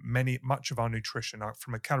diet, much of our nutrition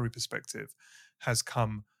from a calorie perspective has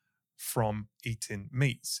come from eating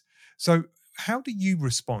meats. So how do you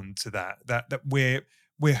respond to that we're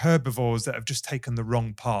herbivores that have just taken the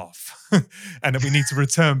wrong path and that we need to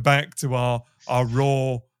return back to our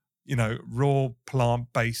raw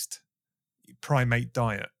plant-based primate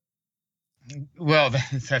diet? Well,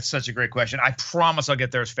 that's such a great question. I promise I'll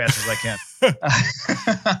get there as fast as I can.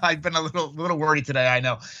 I've been a little worried today, I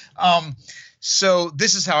know. So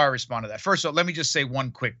this is how I respond to that. First of all, let me just say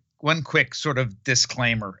one quick sort of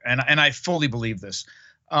disclaimer, and I fully believe this.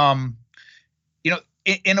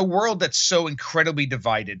 In a world that's so incredibly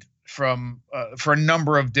divided for a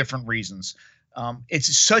number of different reasons,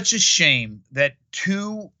 it's such a shame that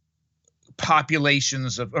two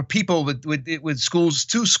populations or people with schools,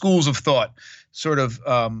 two schools of thought, sort of,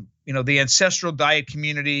 the ancestral diet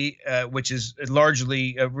community, which is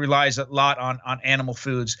largely relies a lot on animal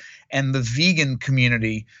foods, and the vegan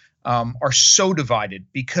community are so divided,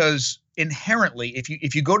 because inherently,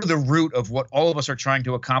 if you go to the root of what all of us are trying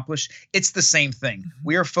to accomplish, it's the same thing.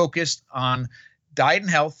 We are focused on diet and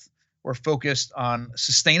health. We're focused on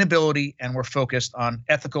sustainability, and we're focused on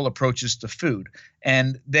ethical approaches to food.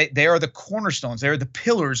 And they are the cornerstones. They are the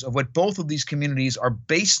pillars of what both of these communities are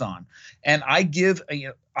based on. And I give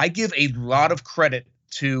a lot of credit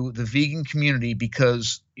to the vegan community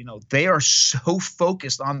because, they are so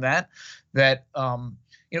focused on that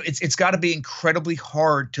it's got to be incredibly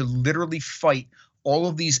hard to literally fight all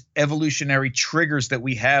of these evolutionary triggers that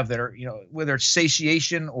we have that are, whether it's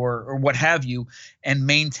satiation or what have you, and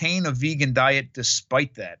maintain a vegan diet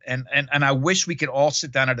despite that. And I wish we could all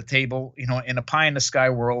sit down at a table, in a pie in the sky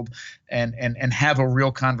world and have a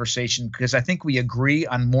real conversation, because I think we agree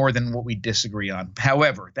on more than what we disagree on.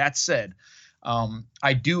 However, that said,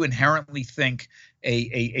 I do inherently think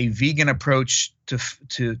a vegan approach to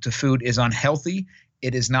food is unhealthy.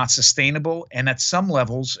 It is not sustainable. And at some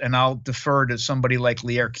levels, and I'll defer to somebody like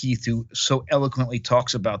Lierre Keith, who so eloquently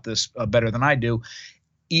talks about this better than I do,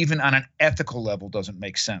 even on an ethical level doesn't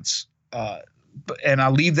make sense. And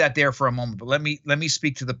I'll leave that there for a moment. But let me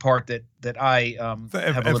speak to the part that I have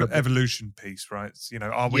a little evolution piece, right?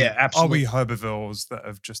 Are we herbivores that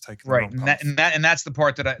have just taken the wrong path? And that's the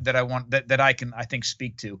part that I want that I can, I think,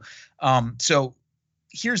 speak to. So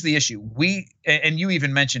here's the issue. And you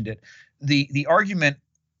even mentioned it. The argument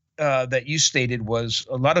that you stated was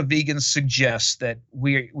a lot of vegans suggest that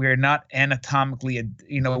we're not anatomically,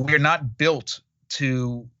 we're not built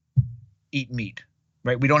to eat meat,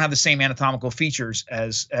 right? We don't have the same anatomical features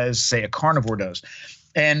as say a carnivore does,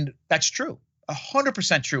 and that's true,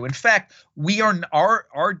 100% true. In fact,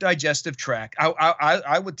 our digestive tract.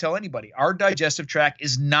 I would tell anybody our digestive tract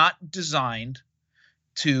is not designed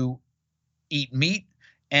to eat meat.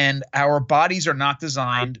 And our bodies are not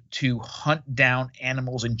designed to hunt down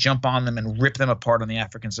animals and jump on them and rip them apart on the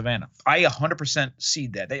African savannah. I 100% see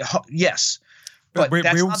that. Yes. But we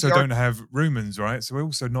also don't have rumens, right? So we're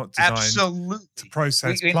also not designed to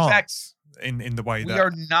process plants in the way that we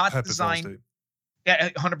are not herbivores designed. do. Yeah,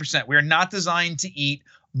 100%. We are not designed to eat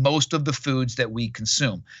most of the foods that we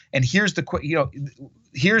consume. And we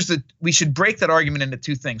should break that argument into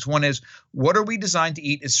two things. One is, what are we designed to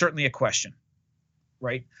eat is certainly a question.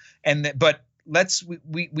 Right. But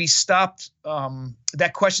we stopped.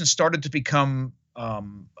 That question started to become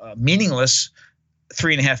meaningless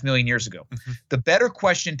 3.5 million years ago. Mm-hmm. The better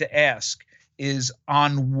question to ask is,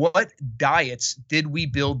 on what diets did we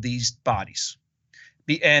build these bodies?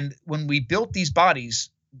 And when we built these bodies,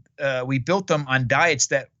 we built them on diets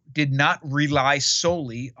that did not rely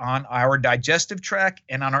solely on our digestive tract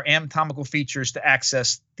and on our anatomical features to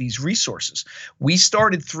access these resources. We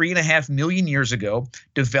started 3.5 million years ago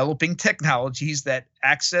developing technologies that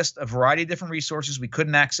accessed a variety of different resources we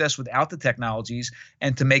couldn't access without the technologies,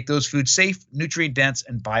 and to make those foods safe, nutrient dense,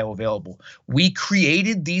 and bioavailable. We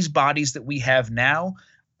created these bodies that we have now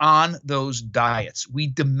on those diets. We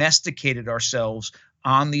domesticated ourselves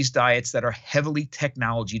on these diets that are heavily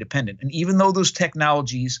technology dependent. And even though those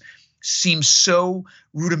technologies seem so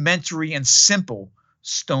rudimentary and simple,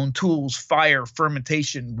 stone tools, fire,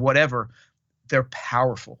 fermentation, whatever, they're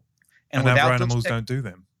powerful. And other animals don't do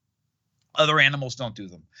them. Other animals don't do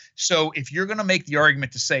them. So if you're going to make the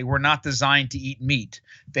argument to say we're not designed to eat meat,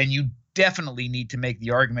 then you definitely need to make the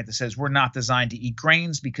argument that says we're not designed to eat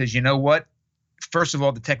grains, because you know what? First of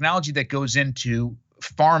all, the technology that goes into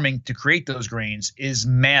farming to create those grains is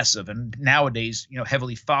massive, and nowadays,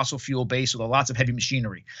 heavily fossil fuel based with lots of heavy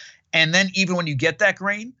machinery. And then even when you get that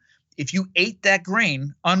grain, if you ate that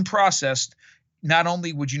grain unprocessed, not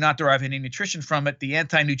only would you not derive any nutrition from it, the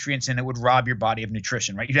anti-nutrients in it would rob your body of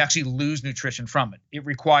nutrition, right? You'd actually lose nutrition from it. It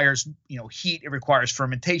requires, heat, it requires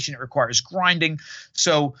fermentation, it requires grinding.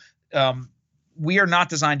 So we are not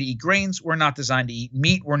designed to eat grains. We're not designed to eat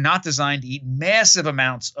meat. We're not designed to eat massive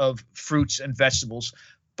amounts of fruits and vegetables.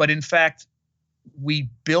 But in fact, we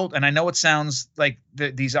built, and I know it sounds like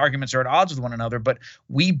these arguments are at odds with one another, but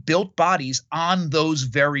we built bodies on those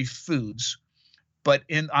very foods, but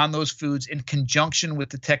on those foods in conjunction with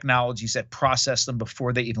the technologies that process them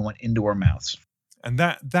before they even went into our mouths. And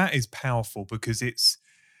that is powerful, because it's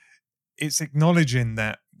acknowledging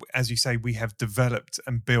that, as you say, we have developed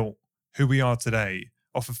and built who we are today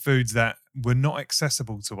off of foods that were not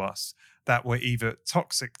accessible to us, that were either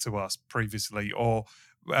toxic to us previously, or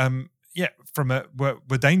were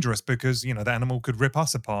dangerous because the animal could rip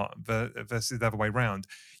us apart versus the other way around.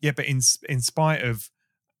 Yeah, but in spite of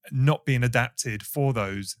not being adapted for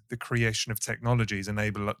those, the creation of technologies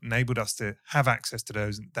enabled us to have access to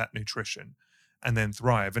that nutrition and then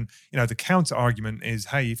thrive. And the counter argument is,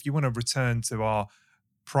 hey, if you want to return to our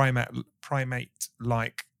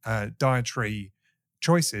primate-like dietary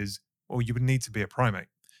choices, well, you would need to be a primate,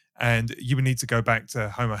 and you would need to go back to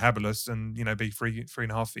Homo habilis and be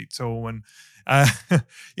 3.5 feet tall, and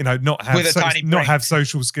not have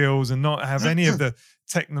social skills, and not have any of the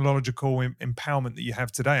technological empowerment that you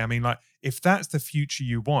have today. I mean, like, if that's the future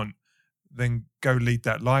you want, then go lead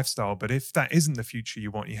that lifestyle. But if that isn't the future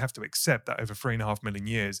you want, you have to accept that over 3.5 million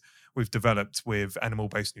years we've developed with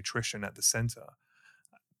animal-based nutrition at the center.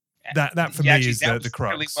 That for me is the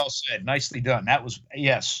crux. Really well said. Nicely done. That was,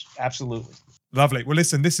 yes, absolutely. Lovely. Well,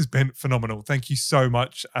 listen, this has been phenomenal. Thank you so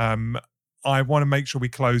much. I want to make sure we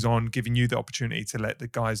close on giving you the opportunity to let the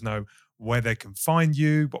guys know where they can find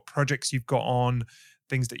you, what projects you've got on,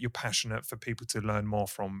 things that you're passionate for people to learn more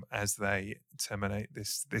from as they terminate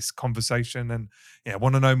this conversation. And yeah, I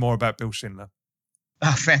want to know more about Bill Schindler.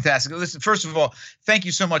 Oh, fantastic. Listen, first of all, thank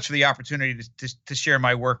you so much for the opportunity to share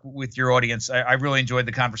my work with your audience. I really enjoyed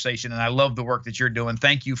the conversation, and I love the work that you're doing.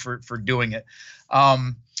 Thank you for doing it.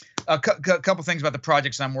 A couple things about the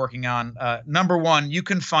projects I'm working on. Number one, you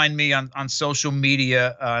can find me on social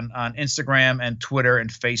media on Instagram and Twitter and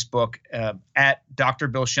Facebook at Dr.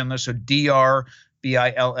 Bill Schindler. So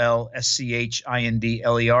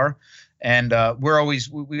DrBillSchindler. And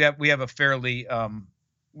we have a fairly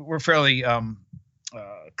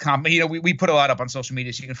we put a lot up on social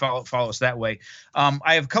media, so you can follow us that way.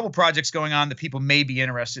 I have a couple projects going on that people may be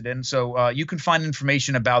interested in. So you can find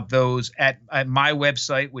information about those at my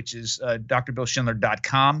website, which is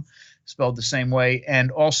drbillschindler.com, spelled the same way.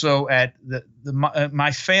 And also at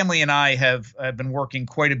my family and I have been working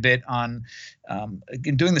quite a bit on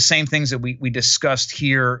doing the same things that we discussed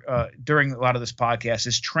here during a lot of this podcast,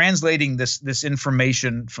 is translating this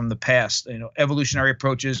information from the past, evolutionary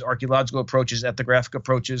approaches, archaeological approaches, ethnographic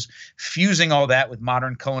approaches, fusing all that with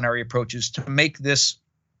modern culinary approaches to make this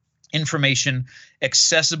information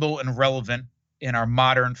accessible and relevant in our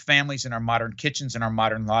modern families, in our modern kitchens, in our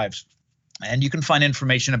modern lives. And you can find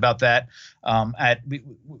information about that we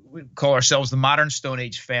call ourselves the Modern Stone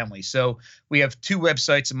Age Family. So we have two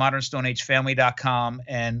websites, modernstoneagefamily.com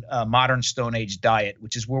and Modern Stone Age Diet,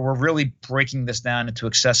 which is where we're really breaking this down into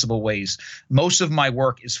accessible ways. Most of my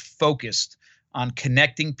work is focused on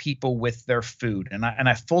connecting people with their food. And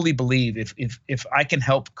I fully believe if I can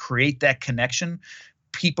help create that connection,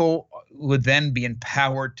 people would then be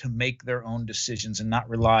empowered to make their own decisions and not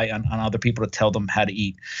rely on other people to tell them how to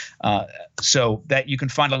eat. So that you can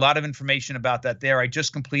find a lot of information about that there. I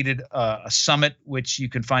just completed a summit, which you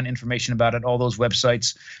can find information about at all those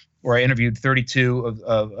websites, where I interviewed 32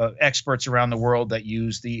 of experts around the world that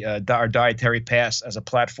use our Dietary Pass as a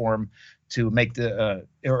platform to make or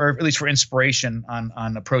at least for inspiration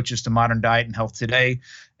on approaches to modern diet and health today.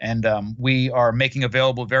 And we are making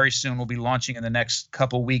available very soon. We'll be launching in the next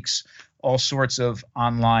couple weeks all sorts of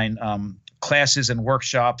online classes and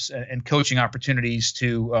workshops and coaching opportunities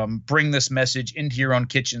to bring this message into your own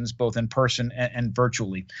kitchens, both in person and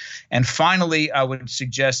virtually. And finally, I would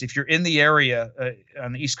suggest if you're in the area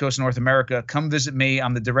on the East Coast of North America, come visit me.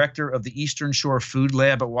 I'm the director of the Eastern Shore Food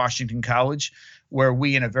Lab at Washington College, where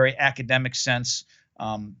we, in a very academic sense,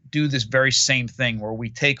 do this very same thing, where we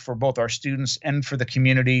take for both our students and for the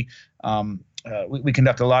community. We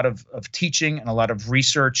conduct a lot of teaching and a lot of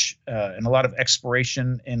research and a lot of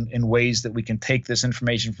exploration in ways that we can take this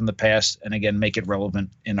information from the past and again make it relevant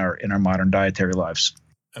in our modern dietary lives.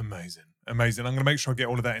 Amazing. I'm going to make sure I get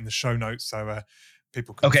all of that in the show notes so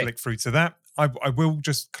people can flick through to that. I will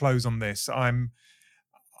just close on this.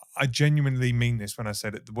 I genuinely mean this when I say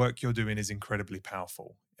that the work you're doing is incredibly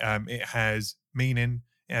powerful. It has meaning.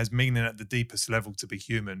 It has meaning at the deepest level to be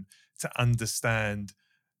human, to understand,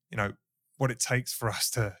 what it takes for us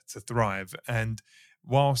to thrive. And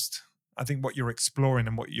whilst I think what you're exploring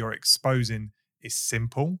and what you're exposing is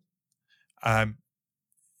simple,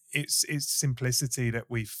 it's simplicity that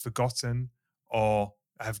we've forgotten or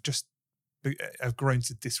have grown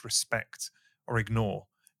to disrespect or ignore.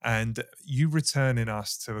 And you returning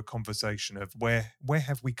us to a conversation of where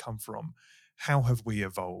have we come from? How have we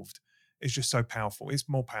evolved? It's just so powerful. It's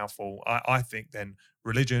more powerful, I think, than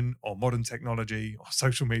religion or modern technology or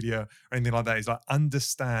social media or anything like that. It's like,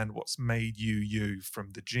 understand what's made you,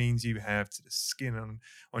 from the genes you have to the skin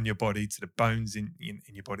on your body to the bones in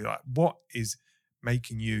your body. Like, what is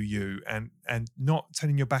making you, and not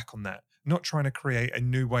turning your back on that, not trying to create a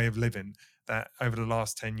new way of living that over the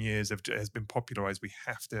last 10 years has been popularized. We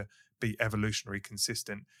have to be evolutionary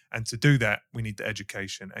consistent. And to do that, we need the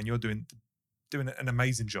education. And you're doing an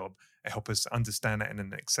amazing job at help us understand that in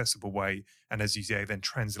an accessible way. And as you say, then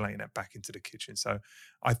translating that back into the kitchen. So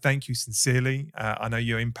I thank you sincerely. I know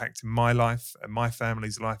you're impacting my life and my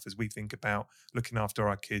family's life as we think about looking after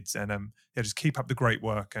our kids. And just keep up the great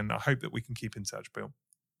work. And I hope that we can keep in touch, Bill.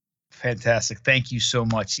 Fantastic. Thank you so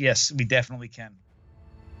much. Yes, we definitely can.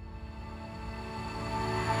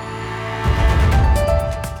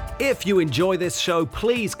 If you enjoy this show,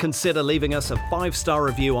 please consider leaving us a 5-star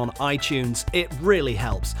review on iTunes. It really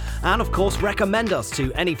helps. And of course, recommend us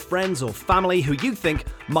to any friends or family who you think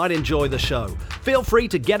might enjoy the show. Feel free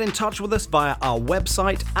to get in touch with us via our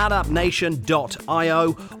website,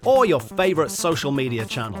 adaptnation.io, or your favorite social media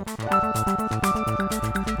channel.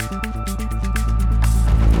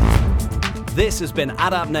 This has been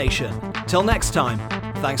Adapt Nation. Till next time,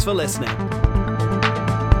 thanks for listening.